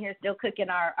AJ's in here still cooking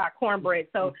our cornbread.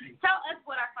 So tell us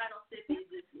what our final tip is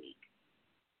this week.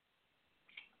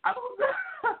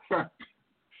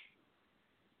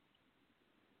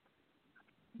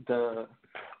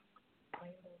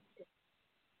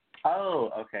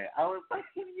 Okay. I was like,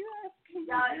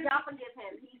 Y'all forgive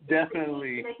him.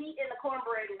 Definitely. The heat in the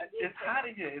cornbread is it's hot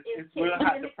in here. It's real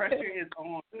hot. The pressure is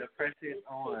on. The pressure is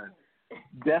on.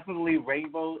 Definitely,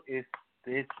 Rainbow is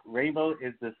the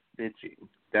stitching.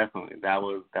 Definitely, that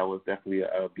was definitely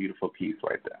a beautiful piece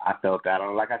right there. I felt that.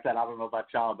 Like I said, I don't know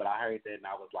about y'all, but I heard that and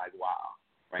I was like, wow,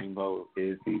 Rainbow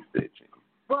is the stitching.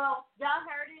 Well, y'all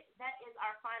heard it. That is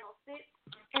our final sip.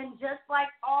 And just like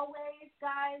always,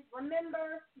 guys,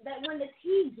 remember that when the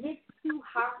tea gets too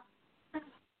hot,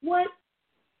 what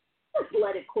Just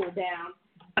let it cool down.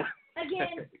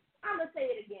 Again, I'm going to say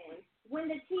it again. When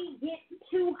the tea gets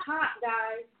too hot,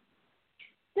 guys,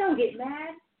 don't get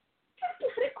mad.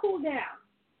 Just let it cool down.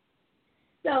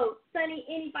 So, Sunny,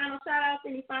 any final shout-outs,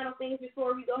 any final things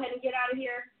before we go ahead and get out of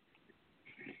here?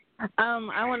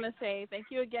 I want to say thank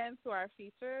you again to our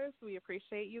features. We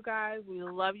appreciate you guys. We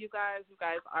love you guys. You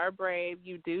guys are brave.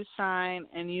 You do shine,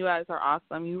 and you guys are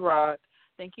awesome. You rock.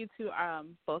 Thank you to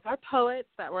both our poets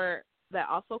that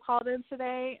also called in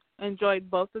today. Enjoyed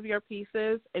both of your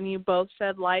pieces, and you both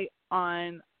shed light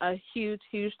on a huge,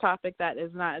 huge topic that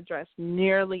is not addressed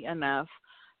nearly enough.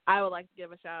 I would like to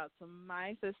give a shout-out to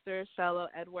my sister, Shello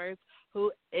Edwards,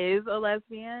 who is a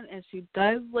lesbian, and she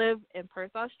does live in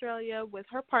Perth, Australia, with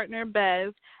her partner,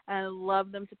 Bev, and I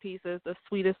love them to pieces, the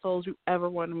sweetest souls you ever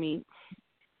want to meet.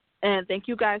 And thank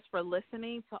you guys for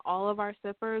listening to all of our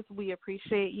sippers. We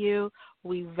appreciate you.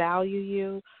 We value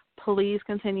you. Please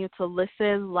continue to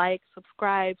listen, like,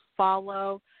 subscribe,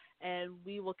 follow, and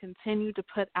we will continue to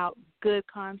put out good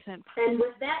content. And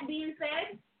with that being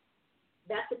said,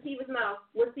 that's the Tea with Mo.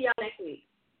 We'll see y'all next week.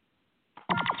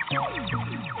 5,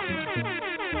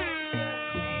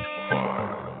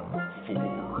 4, 3,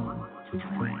 2,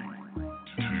 1.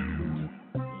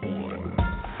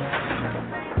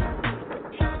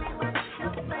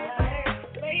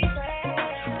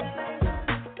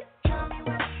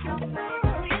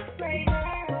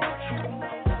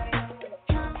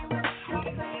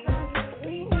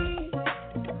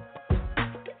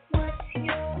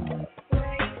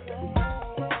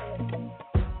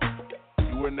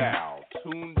 You are now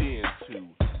tuned in to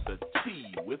the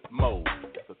Tea with Mo,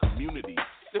 the community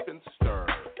sip and stir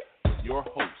with your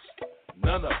host,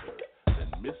 none other than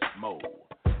Miss Mo,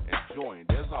 and joined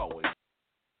as always.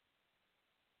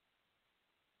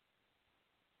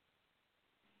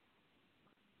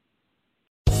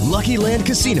 Lucky Land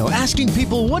Casino, asking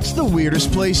people, what's the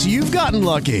weirdest place you've gotten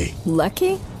lucky?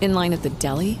 Lucky? In line at the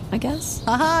deli, I guess?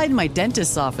 Aha, in my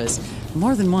dentist's office.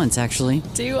 More than once, actually.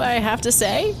 Do I have to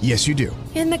say? Yes, you do.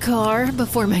 In the car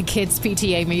before my kids'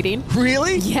 PTA meeting.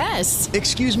 Really? Yes.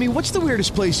 Excuse me, what's the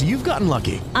weirdest place you've gotten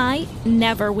lucky? I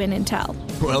never win and tell.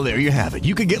 Well, there you have it.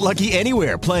 You can get lucky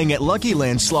anywhere, playing at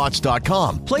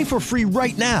LuckyLandSlots.com. Play for free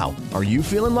right now. Are you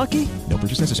feeling lucky? No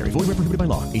purchase necessary. Void where prohibited by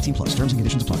law. 18+. Terms and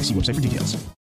conditions apply. See website for details.